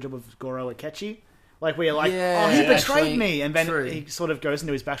 did a good job of Goro Akechi. Like, where you're like, Yeah, oh, he betrayed actually, me, and then true. he sort of goes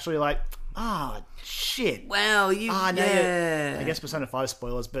into his backstory like, shit. wow, you. No, yeah. I guess Persona 5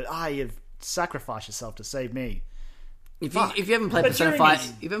 spoilers, but you've sacrificed yourself to save me. If you haven't played But Persona during 5, his-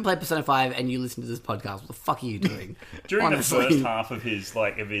 if you haven't played Persona 5 and you listen to this podcast, what the fuck are you doing? During Honestly. the first half of his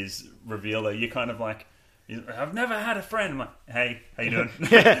revealer, you're kind of like, I've never had a friend. I'm like, hey, how you doing?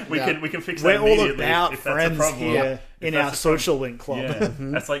 we can fix that We're all immediately about if that's a friends problem. here If in that's our a social link club. Yeah,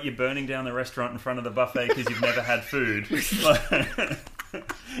 that's like you're burning down the restaurant in front of the buffet because you've never had food.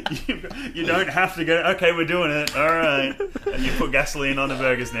 You don't have to go, okay, we're doing it, alright. And you put gasoline on the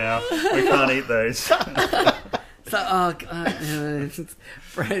burgers now. We can't eat those. So, oh, God.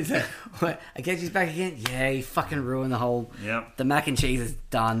 I guess he's back again. Yeah, he fucking ruined the whole. Yep. The mac and cheese is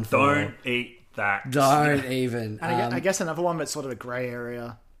done for. Don't eat that. Don't even. And I guess another one that's sort of a grey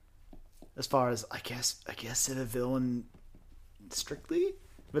area, as far as I guess of a villain strictly,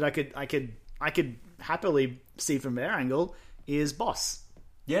 but I could happily see from their angle is Boss.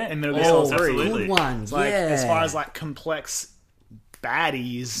 Yeah, in Metal Gear Solid 3. absolutely. Good ones. Like, yeah. as far as like complex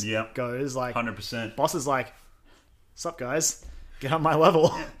baddies Yep. goes, like 100%. boss is like, "Sup guys, get on my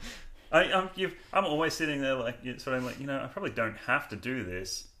level." I'm always sitting there like, sort of like, I probably don't have to do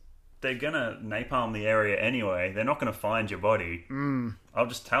this. They're gonna napalm the area anyway. They're not gonna find your body. I'll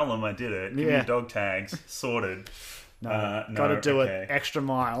just tell them I did it. Give me Yeah. dog tags. Sorted. No, gotta do okay. it extra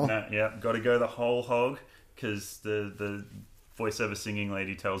mile. No, yeah, got to go the whole hog because the voiceover singing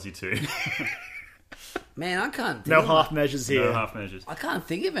lady tells you to. Man, I can't think No of half measures here. No half measures. I can't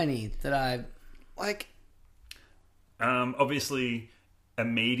think of any that I like. Obviously,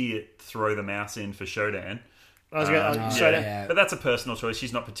 immediate throw the mouse in for Shodan. I was gonna, Oh, so that- yeah. But that's a personal choice.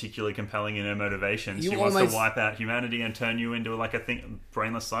 She's not particularly compelling in her motivations. You She wants almost- to wipe out humanity and turn you into like a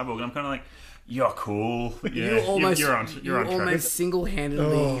brainless cyborg. And I'm kind of like, you're cool. Yeah, you're on track. almost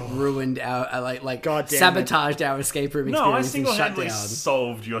single-handedly ruined our like God damn it. sabotaged our escape room No, I experience and single-handedly shut down.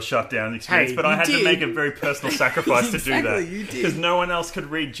 solved your shutdown experience, Hey, but I you had to did. make a very personal sacrifice to do Exactly, that. you did. Because no one else could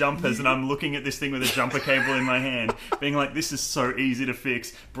read jumpers, and I'm looking at this thing with a jumper cable in my hand, being like, this is so easy to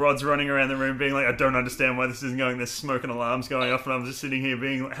fix. Brod's running around the room being like, I don't understand why this isn't going. There's smoke and alarms going off, and I'm just sitting here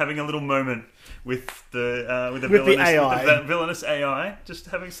having a little moment with the villainous AI, just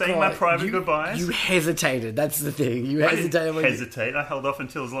saying my God, private you- goodbyes. You hesitated. That's the thing. You I didn't hesitated. when you- hesitate. I held off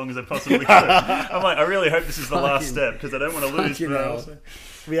until as long as I possibly could. I'm like, I really hope this is the last Fucking- step because I don't want to lose. fucking But I hell. also,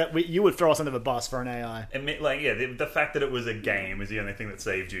 you would throw us under the bus for an AI. the fact that it was a game is the only thing that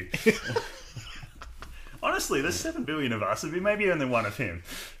saved you. Honestly, there's 7 billion of us. It'd be maybe only one of him.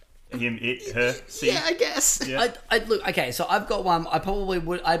 Him, it, her, C. Yeah, I guess. Yeah. I look okay. So I've got one. I probably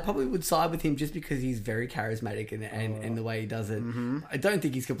would side with him just because he's very charismatic and the way he does it. I don't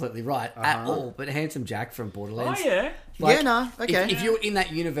think he's completely right at all. But Handsome Jack from Oh Borderlands. yeah, Yeah, no, okay. If you're in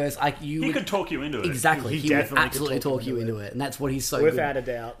that universe, you he would could talk you into it. exactly. He He would definitely could absolutely talk talk you into it, and that's what he's so Without good.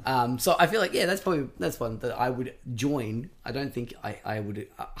 a doubt. So I feel like that's one that I would join. I don't think I would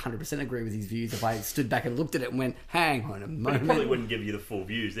 100% agree with his views if I stood back and looked at it and went, "Hang on a But he moment." probably wouldn't give you the full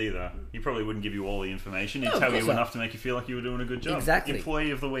views either. He probably wouldn't give you all the information. He'd No, of tell course you not. enough to make you feel like you were doing a good job. Exactly. Employee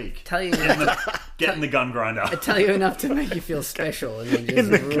of the week. Tell you Getting the gun grinder. tell you enough to make you feel special, and then just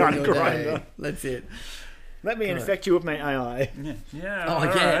In the ruin gun your day. grinder. That's it. Let me infect you with my AI. Yeah. Oh all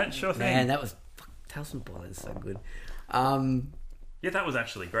yeah, right, sure thing. man, that was Tales from Borderlands is so good. Yeah, that was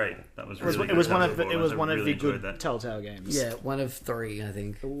actually great. That was It was, really it was good. one Tales of the, it Borderlands. was I one of really the good enjoyed that. Telltale games. Yeah, one of 3, I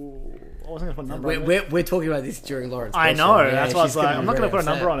think. Ooh, I wasn't going to put a number on it. We're talking about this during Lawrence. I special. know. Yeah, that's why I was she's like, gonna I'm be not going to very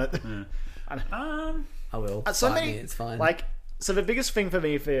put a number upset. on it. I will. So Fight many. me, it's fine. Like, so the biggest thing for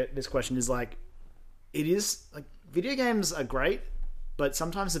me for this question is like, it is like video games are great, but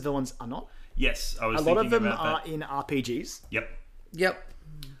sometimes the villains are not. Yes, I was A lot of thinking them about are that. in RPGs. Yep. Yep.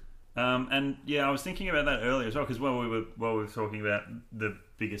 And yeah, I was thinking about that earlier as well because while we were talking about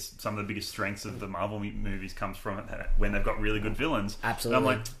some of the biggest strengths of the Marvel movies comes from when they've got really good villains. Absolutely. And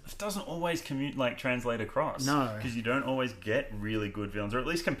I'm like, it doesn't always translate across. No. because you don't always get really good villains, or at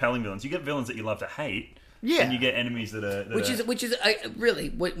least compelling villains. You get villains that you love to hate. Yeah. and you get enemies that are Which is really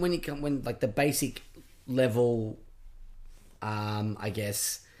when like the basic level, I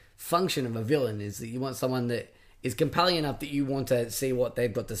guess, function of a villain is that you want someone that is compelling enough that you want to see what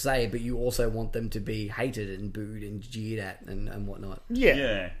they've got to say, but you also want them to be hated and booed and jeered at and whatnot.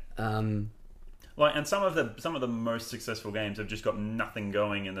 Yeah. And some of the most successful games have just got nothing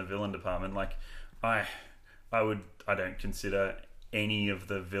going in the villain department. Like I don't consider any of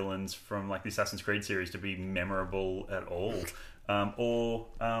the villains from like the Assassin's Creed series to be memorable at all. Or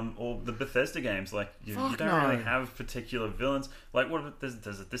the Bethesda games, like you don't really have particular villains. Like what about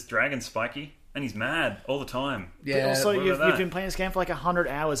this dragon Spiky, and he's mad all the time. Yeah. But also, what you've about that? been playing this game for like 100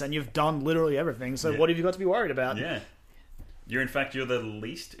 hours and you've done literally everything. So what have you got to be worried about? Yeah, you're the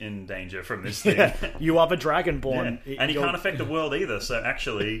least in danger from this thing. You are the Dragonborn. Yeah. And he can't affect the world either. So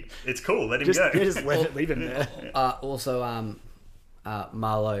actually, it's cool. Let him just, go. just leave him there. Also,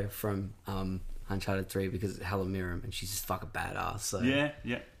 Marlo from Uncharted 3 because it's Helen Mirren and she's just fucking badass. So Yeah.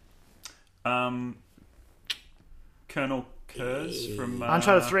 Colonel Kurz from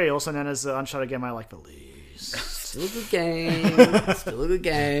Uncharted 3, also known as the Uncharted game I like the least. still a good game. Still a good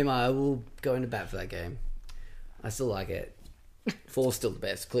game. I will go into bat for that game. I still like it. 4's still the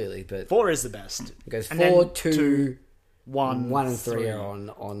best, clearly, but 4 is the best. it goes And 4, then 2, 1, 1 and 3 are on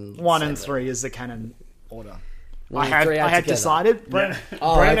 1 and 7. 3 is the canon order. 1 I and 3 are had together. decided. Brennan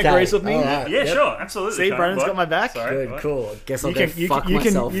Okay. agrees with me. All right. Yeah, Yep. sure, absolutely. See, Colonel. Brennan's What? got my back. Sorry, Good, what? cool. Guess I'll You go can, fuck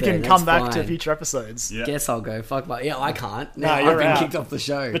myself. you then. can That's come back to fine. future episodes. Yeah. Guess I'll go fuck my. Yeah, I can't. No, Now you're I've been out. kicked off the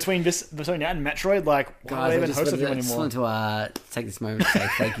show. Between that and Metroid, like, why Guys, do I I even just host with you wanted anymore? to take this moment to say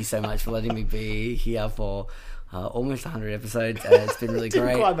thank you so much for letting me be here for almost 100 episodes. It's been really Didn't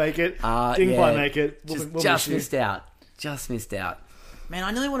great. quite make it. Didn't quite make it. We'll Just miss you. missed out. Just missed out. Man,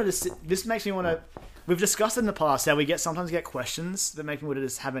 I really wanted to sit. This makes me want to. We've discussed in the past how we sometimes get questions that make me want to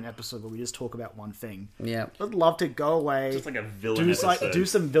just have an episode where we just talk about one thing. Yeah. I'd love to go away, Just like a villain episode. do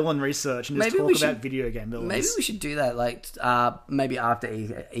some villain research and just Maybe talk we about should- video game villains. Maybe we should do that, like, maybe after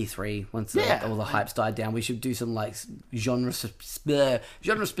E3, once all the hype's died down. We should do some, like,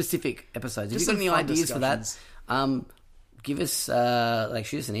 genre-specific episodes. If Just you've got any some fun ideas for that, discussions. give us,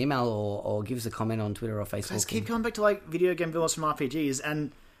 shoot us an email or give us a comment on Twitter or Facebook. Let's keep coming back to like video game villains from RPGs,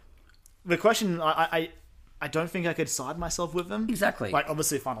 and the question I don't think I could side myself with them. Exactly. Like,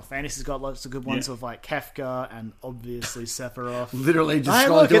 obviously, Final Fantasy's got lots of good ones Yeah. with, like, Kefka and obviously Sephiroth. Literally just Hey,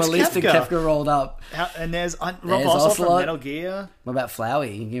 scroll look, through it's a list of Kefka. Kefka rolled up. And there's Rob There's Ocelot from Ocelot. Metal Gear. What about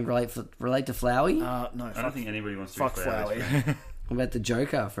Flowey? Can you relate to Flowey? No, I don't think anybody wants to fuck be Flowey. Flowey. What about the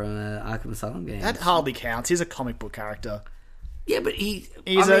Joker from Arkham Asylum games? That hardly counts. He's a comic book character. Yeah, but he's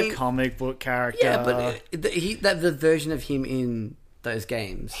A comic book character. Yeah, but the version of him in those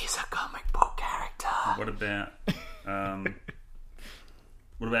games. he's a comic book character.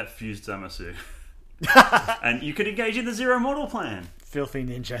 What about Fused Zamasu? And you could engage in the Zero Model Plan. Filthy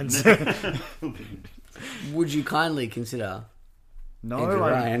ninjas. Would you kindly consider? No, Andrew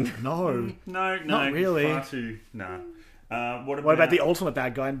Ryan. no. No, Not really. Far too. No. What What about the ultimate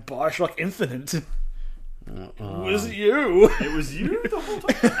bad guy in Bioshock Infinite? Uh-uh. Was it you? It was you the whole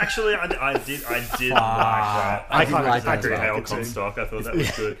time. Actually, I did like that. I did like that Zachary as well. Hale Good too. Comstock. I thought that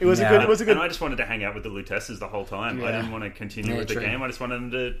was good. It was Yeah. a good. And I just wanted to hang out with the Lutesses the whole time. I Yeah. didn't want to continue Yeah, with the true. game. I just wanted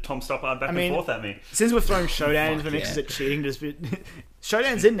them to Tom Stoppard back mean- and forth at me. Since we're throwing Showdown into the mix, yeah. is it cheating? Just be...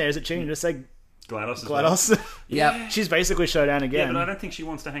 Showdown's in there. Is it cheating? Just say GLaDOS as well. GLaDOS. Yep. She's basically Showdown Yeah, again. but I don't think she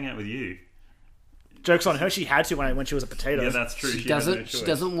wants to hang out with you. Joke's on her. She had to when she was a potato. Yeah, that's true. She had no doesn't. She choice.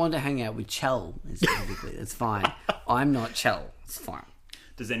 doesn't want to hang out with Chell. Specifically, it's fine. I'm not Chell. It's fine.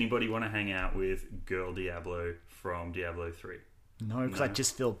 Does anybody want to hang out with Girl Diablo from Diablo 3? No, because I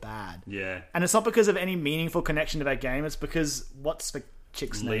just feel bad. Yeah. And it's not because of any meaningful connection to that game. It's because what's the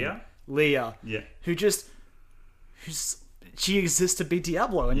chick's name? Leah? Leah. Yeah. She exists to be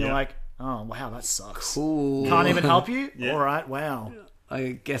Diablo, and you're Yeah. like, oh wow, that sucks. Cool. Can't even help you. Yeah. All right, wow.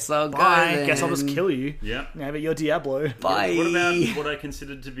 I guess I'll go. Bye. Then. Guess I'll just kill you. Yeah. Yeah, but you're Diablo. Bye. What about what I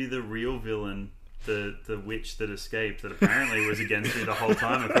considered to be the real villain, the witch that escaped, that apparently was against me the whole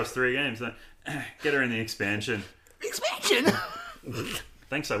time across 3 games? Like, get her in the expansion. Expansion.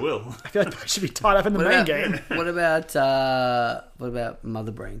 Thanks, I will. I feel like I should be tied up in the What main about, game. what about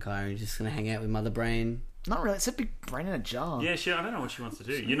Mother Brain, Kyrie? Just gonna hang out with Mother Brain? Not really. It's a big brain in a jar. Yeah, sure. I don't know what she wants to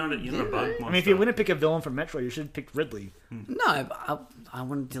do. You're not a bug monster. I mean, if you're going to pick a villain from Metroid, you should have picked Ridley. No, but I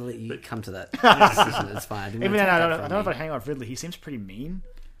wanted to let you come to that decision. It's fine. I didn't Even want to then, take I that don't from know if you. I'd hang out with Ridley. He seems pretty mean.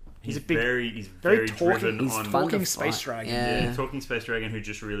 he's a big, very talking- driven He's on fun talking to space fight. dragon. Yeah. yeah, talking space dragon who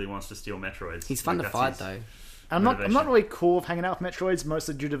just really wants to steal Metroids. He's fun Like, to that's fight his- though. I'm not motivation. really cool with hanging out with Metroids,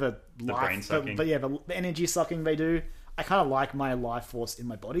 mostly due to the brain life, sucking. but yeah, the energy sucking they do. I kind of like my life force in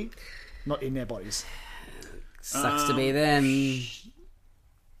my body, not in their bodies. Sucks to be them.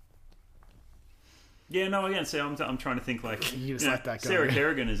 Yeah, no, again, see, I'm trying to think like... You just know, like that guy. Sarah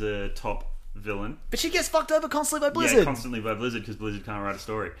Kerrigan is a top villain. But she gets fucked over constantly by Blizzard. Yeah, constantly by Blizzard because Blizzard can't write a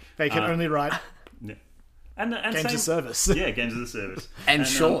story. They can only write Yeah. And games same, of service. Yeah, games as a service. And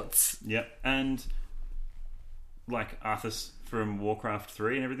shorts. Yep, and like Arthas from Warcraft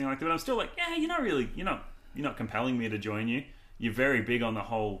 3 and everything like that. But I'm still like, yeah, you're not compelling me to join you. You're very big on the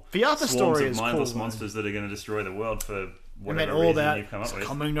whole The Arthas swarms story of is mindless cool, though. monsters that are going to destroy the world for And whatever then all reason that you've come up with.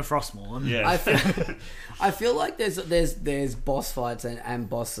 coming to Frostmourne. Yeah, I feel like there's boss fights and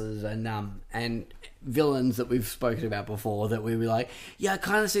bosses and villains that we've spoken about before that we were like, yeah, I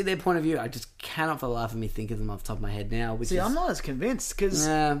kind of see their point of view. I just cannot for the life of me think of them off the top of my head now. Which See, is, I'm not as convinced because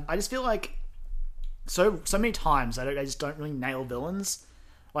Yeah. I just feel like so many times I just don't really nail villains.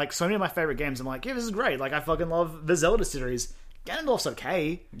 Like so many of my favorite games, I'm like, yeah, this is great. Like I fucking love the Zelda series. Ganondorf's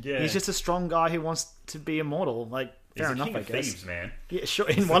okay. Yeah. He's just a strong guy who wants to be immortal. Like he's fair a enough, king I of guess. thieves, man. Yeah, sure.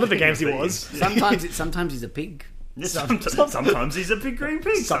 In one of the games he King of was. thieves. sometimes he's a pig. Yeah, sometimes he's a big green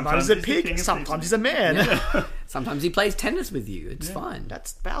pig. Sometimes he's a the pig. king of Sometimes thieves. he's a man. Sometimes he plays tennis with you. It's fine.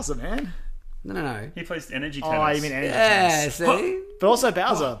 That's Bowser, man. No. He plays energy Oh, tennis. you mean energy Yeah, tennis. see? But also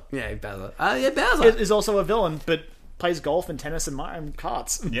Bowser Yeah, Bowser. Bowser. is also a villain, but plays golf and tennis and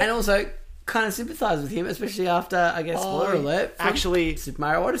karts. Yeah. And also kind of sympathise with him, especially after, I guess, spoiler alert, from Actually, Super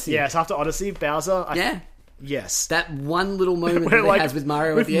Mario Odyssey. yes, after Odyssey, Bowser. Yeah. Yes. That one little moment Where, that like, he has with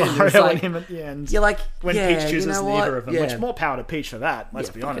Mario with at the end. Mario It's like, and him at the end. you're like, When yeah, Peach chooses you know neither what? of them, Yeah. which more power to Peach for that. Let's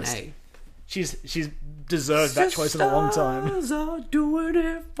Yeah, be fucking honest. A. She's deserved that choice in a long time. Sisters are doing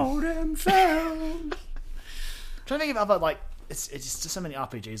it for themselves. trying to think of other, like, it's just so many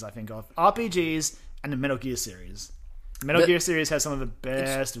RPGs I think of. RPGs and the Metal Gear series. Metal Gear series has some of the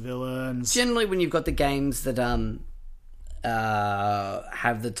best villains. Generally, when you've got the games that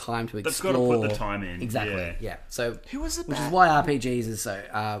have the time to That's explore, got to put the time in. Exactly. Yeah. So, Who was the which is bad- why RPGs is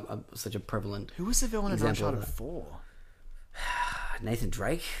such a prevalent. Who was the villain in Example of Uncharted that. 4? Nathan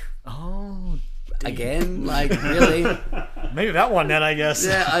Drake Oh, again. Like really. maybe that one then, I guess.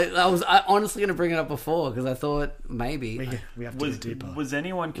 Yeah, I was honestly going to bring it up before because I thought maybe. We have to go deeper. Was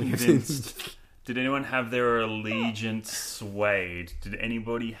anyone convinced? Did anyone have their allegiance swayed? Did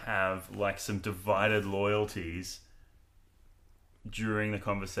anybody have like some divided loyalties during the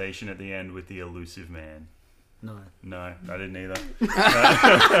conversation at the end with the elusive man? No. No, I didn't either.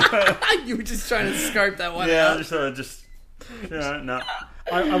 You were just trying to scope that one Yeah, out. no.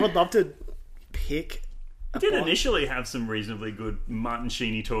 I would love to pick... He did initially have some reasonably good Martin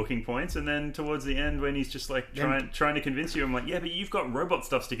Sheeney talking points, and then towards the end, when he's just like trying to convince you, I'm like, yeah, but you've got robot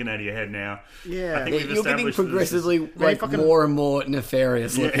stuff sticking out of your head now. Yeah. I think we've You're getting established that this is- progressively like fucking- more and more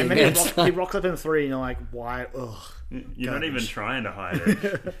nefarious looking. And then It's he rocks up in 3 and you're like, why? Ugh. You're not Garbage. even trying to hide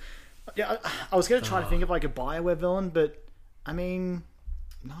it. Yeah, I was going to try to think of like a BioWare villain, but I mean,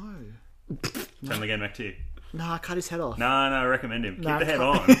 no. Turn the game back to you. Nah, cut his head off. No, recommend him. Keep Nah, the head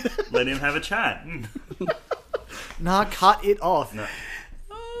cut- on. Let him have a chat. Nah, cut it off. No.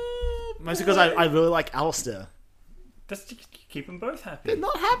 Mostly because I really like Alistair. Just keep them both happy.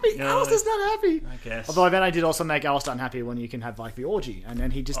 Not happy. No. Alistair's not happy. I guess. Although then I did also make Alistair unhappy when you can have like the orgy, and then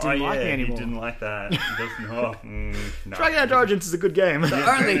he just didn't like me anymore. he didn't like that. He doesn't. No. Dragon Age Origins is a good game.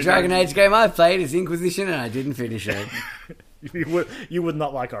 the only Dragon Age game I played is Inquisition, and I didn't finish it. you would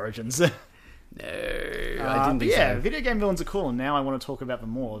not like Origins. No, I didn't think yeah, so. video game villains are cool, and now I want to talk about them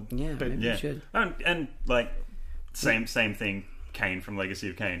more. Yeah, but maybe. Yeah. You should. And like same thing. Kane from Legacy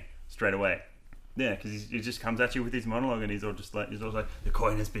of Kane straight away. Yeah, because he just comes at you with his monologue, and he's all like, the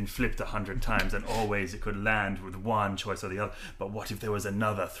coin has been flipped 100 times, and always it could land with one choice or the other. But what if there was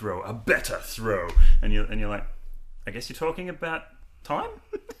another throw, a better throw? And you're like, I guess you're talking about time.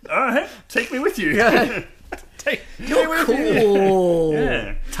 All right, take me with you. You're cool.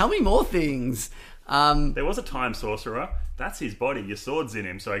 Yeah. Tell me more things. There was a time sorcerer. That's his body. Your sword's in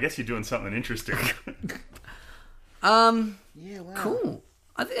him, so I guess you're doing something interesting. yeah, wow. Cool.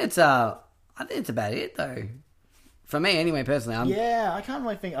 I think it's about it though. For me, anyway, personally, Yeah, I can't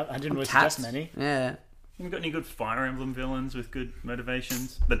really think. I didn't really tapped. suggest many. Yeah. You got any good Fire Emblem villains with good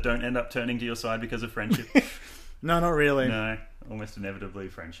motivations that don't end up turning to your side because of friendship? No, not really. No, almost inevitably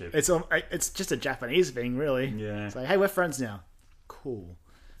friendship. It's just a Japanese thing, really. Yeah. It's like, hey, we're friends now. Cool.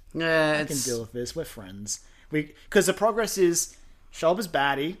 Yeah, I can deal with this. We're friends. Because the progress is show up as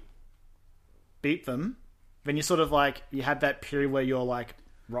baddie, beat them, then you sort of like you have that period where you're like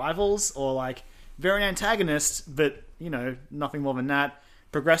rivals or like very antagonists, but you know nothing more than that.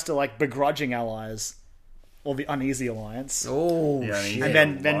 Progress to like begrudging allies or the uneasy alliance, Oh, Yeah, I mean, shit.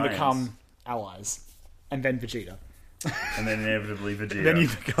 and then alliance. become allies, and then Vegeta. And then inevitably Vegeta. Then you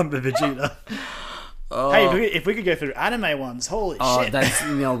become the Vegeta. Hey, if we could go through anime ones, holy Oh, shit! that's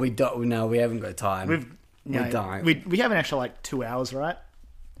we don't. No, we haven't got time. We don't. We have an extra like 2 hours, right?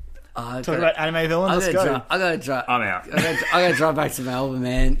 I Talk about anime villains. Let's go. I gotta drive. I'm out. I gotta drive back to Melbourne,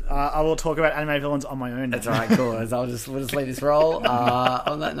 man. I will talk about anime villains on my own. That's all right, cool. We'll just leave this roll.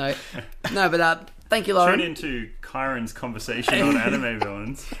 On that note, no, but thank you, Lauren. Tune into Kyron's conversation on anime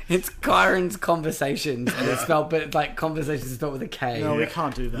villains. It's Kyron's Conversations, and it's spelled, but like conversations is spelled with a K. No, we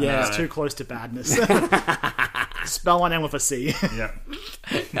can't do that. Yeah. It's too close to badness. Spell my name with a C. Yeah.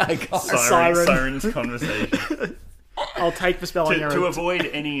 I got it. Siren. Siren's conversation. I'll take the spelling to error. avoid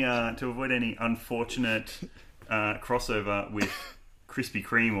any unfortunate crossover with Krispy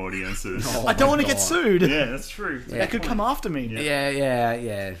Kreme audiences. Oh I don't my want to get God. sued. Yeah, that's true. They could come after me.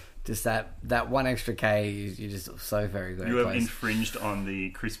 Yeah. Just that one extra K. You're just so very You have close. infringed on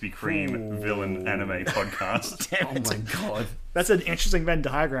the Krispy Kreme villain anime podcast. Oh my God. That's an interesting Venn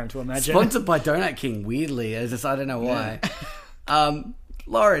diagram to imagine. Sponsored by Donut King. Weirdly, I don't know why.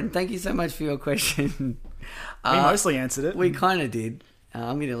 Lauren, thank you so much for your question. We mostly answered it. We kind of did.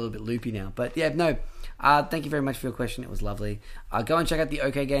 I'm getting a little bit loopy now. But yeah, no. Thank you very much for your question. It was lovely. Go and check out the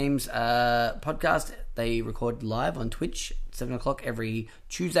OK Games podcast. They record live on Twitch at 7 o'clock every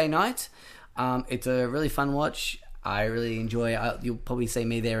Tuesday night. It's a really fun watch. I really enjoy it. You'll probably see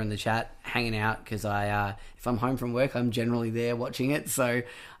me there in the chat hanging out because if I'm home from work, I'm generally there watching it. So,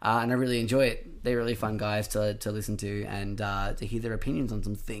 and I really enjoy it. They're really fun guys to listen to and to hear their opinions on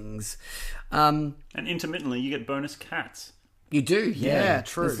some things. And intermittently, you get bonus cats. You do, yeah. Yeah,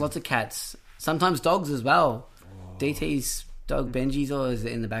 true. There's lots of cats. Sometimes dogs as well. DT's dog Benji's always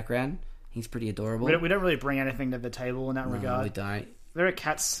in the background. He's pretty adorable. We don't really bring anything to the table in that No, regard. we don't. There are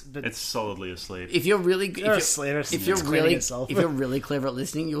cats that It's solidly asleep. If you're really They're asleep. if you're It's cleaning really itself. if you're really clever at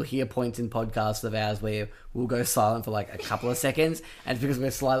listening, you'll hear points in podcasts of ours where we'll go silent for like a couple of seconds, and it's because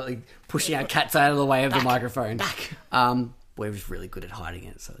we're slightly pushing our cats out of the way of the microphone. We're just really good at hiding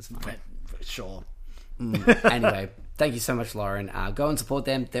it, so it's fine. sure. Anyway, thank you so much, Lauren. Go and support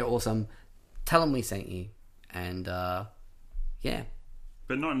them. They're awesome. Tell them we sent you, and yeah.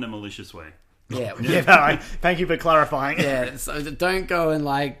 But not in a malicious way. Yeah, Yeah, no, thank you for clarifying. yeah. So don't go and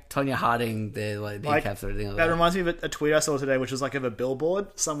like Tonya Harding the kneecaps or anything like That that. reminds me of a tweet I saw today, which was like of a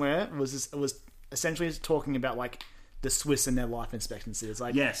billboard somewhere. It was essentially talking about like the Swiss and their life expectancy. It's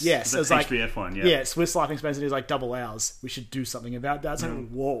like Yes, yes, the it's like HBF one, yeah. Swiss life expectancy is like double ours. We should do something about that. It's like,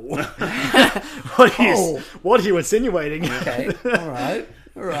 whoa, what are you insinuating? Okay,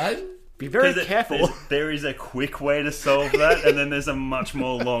 all right. Be very Because careful. there is a quick way to solve that, and then there's a much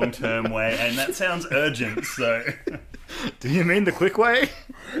more long-term way, and that sounds urgent, so... Do you mean the quick way?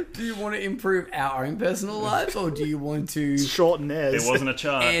 Do you want to improve our own personal lives, or do you want to Shorten theirs. It wasn't a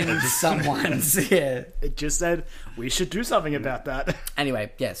chart. end someone's? Yeah. It just said we should do something about that.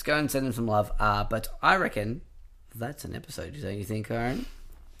 Anyway, yes, go and send them some love. But I reckon that's an episode. Don't you think, Aaron?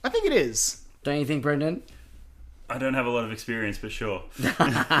 I think it is. Don't you think, Brendan? I don't have a lot of experience, but sure.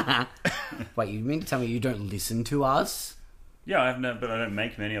 Wait, you mean to tell me you don't listen to us? Yeah, but I don't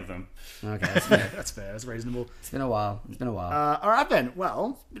make many of them. Okay, that's fair. That's fair. That's reasonable. It's been a while. All right then.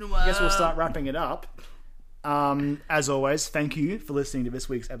 Well, been a while. I guess we'll start wrapping it up. As always, thank you for listening to this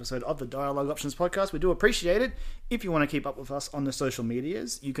week's episode of the Dialogue Options podcast. We do appreciate it. If you want to keep up with us on the social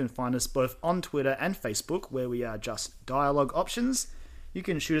medias, you can find us both on Twitter and Facebook, where we are just Dialogue Options. You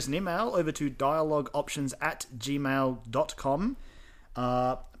can shoot us an email over to dialogueoptions@gmail.com.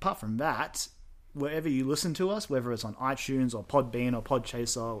 Apart from that, wherever you listen to us, whether it's on iTunes or Podbean or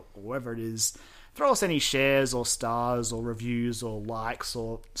Podchaser or wherever it is, throw us any shares or stars or reviews or likes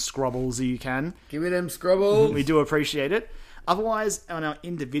or scrubbles you can. Give me them scrubbles. We do appreciate it. Otherwise, on our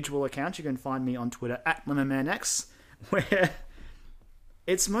individual accounts, you can find me on Twitter @LemonManX, where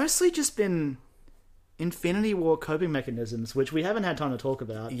it's mostly just been Infinity War coping mechanisms, which we haven't had time to talk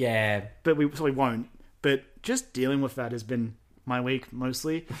about, Yeah. but we won't. But just dealing with that has been my week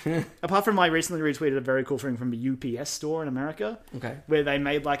mostly. Apart from I recently retweeted a very cool thing from a UPS store in America, Okay. where they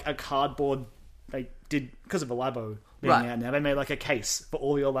made like a cardboard. They did because of a Labo being Right. out now. They made like a case for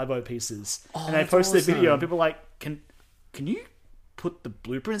all your Labo pieces, and they that's posted a video, awesome. and people were like, "Can you put the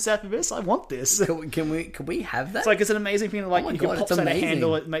blueprints out for this? I want this." Can we have that? It's like it's an amazing thing. Like Oh my you God, can pop it's out a amazing.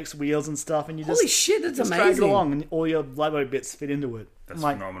 handle, it makes wheels and stuff, and you Holy just shit, that's just drag it amazing. along, and all your Labo bits fit into it. That's I'm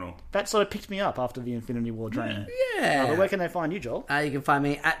like, phenomenal. that sort of picked me up after the Infinity War training. Yeah. But where can they find you, Joel? You can find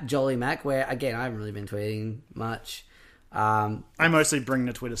me at Jolly Mac, where again I haven't really been tweeting much. I mostly bring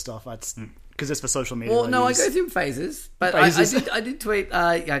the Twitter stuff. That's because it's for social media. Well, no, I use. go through phases, but Phases. I did tweet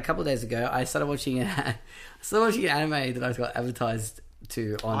a couple of days ago. I started watching an anime that I got advertised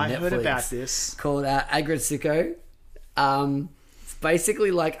to on I Netflix. heard about this. Called Agretsuko. It's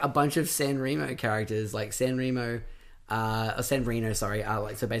basically like a bunch of San Remo characters, like San Reno, sorry.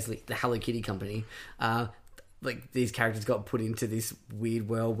 Like so, basically the Hello Kitty company. Like these characters got put into this weird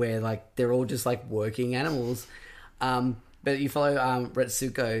world where like they're all just like working animals. But you follow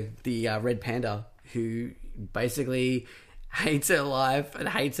Retsuko, the red panda, who basically hates her life and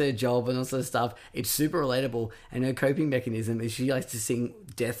hates her job and all sort of stuff. It's super relatable, and her coping mechanism is she likes to sing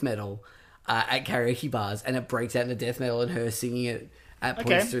death metal at karaoke bars, and it breaks out into death metal and her singing it at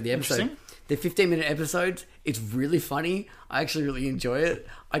points through the episode. Interesting. They're 15-minute episodes. It's really funny. I actually really enjoy it.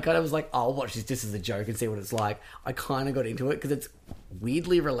 I kind of was like, I'll watch this just as a joke and see what it's like. I kind of got into it because it's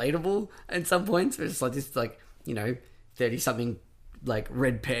weirdly relatable at some points. It's just like this, like, you know, 30-something like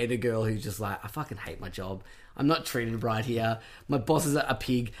red panda girl who's just like, I fucking hate my job. I'm not treated right here. My boss is a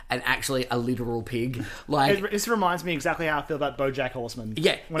pig, and actually a literal pig. Like, This reminds me exactly how I feel about BoJack Horseman.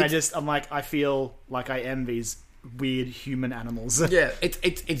 Yeah, when I'm like, I feel like I am these weird human animals. yeah,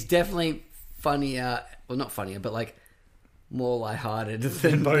 it's definitely funnier. Well, not funnier, but like more lighthearted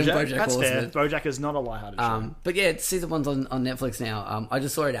than BoJack That's fair. Horseman. BoJack is not a lighthearted show. But yeah, season one's on Netflix now. I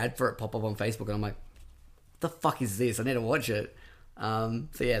just saw an ad for it pop up on Facebook, and I'm like, the fuck is this? I need to watch it. So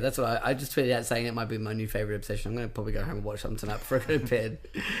yeah, that's what I just tweeted out saying it might be my new favourite obsession. I'm going to probably go home and watch something tonight before I go to bed.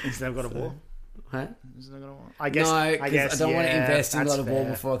 Instead of God of War. Huh? Isn't it God of War? I guess. No, I because guess I don't want to yeah, invest in that's God of War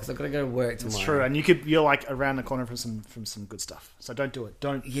fair. before, because I've got to go to work tomorrow. It's true, and you're like around the corner from some good stuff. So don't do it.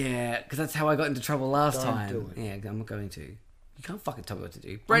 Don't. Yeah, because that's how I got into trouble last Don't time. do it. Yeah, I'm not going to. You can't fucking tell me what to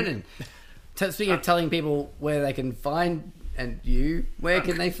do. Brendan, speaking of telling people where they can find where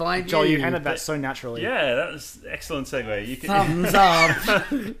can they find Joel, you? you handled that so naturally. Yeah, that was an excellent segue. You can, Thumbs up.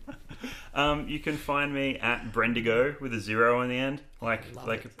 You can find me at Brendigo with a 0 in the end, like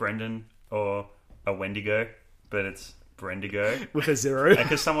it. Brendan or a Wendigo, but it's Brendigo With a 0.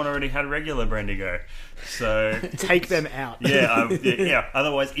 because someone already had regular Brendigo. So Take them out. yeah.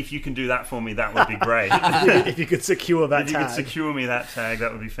 Otherwise, if you can do that for me, that would be great. If you could secure that If you tag. could secure me that tag,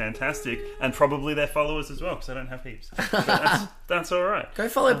 that would be fantastic, and probably their followers as well, because I don't have heaps. But that's all right. Go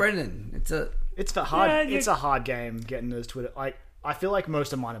follow Brendan. It's the hard. Yeah, It's a hard game getting those Twitter. Like, I feel like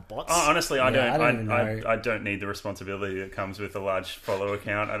most of mine are bots. Oh, honestly, I don't even know. I don't need the responsibility that comes with a large follow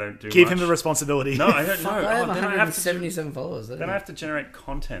account. I don't do. Give much. him the responsibility. No, I don't know. I have Then I have to. 177 followers. Then I have to generate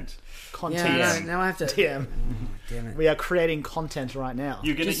content. Content. Yeah, now I have to. TM. Damn it. We are creating content right now.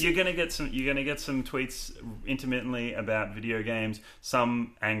 You're gonna get some tweets intermittently about video games.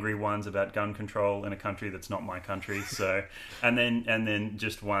 Some angry ones about gun control in a country that's not my country. So, and then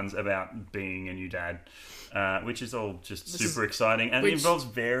just ones about being a new dad, which is all just super exciting, and it involves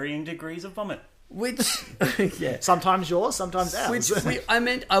varying degrees of vomit. Which, yeah. Sometimes yours, sometimes ours.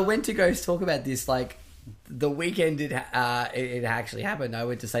 I went to go talk about this like the weekend it actually happened. I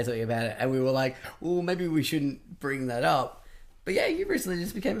went to say something about it, and we were like, "Well, maybe we shouldn't bring that up." But yeah, you recently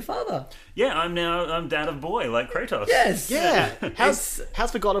just became a father. Yeah, I'm dad of boy like Kratos. Yes. Yeah.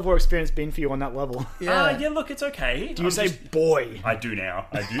 How's the God of War experience been for you on that level? Yeah. Yeah. Look, it's okay. Do you say boy? I do now.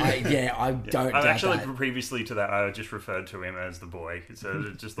 I do. I don't. I've doubt actually that. previously to that, I just referred to him as the boy.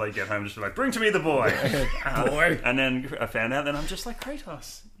 So just like get home, just like bring to me the boy, Boy. And then I found out that I'm just like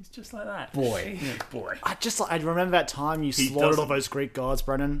Kratos. He's just like that. Boy. Yeah, boy. I remember that time you slaughtered doesn't- all those Greek gods,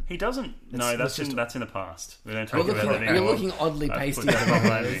 Brennan. He doesn't. No, It's that's in the past. We don't You're talk about that looking, anymore. you're looking oddly I pasty. put that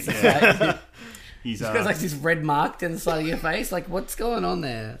behind me, It's yeah. like- He's You've got like this red mark down the side of your face. Like, what's going on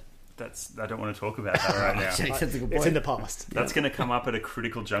there? I don't want to talk about that right now. Jeez, that's a good point. It's in the past. That's going to come up at a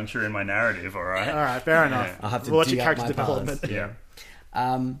critical juncture in my narrative. All right. All right, fair enough. I'll have to We'll let dig your up character my development. past.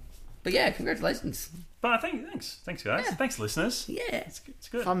 Yeah. But yeah, congratulations. But I think thanks guys. Yeah. Thanks listeners. Yeah. It's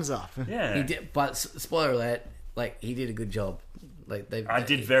good. Thumbs up. Yeah. He did, but spoiler alert, like he did a good job. Like I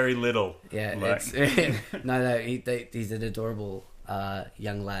did very little. Yeah, Like- it's, no, he's an adorable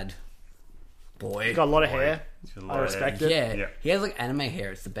young lad, boy. You got a lot of hair. He's got a lot I of respect hair. it. Yeah, Yeah. he has like anime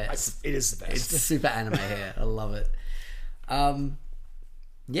hair. It's the best. It is the It's best. the super anime hair. I love it.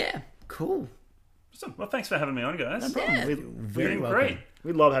 Yeah, cool. So, well, thanks for having me on, guys. Yeah, We- very Doing welcome. great.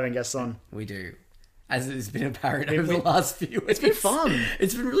 We love having guests on. We do. As it's been apparent over the last few weeks. It's been fun.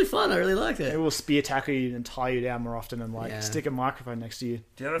 It's been really fun. I really liked Maybe it. we'll spear tackle you and tie you down more often and Yeah. stick a microphone next to you.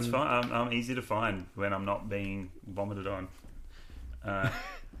 Yeah, that's fine. I'm easy to find when I'm not being vomited on.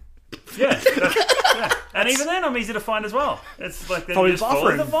 Yeah, and even then I'm easy to find as well. It's like then Probably you just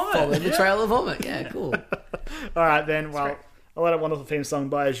follow buffering. the vomit. Follow the trail of vomit. Yeah, cool. All right, then. Well, I let a wonderful theme song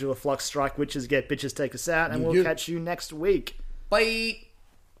by Azure Flux strike witches, get bitches, take us out, and we'll Yeah. catch you next week. Bye.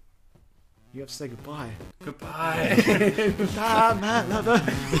 You have to say goodbye. Goodbye. Goodbye, my lover.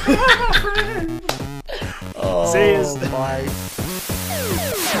 Oh, See yous. bye.